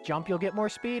 Jump, you'll get more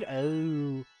speed.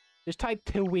 Oh. Just type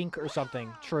Twink or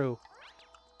something. True.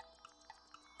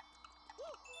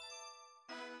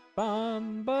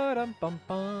 Bum, ba-dum, bum,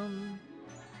 bum.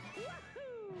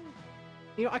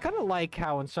 You know, I kind of like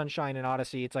how in Sunshine and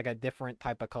Odyssey, it's like a different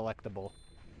type of collectible.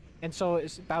 And so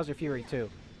is Bowser Fury, too.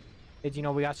 It's, you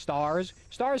know, we got stars.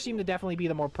 Stars seem to definitely be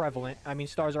the more prevalent. I mean,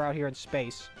 stars are out here in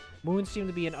space. Moons seem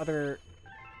to be in other...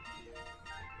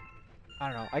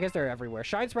 I don't know. I guess they're everywhere.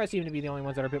 Shine Sprites seem to be the only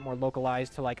ones that are a bit more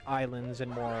localized to, like, islands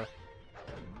and more...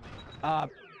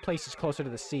 places closer to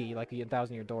the sea. Like the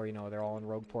Thousand Year Door, you know, they're all in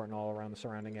Rogueport and all around the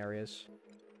surrounding areas.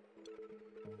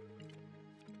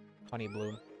 Honey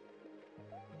Bloom.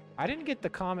 I didn't get the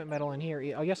Comet Medal in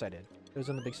here. Oh, yes, I did. It was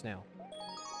in the Big Snail.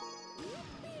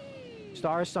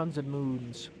 Stars, Suns, and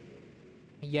Moons.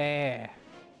 Yeah.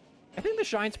 I think the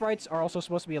Shine Sprites are also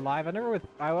supposed to be alive.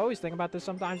 I always think about this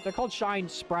sometimes. They're called Shine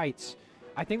Sprites.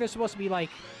 I think they're supposed to be like...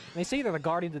 They say they're the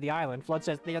guardians of the island. Flood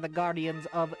says they are the guardians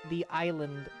of the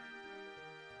island.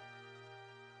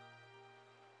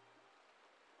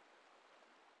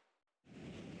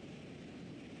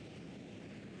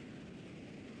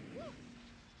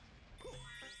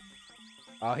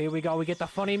 Oh, here we go. We get the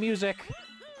funny music.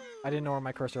 I didn't know where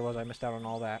my cursor was. I missed out on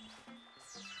all that.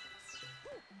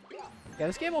 Yeah,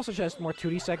 this game also has more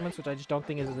 2D segments, which I just don't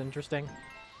think is as interesting.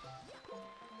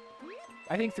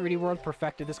 I think 3D World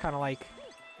perfected this kind of, like,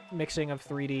 mixing of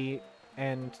 3D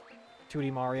and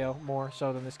 2D Mario more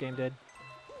so than this game did.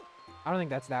 I don't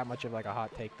think that's that much of, like, a hot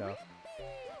take, though.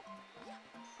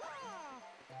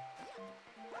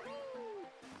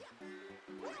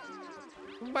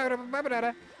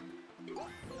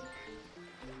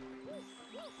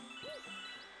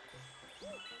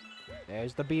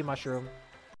 There's the bee mushroom.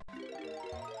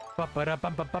 I don't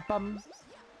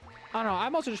know,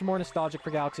 I'm also just more nostalgic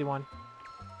for Galaxy 1,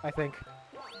 I think.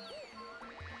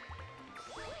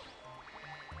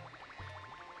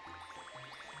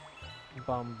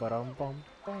 Bum ba-dum bum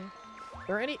bum.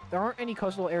 There aren't any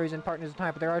coastal areas in Partners in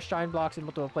Time, but there are shine blocks in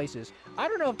multiple places. I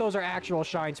don't know if those are actual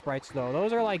shine sprites though.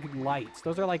 Those are like lights.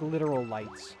 Those are like literal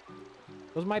lights.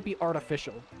 Those might be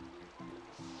artificial.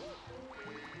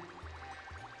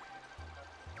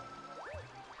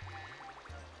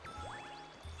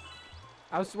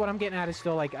 What I'm getting at is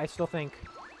still, like, I still think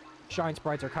shine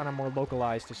sprites are kind of more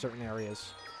localized to certain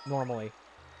areas, normally.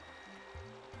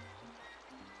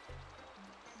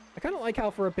 I kind of like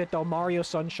how for a bit, though, Mario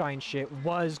Sunshine shit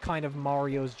was kind of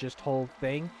Mario's just whole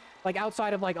thing. Like,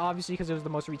 outside of, like, obviously because it was the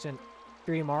most recent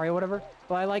 3D Mario, whatever.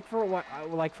 But I like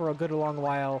for a good long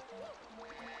while,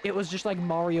 it was just, like,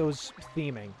 Mario's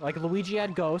theming. Like, Luigi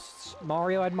had Ghosts,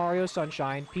 Mario had Mario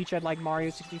Sunshine, Peach had, like, Mario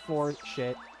 64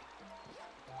 shit.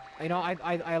 You know,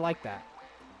 I like that.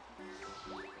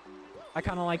 I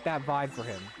kind of like that vibe for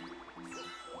him.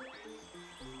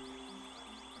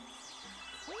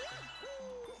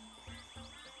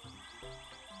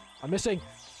 I'm missing.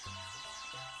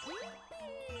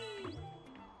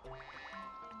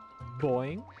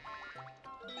 Boing.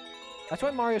 That's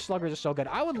why Mario Sluggers are so good.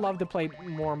 I would love to play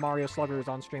more Mario Sluggers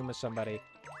on stream with somebody.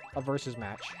 A versus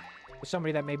match. With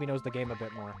somebody that maybe knows the game a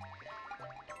bit more.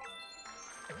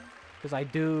 Because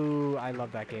I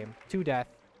love that game. To death.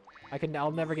 I'll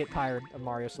never get tired of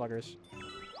Mario Sluggers.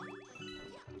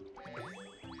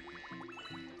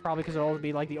 Probably because it'll always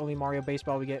be like the only Mario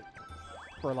baseball we get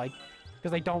for like,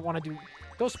 because they don't want to do,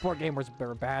 those sport gamers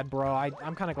are bad, bro.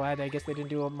 I'm kind of glad I guess they didn't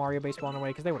do a Mario baseball in a way,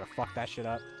 because they would have fucked that shit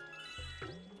up.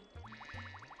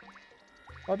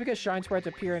 Well, because shine sprites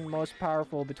appear in most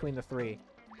powerful between the three.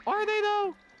 Are they,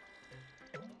 though?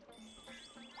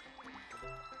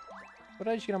 What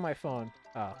did I just get on my phone?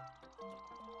 Oh.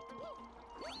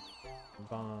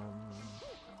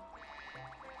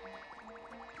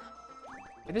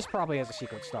 This probably has a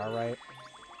secret star, right?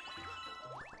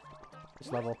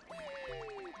 This level.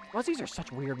 Plus, these are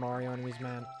such weird Mario enemies,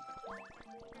 man.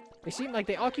 They seem like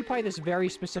they occupy this very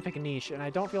specific niche, and I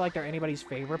don't feel like they're anybody's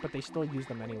favorite, but they still use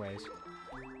them anyways.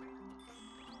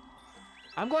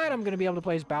 I'm glad I'm going to be able to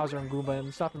play as Bowser and Goomba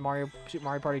and stuff in Super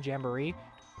Mario Party Jamboree.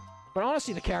 But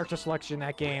honestly, the character selection in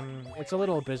that game, it's a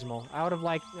little abysmal. I would have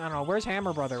liked, I don't know, where's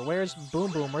Hammer Brother? Where's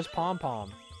Boom Boom? Where's Pom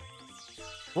Pom?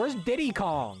 Where's Diddy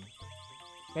Kong?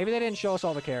 Maybe they didn't show us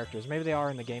all the characters. Maybe they are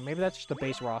in the game. Maybe that's just the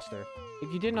base roster.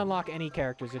 If you didn't unlock any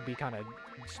characters, it'd be kind of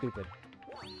stupid.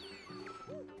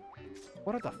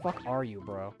 What the fuck are you,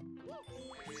 bro?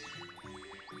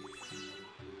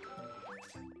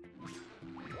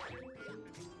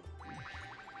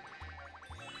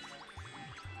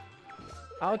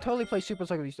 I would totally play Super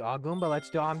Soccer Beast. Oh, Goomba,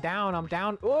 let's do it. I'm down. I'm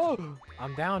down. Oh!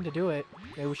 I'm down to do it.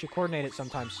 Maybe we should coordinate it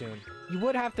sometime soon. You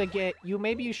would have to get...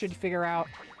 Maybe you should figure out...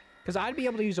 Because I'd be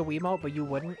able to use a Wiimote, but you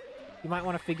wouldn't. You might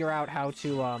want to figure out how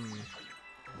to,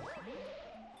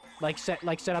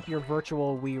 set up your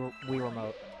virtual Wii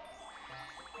remote.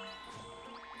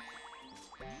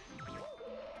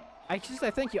 I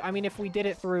think I mean, if we did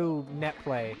it through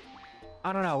NetPlay...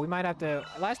 I don't know, we might have to...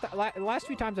 Last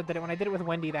few times I did it, when I did it with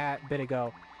Wendy that bit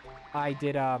ago, I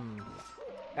did, that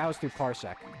was through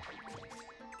Parsec.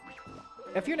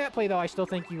 If you're NetPlay, though, I still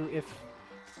think Can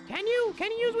you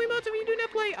use Wiimotes if you do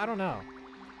NetPlay? I don't know.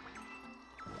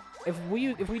 If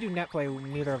we do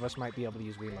NetPlay, neither of us might be able to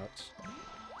use Wiimotes.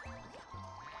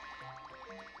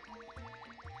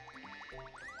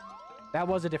 That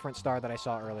was a different star that I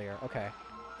saw earlier. Okay.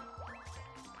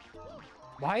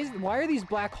 Why are these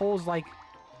black holes, like,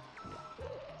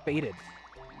 faded?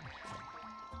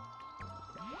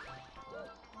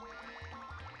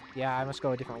 Yeah, I must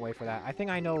go a different way for that. I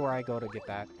think I know where I go to get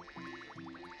that.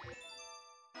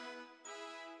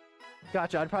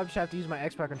 Gotcha, I'd probably just have to use my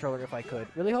Xbox controller if I could.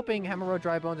 Really hoping Hammer Road,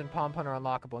 Dry Bones, and Pom Pom are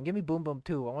unlockable. And give me Boom Boom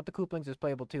too. I want the Koopalings as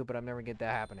playable too, but I'm never gonna get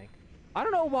that happening. I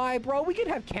don't know why, bro. We could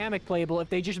have Kamek playable if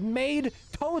they just made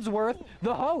Toadsworth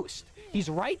the host. He's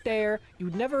right there.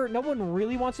 No one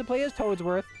really wants to play as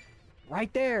Toadsworth.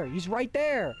 Right there. He's right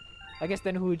there. I guess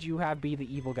then who would you have be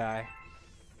the evil guy?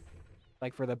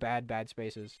 Like for the bad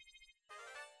spaces.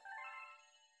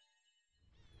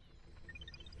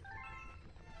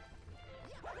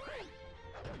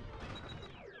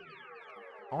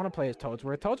 I want to play as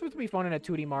Toadsworth. Toadsworth would be fun in a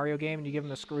 2D Mario game, and you give him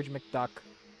the Scrooge McDuck,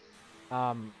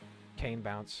 cane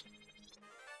bounce.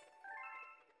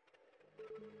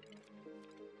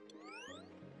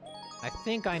 I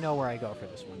think I know where I go for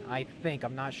this one.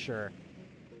 I'm not sure.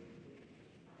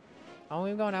 Oh,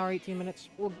 we've gone an hour, 18 minutes.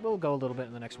 We'll go a little bit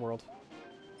in the next world.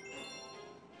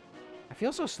 I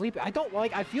feel so sleepy. I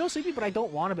feel sleepy, but I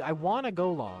don't want to be. I want to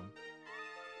go long.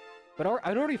 But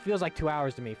it already feels like 2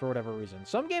 hours to me for whatever reason.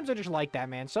 Some games are just like that,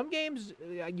 man. Some games,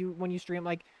 when you stream,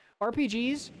 like,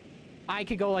 RPGs, I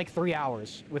could go like 3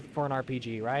 hours for an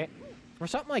RPG, right? For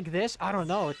something like this, I don't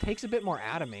know. It takes a bit more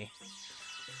out of me.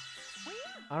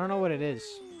 I don't know what it is.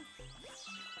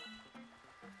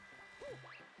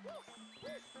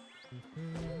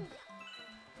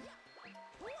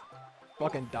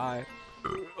 Fucking die.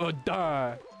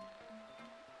 Die.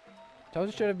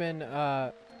 Toads should have been,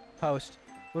 post.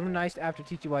 Would have been nice after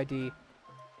TTYD.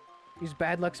 Use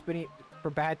bad luck spinning for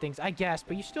bad things, I guess,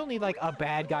 but you still need, like, a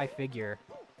bad guy figure.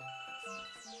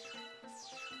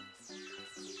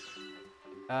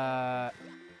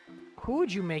 Who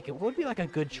would you make it? What would be, like, a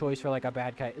good choice for, like, a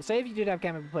bad guy? Say if you did have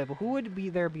Kamek playable, who would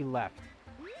be left?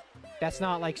 That's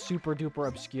not, like, super duper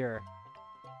obscure.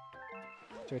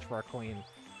 Search for our queen.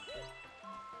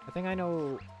 I think I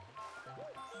know...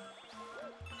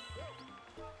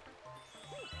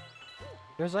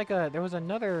 there was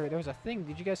a thing.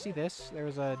 Did you guys see this? There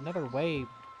was another way.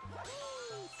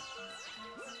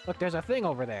 Look, there's a thing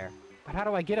over there. But how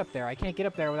do I get up there? I can't get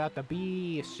up there without the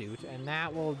bee suit, and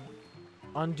that will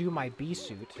undo my bee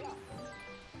suit.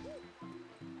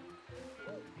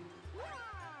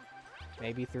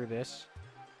 Maybe through this.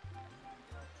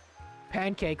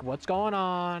 Pancake, what's going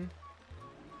on?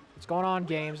 What's going on,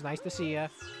 games? Nice to see ya.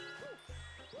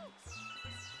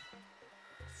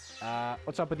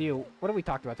 What's up with you? What have we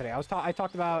talked about today? I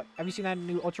talked about... Have you seen that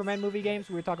new Ultraman movie games?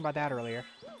 We were talking about that earlier.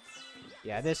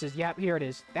 Yeah, this is... Yep, here it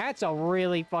is. That's a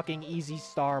really fucking easy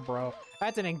star, bro.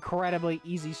 That's an incredibly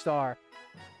easy star.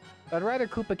 I'd rather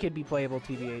Koopa Kid be playable,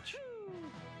 TBH.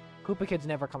 Koopa Kid's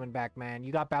never coming back, man.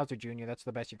 You got Bowser Jr. That's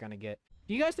the best you're gonna get.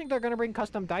 Do you guys think they're gonna bring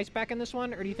custom dice back in this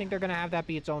one, or do you think they're gonna have that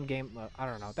be its own game? I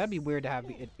don't know. That'd be weird to have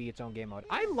it be its own game mode.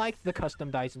 I liked the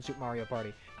custom dice in Super Mario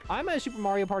Party. I'm a Super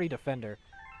Mario Party defender.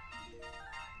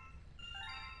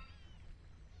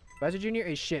 Bowser Jr.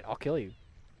 is shit. I'll kill you.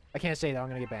 I can't say that. I'm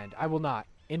gonna get banned. I will not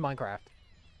in Minecraft.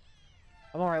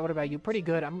 I'm alright. What about you? Pretty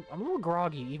good. I'm a little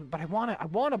groggy, even, but I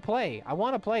wanna play. I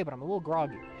wanna play, but I'm a little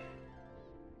groggy.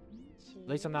 At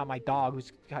least I'm not my dog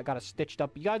who's got a stitched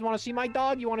up. You guys want to see my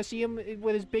dog? You want to see him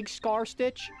with his big scar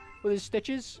stitch? With his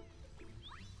stitches?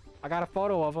 I got a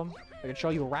photo of him. I can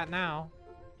show you right now.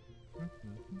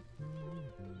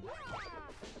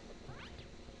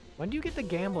 When do you get the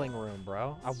gambling room,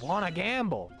 bro? I want to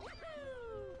gamble.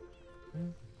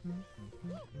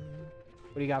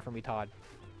 What do you got for me, Todd?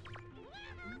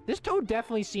 This Toad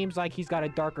definitely seems like he's got a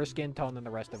darker skin tone than the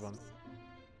rest of them.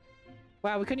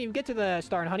 Wow, we couldn't even get to the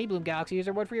Star and Honeybloom Galaxy. Is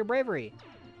there word for your bravery?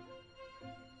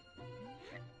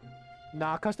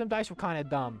 Nah, custom dice were kind of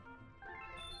dumb.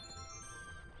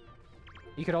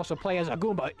 You could also play as a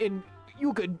Goomba.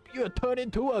 You could turn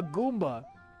into a Goomba.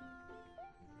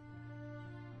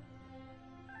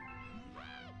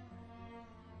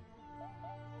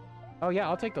 Oh yeah,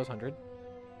 I'll take those 100.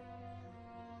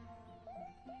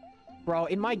 Bro,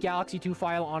 in my Galaxy 2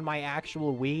 file on my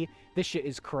actual Wii, this shit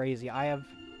is crazy. I have...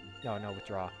 No,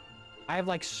 withdraw. I have,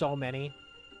 like, so many.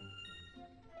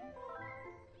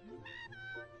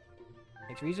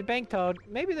 Thanks for using Bank Toad.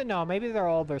 Maybe maybe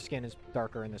their skin is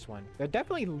darker in this one. They're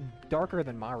definitely darker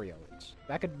than Mario is.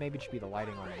 That could maybe just be the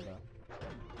lighting on it, though.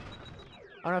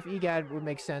 I don't know if EGAD would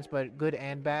make sense, but good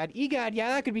and bad. EGAD,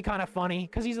 yeah, that could be kind of funny,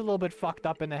 because he's a little bit fucked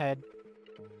up in the head.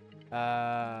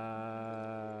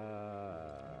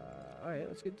 Alright,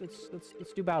 let's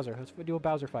do Bowser. Let's do a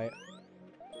Bowser fight.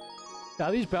 Now,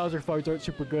 these Bowser fights aren't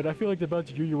super good. I feel like the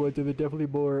Bowser Jr. ones are definitely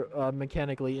more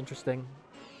mechanically interesting.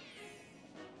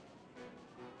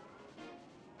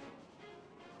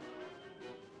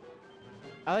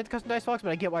 I like the custom dice Fox, but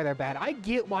I get why they're bad. I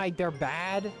get why they're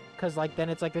bad, because like then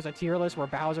it's like there's a tier list where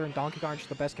Bowser and Donkey Kong are just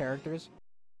the best characters.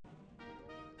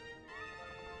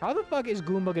 How the fuck is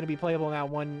Goomba going to be playable in that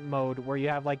one mode where you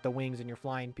have like the wings and you're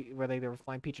flying, where they were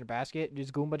flying Peach in a basket? Does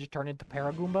Goomba just turn into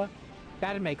Paragoomba?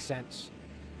 That'd make sense.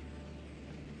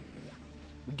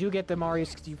 We do get the Mario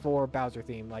 64 Bowser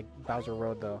theme, like Bowser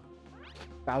Road, though.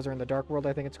 Bowser in the Dark World,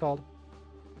 I think it's called.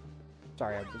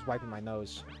 Sorry, I was wiping my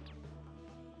nose.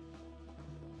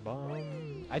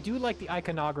 I do like the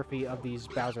iconography of these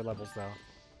Bowser levels, though.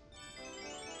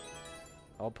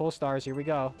 Oh, pull stars, here we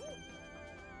go.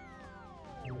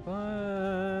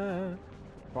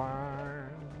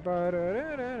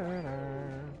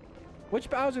 Which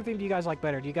Bowser theme do you guys like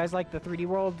better? Do you guys like the 3D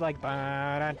world, like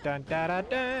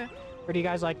or do you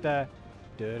guys like the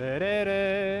What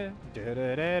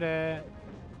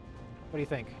do you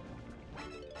think?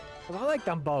 Well, I like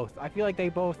them both. I feel like they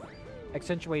both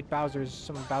accentuate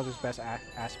some of Bowser's best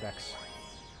aspects.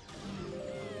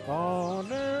 Oh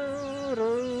no,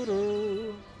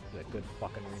 a good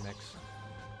fucking remix.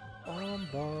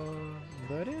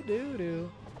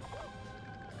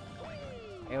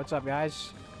 Hey, what's up,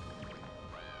 guys?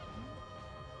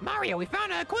 Mario, we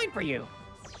found a coin for you.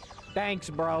 Thanks,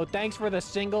 bro. Thanks for the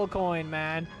single coin,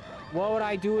 man. What would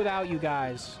I do without you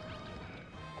guys?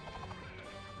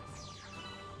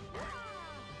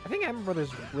 I think Hammer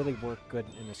Brothers really work good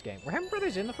in this game. Were Hammer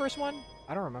Brothers in the first one?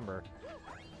 I don't remember.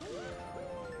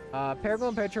 Paragon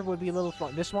and Petra would be a little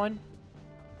fun. This one?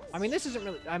 I mean, this isn't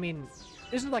really... I mean,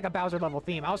 this is like a Bowser level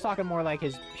theme. I was talking more like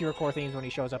his pure core themes when he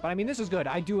shows up. But I mean, this is good.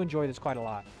 I do enjoy this quite a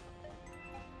lot.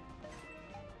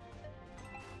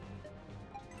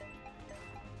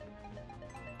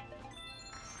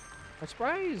 I'm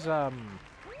surprised,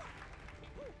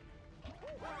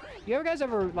 you guys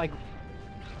ever, like,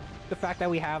 the fact that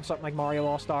we have something like Mario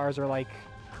All-Stars or, like,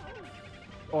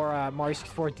 or, Mario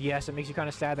 64 DS, it makes you kind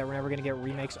of sad that we're never going to get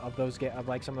remakes of those, of,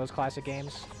 like, some of those classic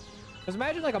games. Because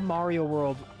imagine, like, a Mario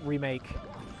World remake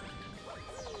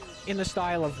in the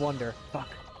style of Wonder. Fuck.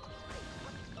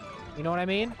 You know what I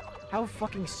mean? How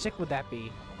fucking sick would that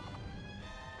be?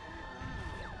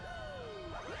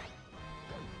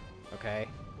 Okay.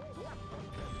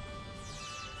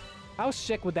 How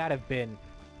sick would that have been?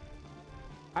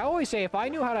 I always say, if I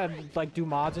knew how to, like, do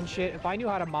mods and shit, if I knew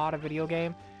how to mod a video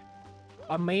game,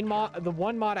 a main mod, the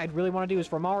one mod I'd really want to do is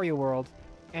for Mario World.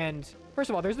 And, first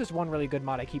of all, there's this one really good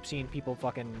mod I keep seeing people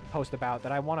fucking post about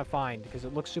that I want to find, because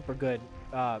it looks super good.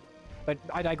 But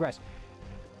I digress.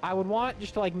 I would want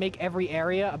just to, like, make every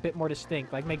area a bit more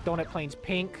distinct. Like, make Donut Plains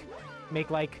pink, make,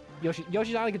 like,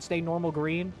 Yoshi's Island could stay normal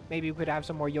green. Maybe we could have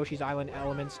some more Yoshi's Island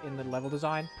elements in the level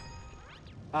design.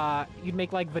 You'd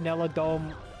make, like, Vanilla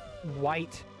Dome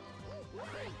white.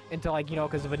 into like, you know,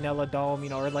 because of Vanilla Dome, you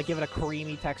know, or like give it a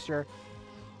creamy texture.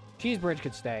 Cheese Bridge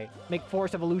could stay. Make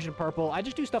Forest Evolution purple. I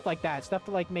just do stuff like that. Stuff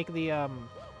to like make the,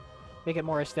 make it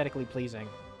more aesthetically pleasing.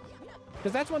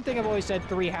 Because that's one thing I've always said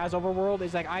 3 has over World,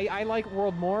 is like, I like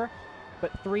World more,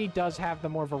 but 3 does have the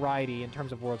more variety in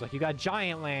terms of worlds. Like, you got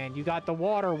Giant Land, you got the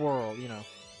Water World, you know.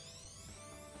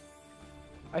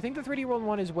 I think the 3D World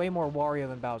one is way more Wario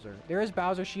than Bowser. There is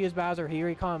Bowser, she is Bowser, here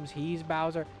he comes, he's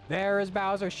Bowser. There is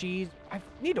Bowser, she's... I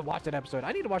need to watch that episode.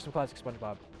 I need to watch some classic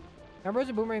SpongeBob. Now, Rose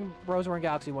and Boomerang, Rose were in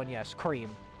Galaxy 1, yes.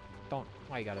 Cream. Don't...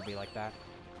 Why you gotta be like that?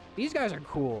 These guys are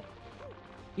cool.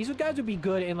 These guys would be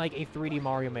good in, like, a 3D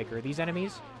Mario Maker. These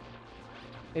enemies,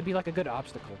 they'd be like a good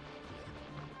obstacle.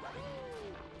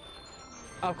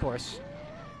 Of course.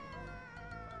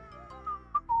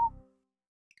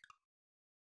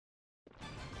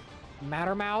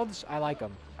 Mattermouths, I like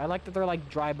them. I like that they're like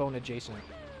dry bone adjacent.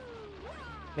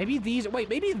 Maybe these, wait,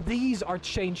 maybe these are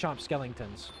Chain Chomp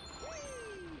skeletons.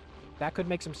 That could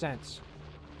make some sense.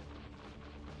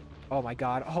 Oh my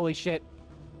god, holy shit.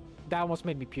 That almost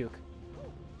made me puke.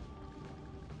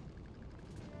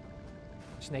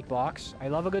 Snake blocks. I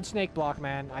love a good snake block,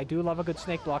 man. I do love a good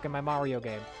snake block in my Mario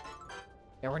game.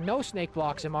 There were no snake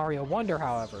blocks in Mario Wonder,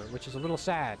 however, which is a little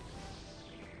sad.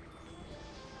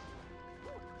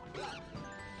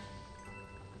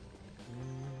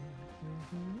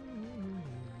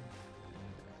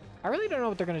 I really don't know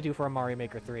what they're going to do for a Mario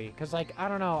Maker 3. Because, like, I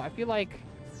don't know. I feel like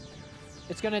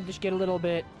it's going to just get a little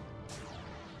bit,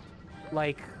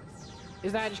 like,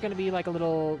 is that just going to be, like, a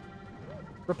little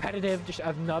repetitive, just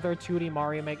another 2D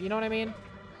Mario Maker? You know what I mean?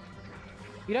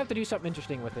 You'd have to do something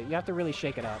interesting with it. You have to really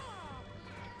shake it up.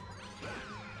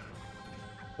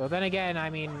 So then again, I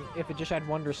mean, if it just had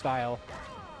Wonder style,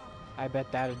 I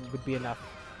bet that would be enough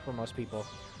for most people.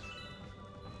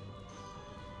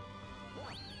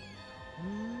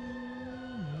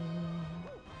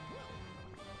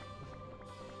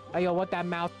 Hey, yo, what that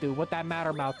mouth do? What that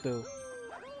Mattermouth do?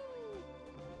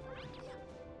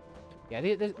 Yeah,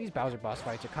 these Bowser boss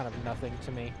fights are kind of nothing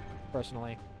to me,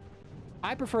 personally.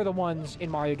 I prefer the ones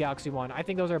in Mario Galaxy 1. I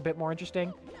think those are a bit more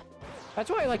interesting. That's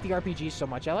why I like the RPGs so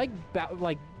much. I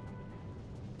like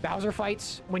Bowser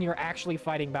fights when you're actually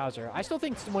fighting Bowser. I still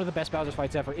think one of the best Bowser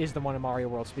fights ever is the one in Mario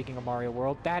World, speaking of Mario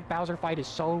World. That Bowser fight is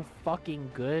so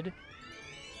fucking good.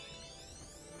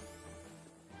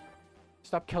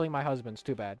 Stop killing my husbands.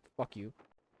 Too bad. Fuck you.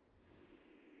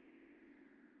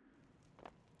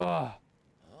 Ugh.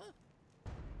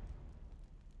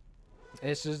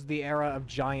 This is the era of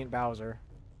giant Bowser.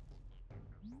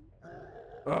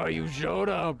 Oh, you showed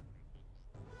up.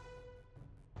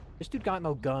 This dude got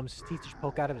no gums. His teeth just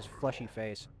poke out of his fleshy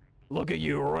face. Look at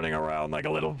you running around like a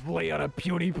little flea on a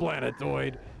puny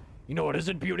planetoid. You know what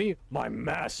isn't puny? My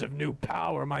massive new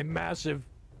power. My massive...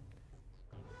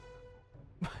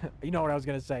 You know what I was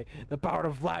gonna say. The power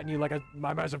to flatten you like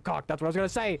my massive cock. That's what I was gonna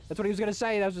say. That's what he was gonna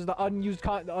say. That was just the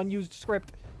unused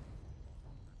script.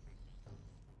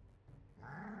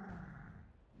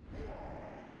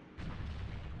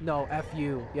 No, F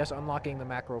you. Yes, unlocking the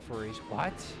macro furries.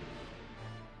 What?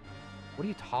 What are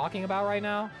you talking about right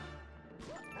now?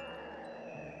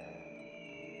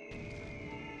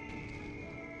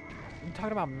 I'm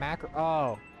talking about macro...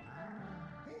 Oh.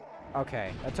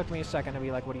 Okay, that took me a second to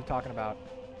be like, what are you talking about?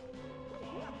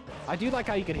 I do like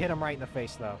how you can hit him right in the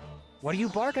face, though. What are you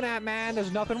barking at, man?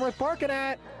 There's nothing worth barking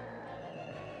at!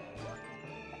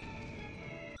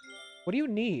 What do you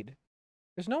need?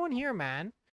 There's no one here,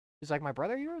 man. Is like my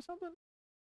brother here or something?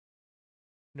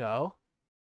 No.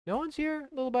 No one's here,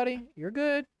 little buddy. You're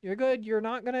good. You're good. You're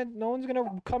not gonna... No one's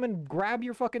gonna come and grab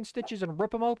your fucking stitches and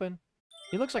rip them open.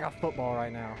 He looks like a football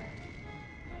right now.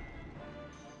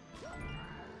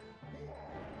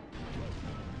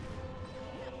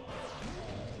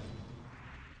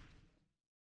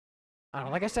 I don't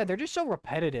know, like I said, they're just so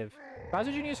repetitive.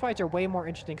 Bowser Jr.'s fights are way more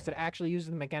interesting because it actually uses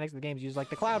the mechanics of the games. You use, like,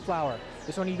 the Cloud Flower.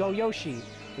 This one you go Yoshi.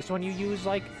 This one you use,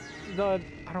 like, the...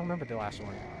 I don't remember the last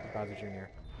one, Bowser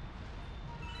Jr.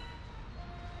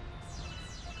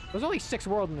 There's only 6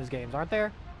 worlds in these games, aren't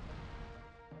there?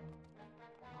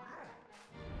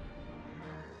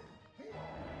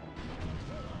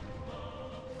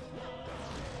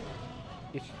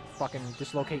 You fucking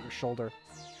dislocate your shoulder.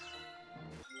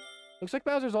 Looks like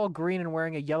Bowser's all green and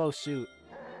wearing a yellow suit.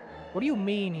 What do you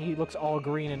mean he looks all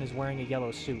green and is wearing a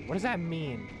yellow suit? What does that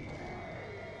mean?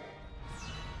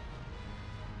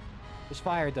 This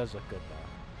fire does look good, though.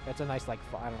 That's a nice, like,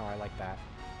 I don't know, I like that.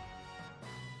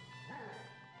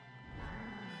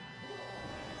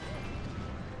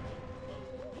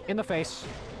 In the face.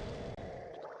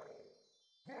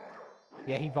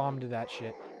 Yeah, he vomited that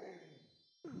shit.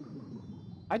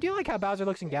 I do like how Bowser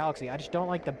looks in Galaxy. I just don't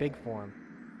like the big form.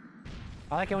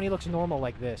 I like it when he looks normal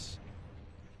like this.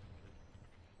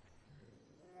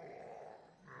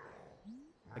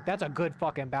 Like, that's a good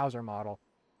fucking Bowser model.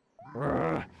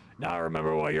 Now I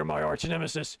remember why you're my arch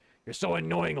nemesis. You're so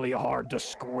annoyingly hard to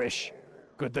squish.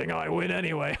 Good thing I win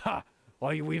anyway, ha!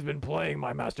 While we've been playing,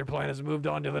 my master plan has moved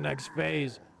on to the next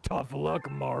phase. Tough luck,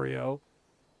 Mario.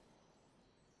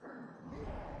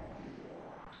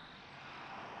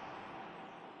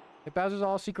 If Bowser's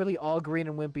all secretly all green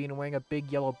and wimpy and wearing a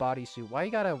big yellow bodysuit, why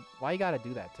you gotta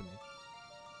do that to me?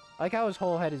 I like how his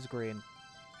whole head is green.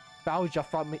 Bowser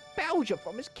from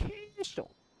his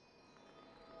castle.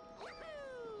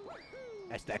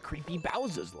 That's that creepy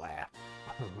Bowser's laugh.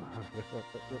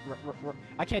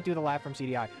 I can't do the laugh from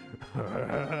CDI.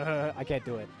 I can't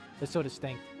do it. It's so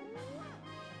distinct.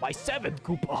 My 7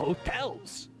 Koopa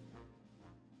hotels.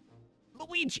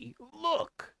 Luigi,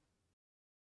 look.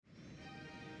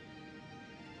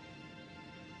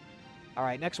 All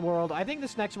right, next world. I think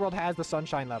this next world has the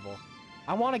sunshine level.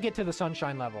 I want to get to the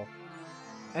sunshine level.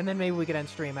 And then maybe we could end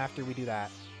stream after we do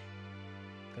that.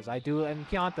 Because I do, and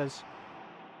Piantas.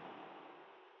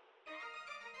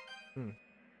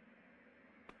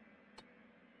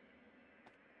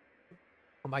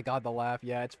 Oh my god, the laugh.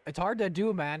 Yeah, it's hard to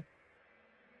do, man.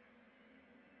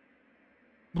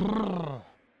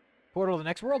 Portal to the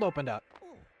next world opened up.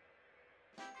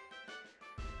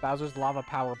 Bowser's Lava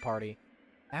Power Party.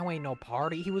 That ain't no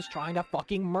party. He was trying to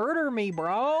fucking murder me,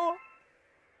 bro.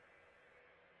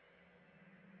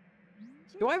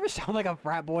 Do I ever sound like a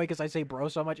frat boy because I say bro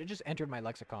so much? It just entered my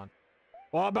lexicon.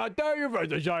 Well, about that, you for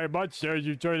the giant monsters,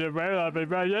 you turn it right off and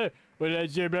right in. When I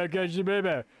see back catch the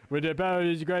baby. With the power of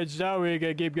this great sound, we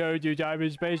can keep going through time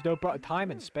and space, no problem.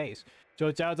 Time and space. So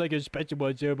it sounds like a special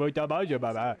one, so but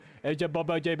it's a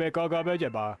bumper JB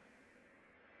Coco.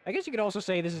 I guess you could also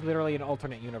say this is literally an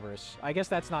alternate universe. I guess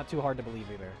that's not too hard to believe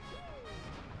either.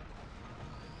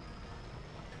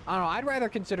 I don't know, I'd rather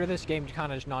consider this game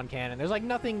kind of just non-canon. There's like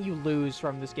nothing you lose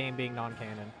from this game being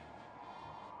non-canon.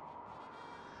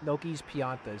 Loki's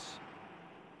Piantas.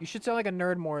 You should sound like a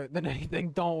nerd more than anything.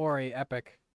 Don't worry,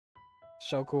 epic.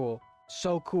 So cool.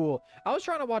 So cool. I was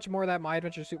trying to watch more of that My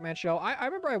Adventure Superman show. I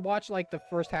remember I watched like the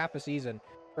first half of season.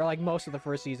 Or like most of the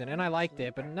first season. And I liked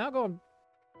it. But now going...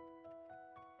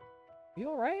 You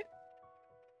alright?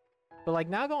 But like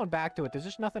now going back to it, there's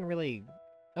just nothing really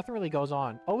goes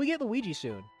on. Oh, we get Luigi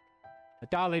soon. A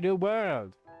totally new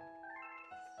world.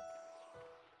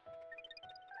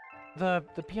 The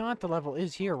Pianta level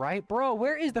is here, right? Bro,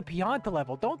 where is the Pianta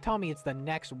level? Don't tell me it's the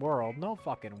next world. No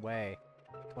fucking way.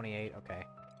 28, okay.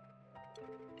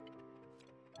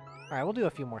 Alright, we'll do a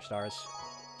few more stars.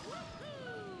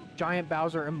 Giant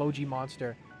Bowser emoji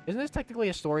monster. Isn't this technically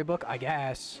a storybook? I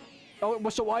guess. Oh,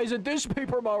 so why isn't this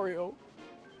Paper Mario?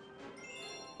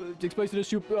 It takes place in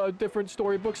a different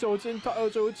storybook, so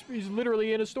he's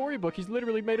literally in a storybook. He's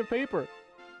literally made of paper.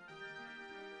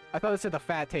 I thought it said the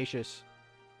Fatatious.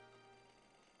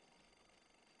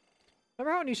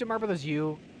 Remember how in New Super Mario Bros.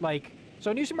 U, like, so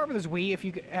in New Super Mario Bros. Wii, if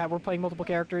you were playing multiple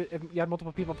characters, if you had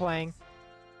multiple people playing,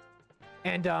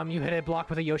 and you hit a block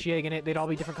with a Yoshi egg in it, they'd all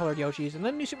be different colored Yoshis. And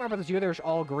then New Super Mario Bros. U, they're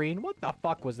all green. What the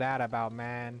fuck was that about,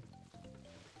 man?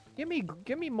 Give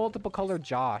me multiple colored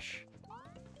Josh.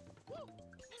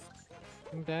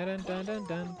 Dun, dun, dun, dun,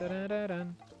 dun, dun,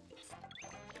 dun.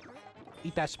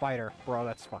 Eat that spider, bro.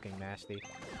 That's fucking nasty.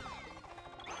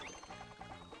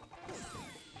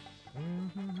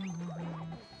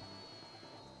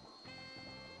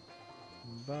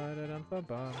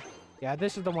 Yeah,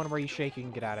 this is the one where you shake, you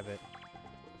can get out of it.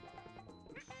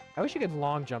 I wish you could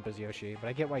long jump as Yoshi, but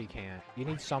I get why you can't. You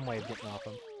need some way of getting off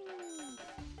him.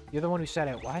 You're the one who said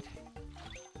it. What?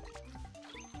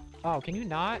 Oh, can you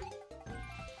not?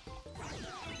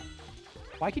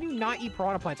 Why can you not eat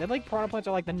piranha plants? I think piranha plants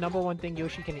are like the #1 thing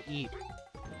Yoshi can eat.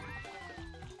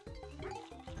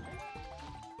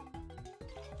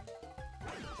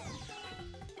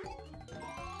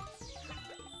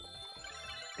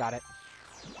 Got it.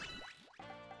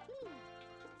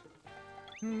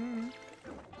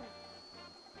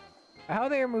 How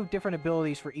they remove different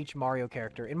abilities for each Mario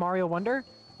character. In Mario Wonder?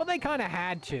 Well, they kind of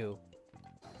had to.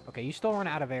 Okay, you still run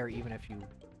out of air even if you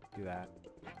do that.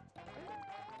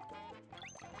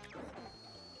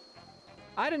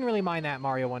 I didn't really mind that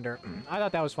Mario Wonder. I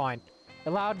thought that was fine. It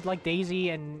allowed like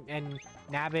Daisy and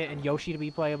Nabbit and Yoshi to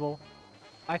be playable.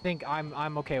 I think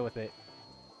I'm okay with it.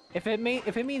 If it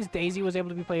means Daisy was able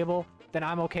to be playable, then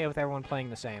I'm okay with everyone playing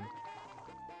the same.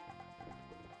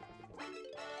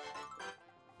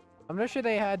 I'm not sure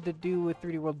they had to do with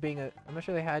 3D World being a... I'm not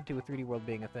sure they had to with 3D World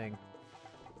being a thing.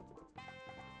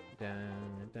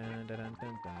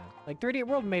 Like 3D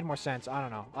World made more sense. I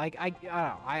don't know. Like I don't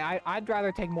know. I'd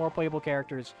rather take more playable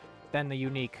characters than the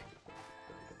unique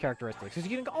characteristics. Because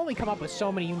you can only come up with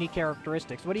so many unique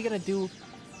characteristics. What are you gonna do?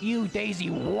 You Daisy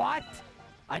what?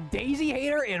 A Daisy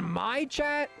hater in my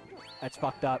chat? That's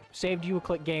fucked up. Saved You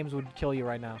Click Games would kill you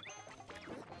right now.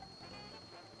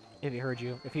 If he heard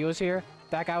you. If he was here,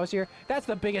 that guy was here. That's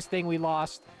the biggest thing we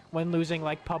lost when losing,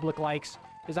 like, public likes.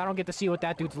 Is I don't get to see what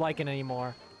that dude's liking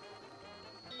anymore.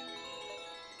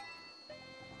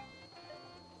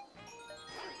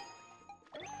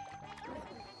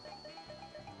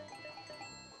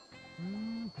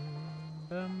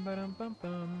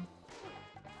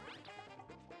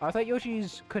 I thought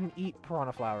Yoshi's couldn't eat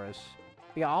piranha flowers.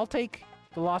 But yeah, I'll take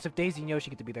the loss of Daisy and Yoshi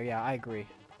get to be there. Yeah, I agree.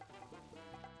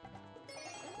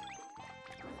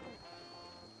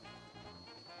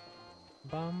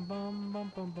 Bum bum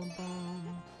bum bum bum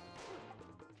bum.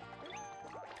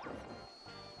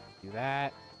 Do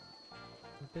that.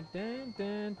 Dun, dun,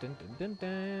 dun, dun, dun, dun,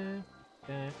 dun,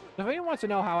 dun. If anyone wants to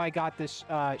know how I got this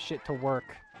shit to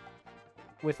work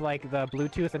with like the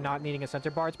Bluetooth and not needing a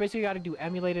sensor bar, it's basically got to do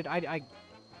emulated.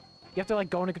 You have to like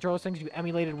go into control those things, do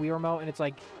emulated Wii Remote, and it's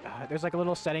like there's like a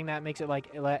little setting that makes it like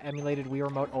let emulated Wii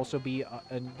Remote also be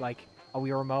like a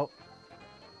Wii Remote.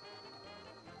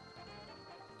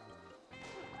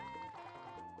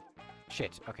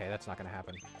 Shit. Okay, that's not gonna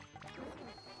happen.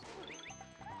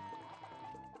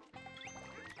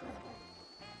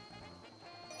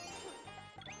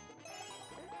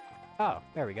 Oh,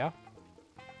 there we go.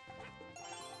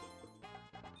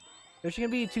 Yoshi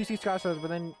can be 2D side-scrollers, but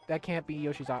then that can't be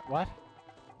Yoshi's... What?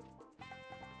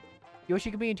 Yoshi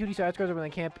can be in 2D side-scrollers, but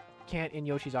then can't in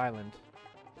Yoshi's Island.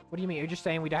 What do you mean? You're just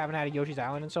saying we haven't had a Yoshi's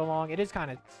Island in so long? It is kind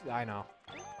of... I know.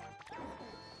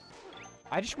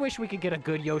 I just wish we could get a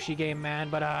good Yoshi game,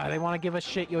 man, but they want to give us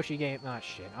shit Yoshi game. Not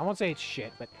shit. I won't say it's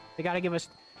shit, but they gotta give us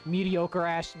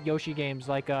mediocre-ass Yoshi games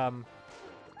like, Come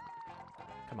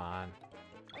on.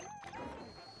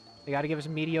 They gotta give us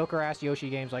mediocre-ass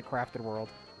Yoshi games like Crafted World.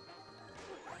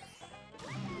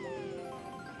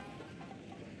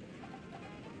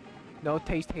 No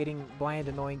taste, hating, bland,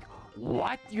 annoying.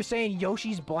 What? You're saying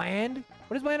Yoshi's bland?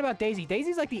 What is bland about Daisy?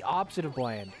 Daisy's like the opposite of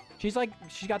bland. She's like,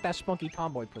 she's got that spunky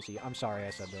tomboy pussy. I'm sorry I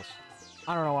said this.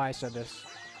 I don't know why I said this.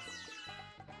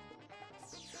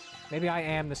 Maybe I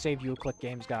am the Save You Click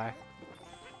Games guy.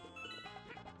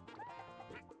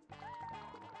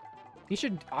 He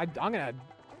should, I'm gonna...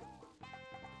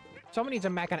 Someone needs to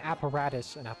make an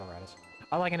apparatus.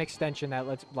 I like an extension that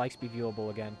lets likes be viewable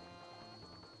again.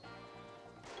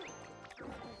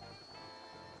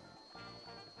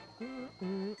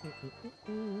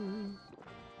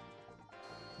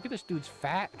 Look at this dude's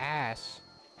fat ass.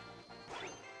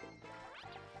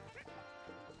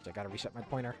 So I gotta reset my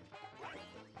pointer.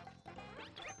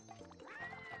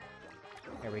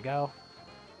 There we go.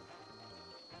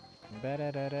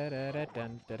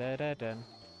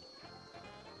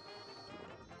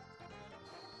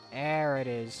 There it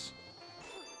is.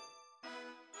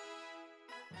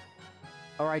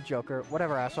 Alright, Joker.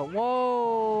 Whatever, asshole.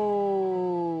 Whoa!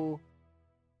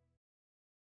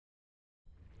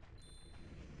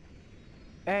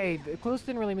 Hey, Clueless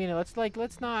didn't really mean it. Let's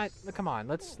not... Come on.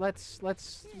 Let's...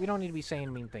 We don't need to be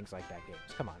saying mean things like that, games.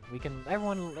 Come on. We can...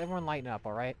 Everyone lighten up,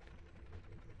 alright?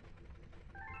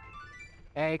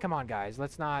 Hey, come on, guys.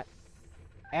 Let's not...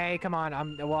 Hey, come on.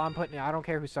 I'm putting... I don't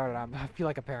care who started. I feel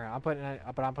like a parent. I'm putting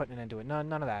an end to it.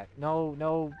 None of that. No...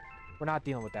 We're not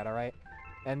dealing with that, alright?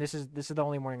 And this is the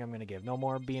only warning I'm gonna give. No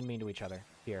more being mean to each other.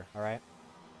 Here, alright?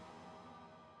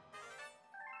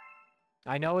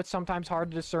 I know it's sometimes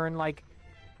hard to discern, like,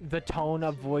 the tone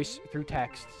of voice through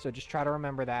text, so just try to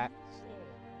remember that.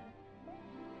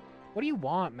 What do you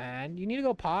want, man? You need to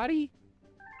go potty?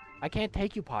 I can't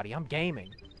take you potty. I'm gaming.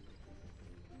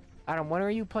 Adam, when are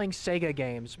you playing Sega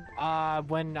games?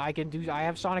 When I can do... I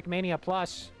have Sonic Mania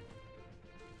Plus.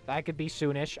 That could be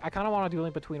soonish. I kind of want to do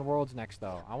Link Between Worlds next,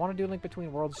 though. I want to do Link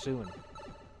Between Worlds soon.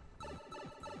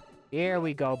 Here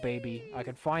we go, baby. I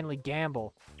can finally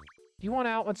gamble. Do you want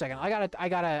out? 1 second. I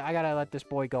gotta let this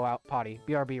boy go out potty.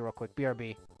 BRB real quick.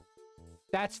 BRB.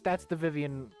 That's the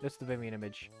Vivian. That's the Vivian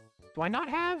image. Do I not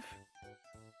have?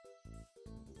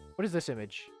 What is this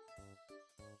image?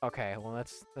 Okay, well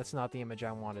that's not the image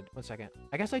I wanted. 1 second.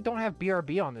 I guess I don't have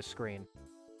BRB on this screen.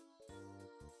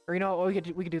 Or you know what?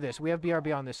 We could do this. We have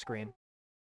BRB on this screen.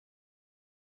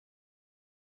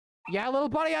 Yeah, little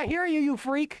buddy, I hear you, you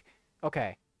freak.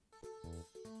 Okay.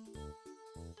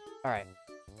 All right.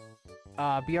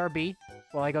 BRB,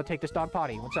 while I go take this dog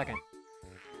potty. 1 second.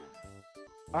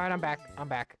 Alright, I'm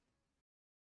back.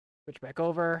 Switch back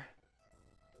over.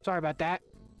 Sorry about that.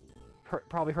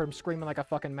 probably heard him screaming like a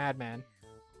fucking madman.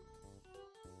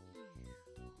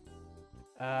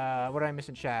 What did I miss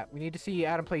in chat? We need to see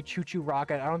Adam play Choo Choo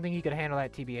Rocket. I don't think he could handle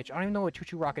that, TBH. I don't even know what Choo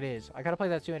Choo Rocket is. I gotta play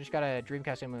that soon. I just got a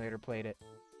Dreamcast emulator, played it.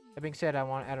 That being said, I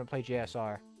want Adam to play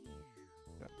JSR.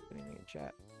 Anything in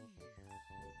chat?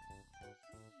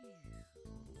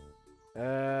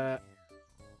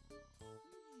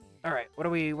 Alright, what are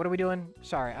we doing?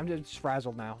 Sorry, I'm just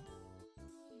frazzled now.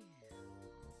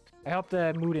 I hope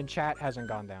the mood in chat hasn't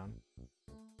gone down.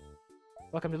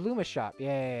 Welcome to Luma's shop.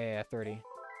 Yeah, 30.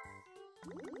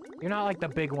 You're not like the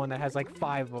big one that has like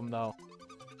 5 of them, though.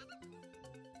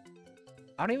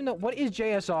 I don't even know. What is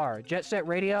JSR? Jet Set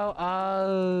Radio?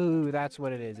 Oh, that's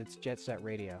what it is. It's Jet Set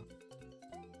Radio.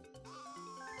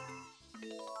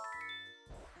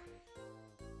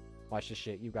 Watch this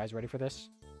shit. You guys ready for this?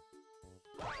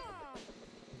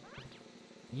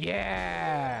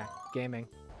 Yeah! Gaming.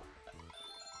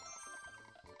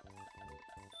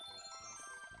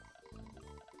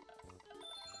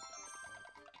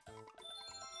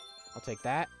 I'll take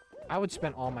that. I would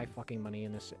spend all my fucking money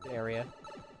in this area.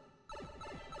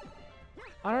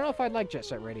 I don't know if I'd like Jet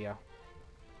Set Radio.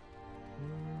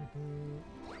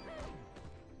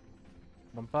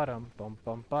 Bum ba-dum, bum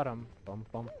bum ba-dum, bum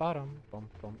bum ba-dum, bum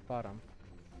bum ba-dum.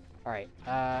 Alright,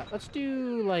 let's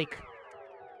do like...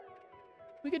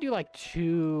 We could do like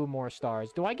 2 more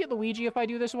stars. Do I get Luigi if I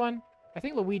do this one? I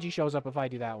think Luigi shows up if I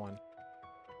do that one.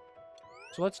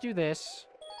 So let's do this.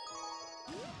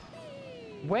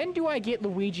 When do I get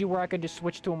Luigi where I can just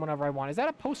switch to him whenever I want? Is that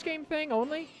a post-game thing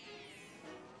only?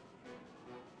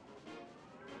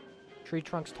 Tree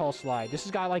Trunks Tall Slide. This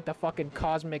has got like the fucking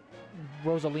cosmic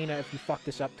Rosalina if you fuck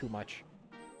this up too much.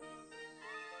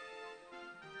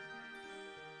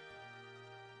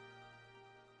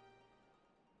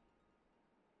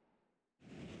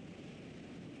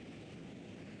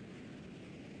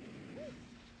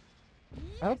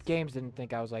 I hope games didn't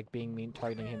think I was like being mean,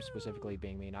 targeting him specifically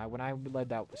being mean. When I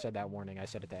said that warning, I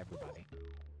said it to everybody.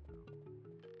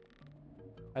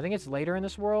 I think it's later in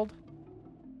this world.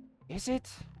 Is it?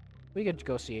 We could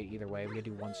go see it either way. We could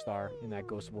do 1 star in that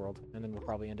ghost world, and then we'll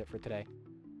probably end it for today.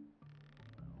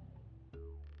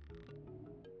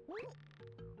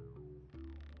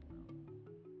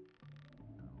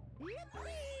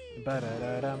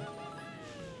 Ba-da-da-dum.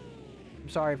 I'm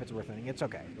sorry if it's worth anything. It's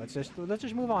okay. Let's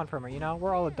just move on from it, you know?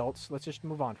 We're all adults. Let's just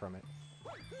move on from it.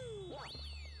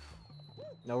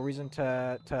 No reason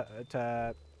to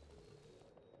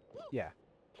yeah.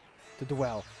 To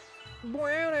dwell.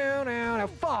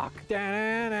 Fuck!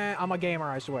 I'm a gamer,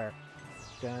 I swear.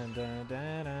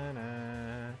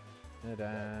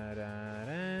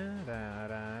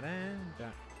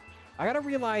 I gotta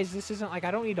realize this isn't like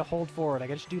I don't need to hold forward. I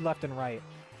can just do left and right.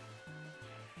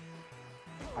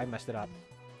 I messed it up.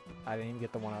 I didn't even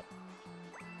get the 1-up.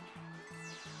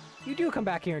 You do come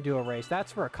back here and do a race.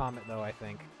 That's for a comet, though, I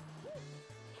think.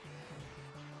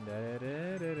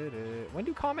 When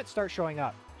do comets start showing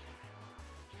up?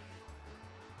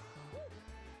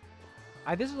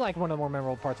 This is like one of the more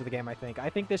memorable parts of the game, I think. I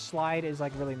think this slide is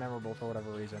like really memorable for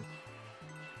whatever reason.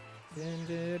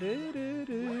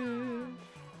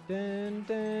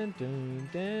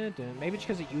 Maybe it's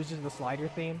because it uses the slider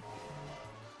theme.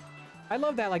 I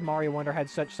love that like Mario Wonder had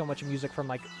so much music from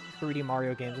like 3D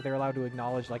Mario games that they're allowed to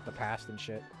acknowledge like the past and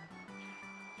shit.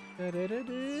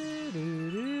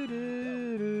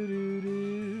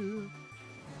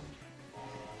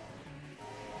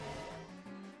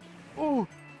 Ooh!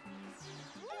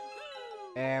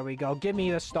 There we go. Give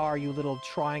me the star, you little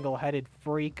triangle-headed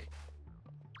freak.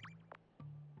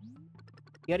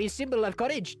 You're a symbol of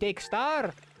courage. Take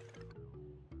star.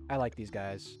 I like these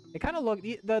guys. They kind of look...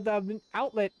 The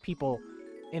outlet people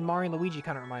in Mario and Luigi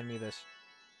kind of remind me of this.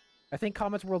 I think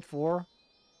Comets World 4...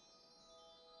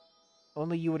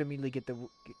 Only you would immediately get the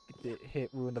hit,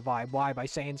 ruin the vibe. Why? By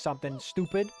saying something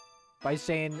stupid? By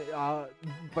saying...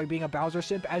 by being a Bowser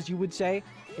simp, as you would say,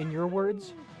 in your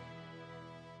words?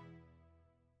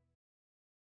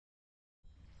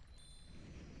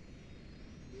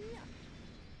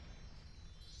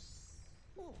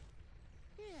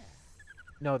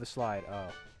 No, the slide. Oh.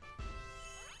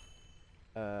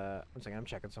 1 second. I'm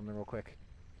checking something real quick.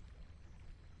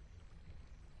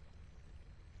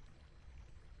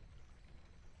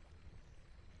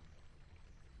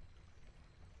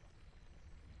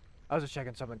 I was just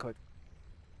checking something quick.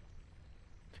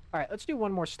 Alright, let's do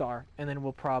 1 more star, and then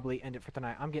we'll probably end it for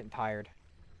tonight. I'm getting tired.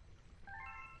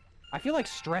 I feel like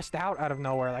stressed out of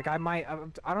nowhere. Like I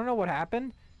don't know what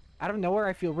happened. Out of nowhere,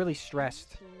 I feel really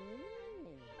stressed.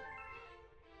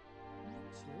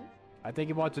 I think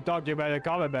he wants to talk to you about the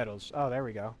comet medals. Oh, there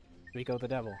we go. Rico the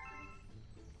Devil.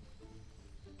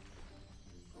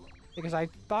 Because I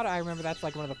thought I remember that's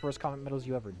like one of the first comet medals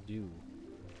you ever do.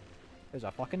 There's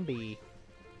a fucking bee.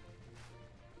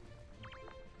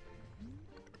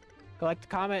 Collect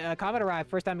comet. Comet arrived.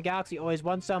 First time in the galaxy. Always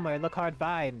one somewhere. Look hard,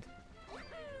 find.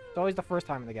 It's always the first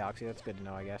time in the galaxy. That's good to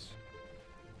know, I guess.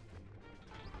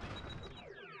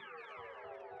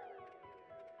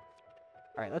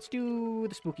 Alright, let's do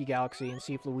the Spooky Galaxy and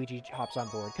see if Luigi hops on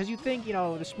board. Because you think, you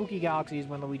know, the Spooky Galaxy is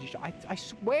when Luigi... I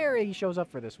swear he shows up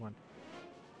for this one.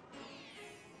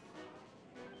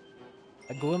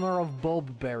 A glimmer of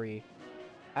Bulbberry.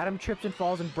 Adam trips and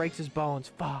falls and breaks his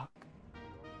bones. Fuck.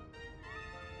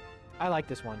 I like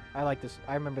this one. I like this.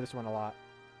 I remember this one a lot.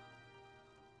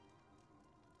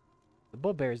 The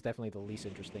Bulbberry is definitely the least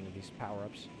interesting of these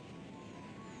power-ups.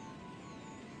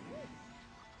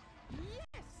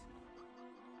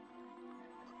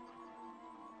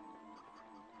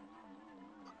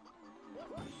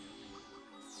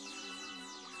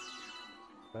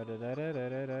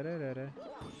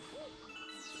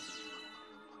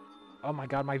 Oh my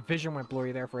god, my vision went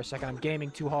blurry there for a second. I'm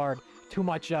gaming too hard. Too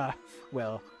much,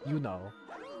 well, you know.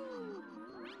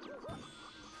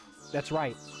 That's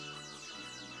right.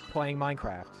 Playing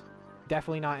Minecraft.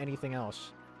 Definitely not anything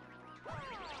else.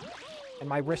 And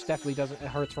my wrist definitely doesn't... It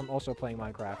hurts from also playing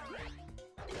Minecraft.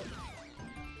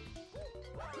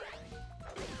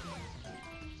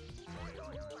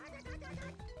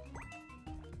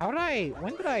 How did I...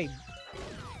 When did I...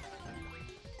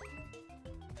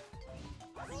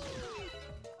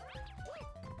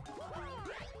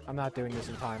 I'm not doing this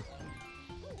in time.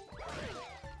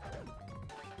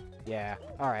 Yeah.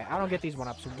 Alright, I don't get these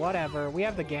one-ups. Whatever. We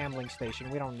have the gambling station.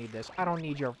 We don't need this. I don't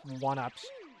need your one-ups.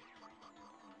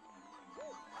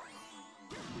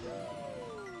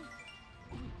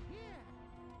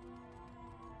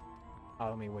 Oh,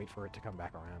 let me wait for it to come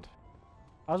back around.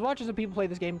 I was watching some people play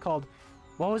this game called...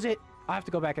 What was it? I have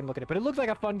to go back and look at it. But it looked like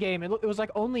a fun game. It was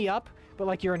like Only Up, but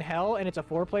like you're in hell, and it's a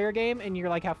 4-player game, and you're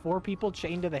like have 4 people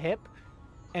chained to the hip.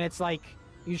 And it's like,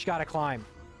 you just gotta climb.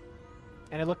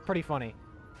 And it looked pretty funny.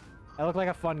 It looked like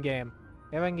a fun game.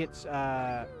 Maybe I can get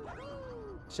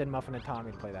Sid, Muffin, and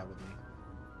Tommy to play that with me.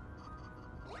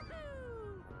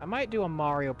 I might do a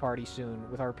Mario Party soon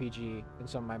with RPG and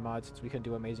some of my mods since we couldn't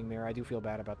do Amazing Mirror. I do feel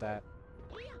bad about that.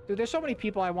 Dude, there's so many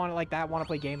people I want to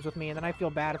play games with me, and then I feel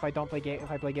bad if I don't play if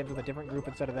I play games with a different group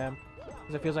instead of them.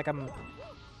 Because it feels like I'm,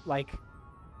 like,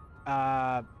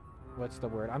 what's the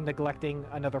word? I'm neglecting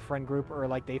another friend group, or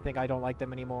like they think I don't like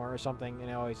them anymore or something, and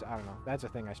it always, I don't know. That's a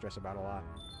thing I stress about a lot.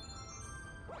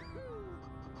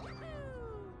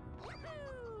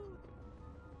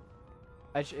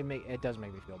 It does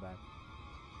make me feel bad.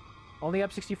 Only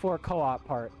Up 64 co-op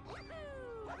part.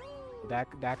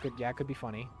 That could be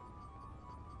funny.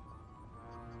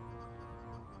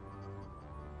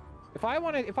 If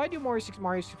I do Mario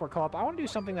 64 co-op, I want to do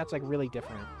something that's like really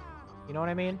different. You know what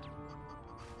I mean?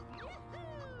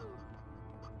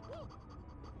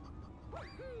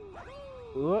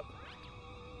 Oop.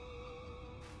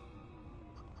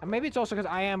 And maybe it's also because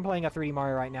I am playing a 3D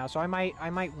Mario right now, so I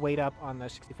might wait up on the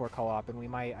 64 co-op,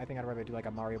 and I think I'd rather do like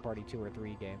a Mario Party 2 or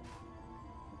 3 game.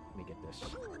 Let me get this.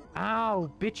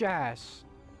 Ow, bitch ass!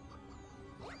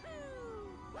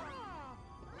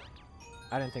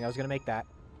 I didn't think I was gonna make that.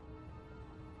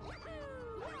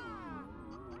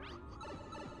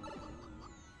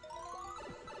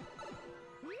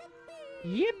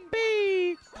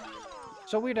 Yippee!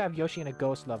 So weird to have Yoshi in a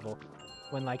ghost level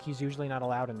when, like, he's usually not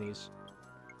allowed in these.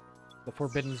 The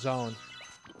Forbidden Zone.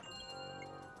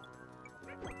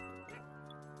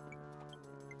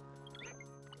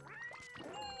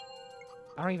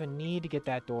 I don't even need to get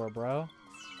that door, bro.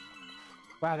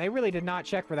 Wow, they really did not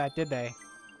check for that, did they?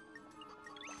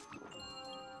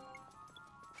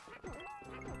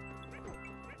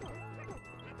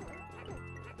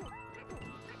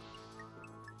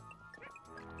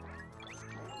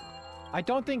 I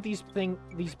don't think these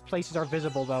places are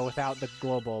visible, though, without the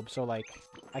glow bulb, so, like,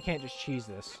 I can't just cheese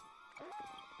this.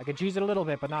 I can cheese it a little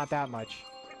bit, but not that much.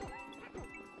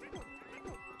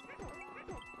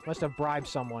 Must have bribed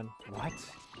someone. What?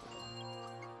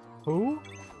 Who?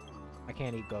 I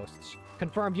can't eat ghosts.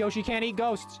 Confirmed, Yoshi can't eat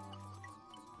ghosts!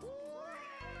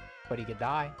 But he could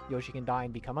die. Yoshi can die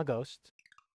and become a ghost.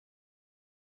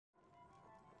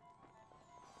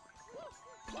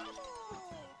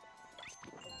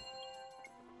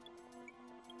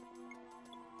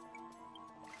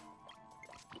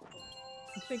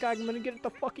 I think I'm gonna get the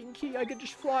fucking key. I could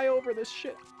just fly over this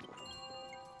shit.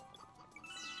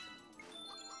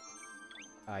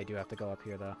 I do have to go up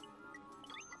here, though.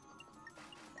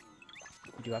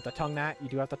 You do have to tongue that. You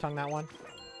do have to tongue that one.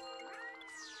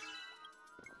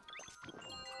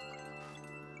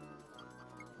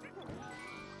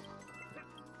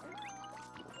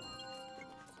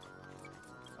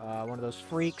 One of those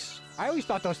freaks. I always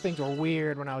thought those things were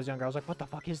weird when I was younger. I was like, what the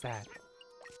fuck is that?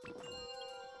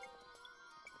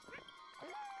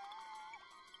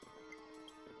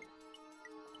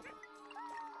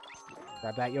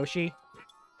 Grab that, Yoshi.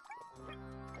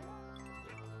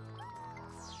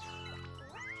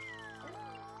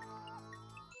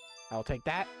 I'll take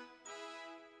that.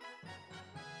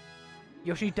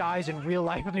 Yoshi dies in real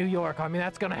life in New York. I mean,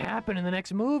 that's gonna happen in the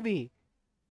next movie.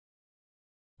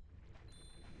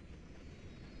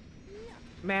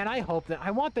 Man, I hope that... I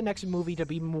want the next movie to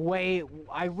be way...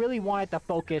 I really want it to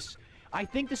focus... I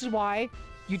think this is why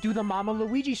you do the Mama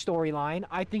Luigi storyline.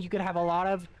 I think you could have a lot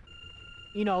of,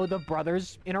 you know, the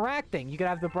brothers interacting. You could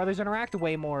have the brothers interact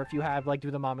way more if you have, like,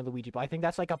 do the Mama Luigi. But I think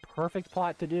that's, like, a perfect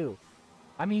plot to do.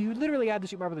 I mean, you literally had the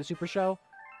Super Mario Bros. Super Show.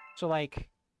 So, like...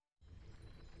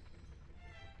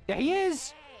 There he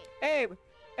is! Hey,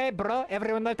 bro,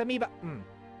 everyone let me I'm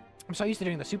so used to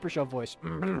doing the Super Show voice.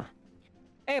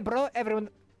 Hey, bro, everyone...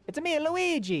 It's me,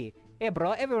 Luigi! Hey,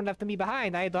 bro, everyone left me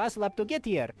behind. I had to hustle up to get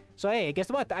here. So, hey, guess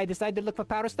what? I decided to look for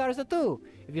Power Stars too.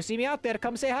 If you see me out there,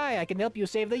 come say hi. I can help you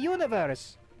save the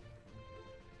universe.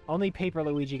 Only Paper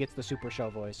Luigi gets the Super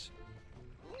Show voice.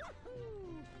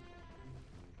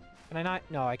 Can I not?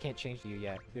 No, I can't change you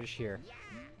yet. You're just here.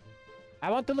 I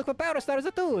want to look for Power Stars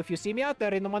too. If you see me out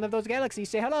there in one of those galaxies,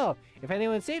 say hello. If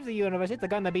anyone saves the universe, it's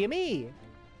gonna be me.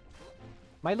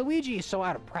 My Luigi is so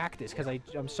out of practice because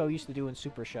I'm so used to doing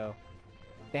Super Show.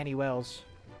 Danny Wells.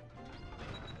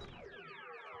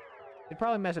 They'd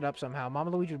probably mess it up somehow. Mama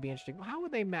Luigi would be interesting. How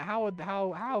would they?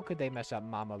 How could they mess up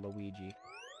Mama Luigi?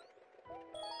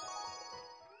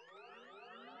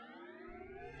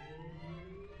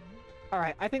 All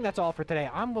right, I think that's all for today.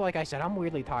 Like I said, I'm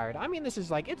weirdly tired. I mean, this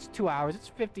is like it's 2 hours. It's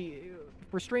 50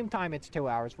 for stream time. It's 2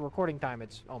 hours. For recording time,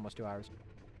 it's almost 2 hours.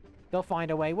 They'll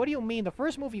find a way. What do you mean? The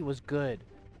first movie was good.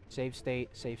 Save state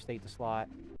the slot.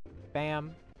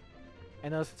 Bam.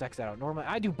 And then let's X that out. Normally,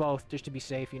 I do both just to be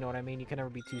safe. You know what I mean? You can never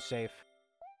be too safe.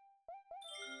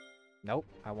 Nope.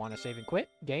 I want to save and quit.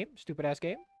 Game. Stupid ass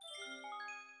game.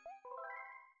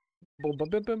 Boom, boom,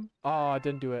 boom, boom. Oh, I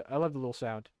didn't do it. I love the little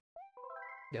sound.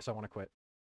 Yes, I want to quit.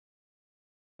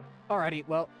 Alrighty,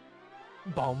 well.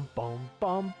 Bum, bum,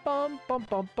 bum, bum, bum,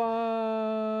 bum,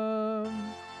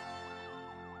 bum.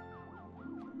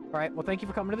 Alright, well, thank you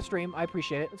for coming to the stream. I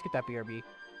appreciate it. Let's get that BRB.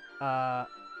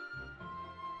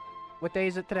 What day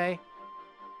is it today?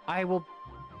 I will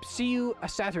see you a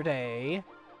Saturday. I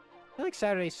feel like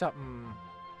Saturday's something...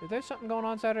 Is there something going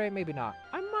on Saturday? Maybe not.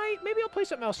 Maybe I'll play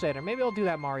something else Saturday. Maybe I'll do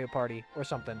that Mario Party or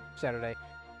something Saturday.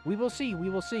 We will see. We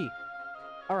will see.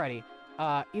 Alrighty.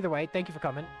 Either way, thank you for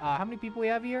coming. How many people we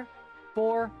have here?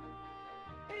 4.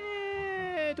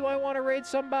 Do I want to raid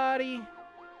somebody?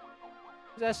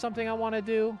 Is that something I want to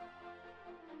do?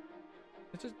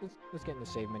 Let's get in the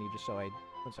save menu just so 1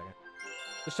 second.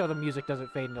 Just so the music doesn't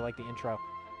fade into, like, the intro.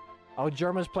 Oh,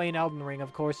 Germa's playing Elden Ring.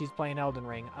 Of course he's playing Elden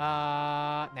Ring.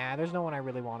 Nah, there's no one I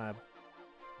really want to...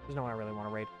 There's no one I really want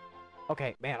to raid.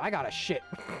 Okay, man, I got a shit.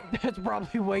 That's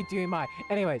probably way too high.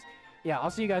 Anyways, yeah,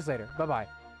 I'll see you guys later. Bye-bye.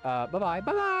 Bye-bye.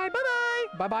 Bye-bye.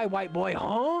 Bye-bye. Bye-bye, white boy.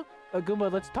 Huh?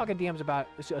 Goomba, let's talk in DMs about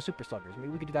Super Sluggers. Maybe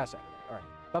we could do that Saturday. All right.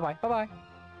 Bye-bye. Bye-bye.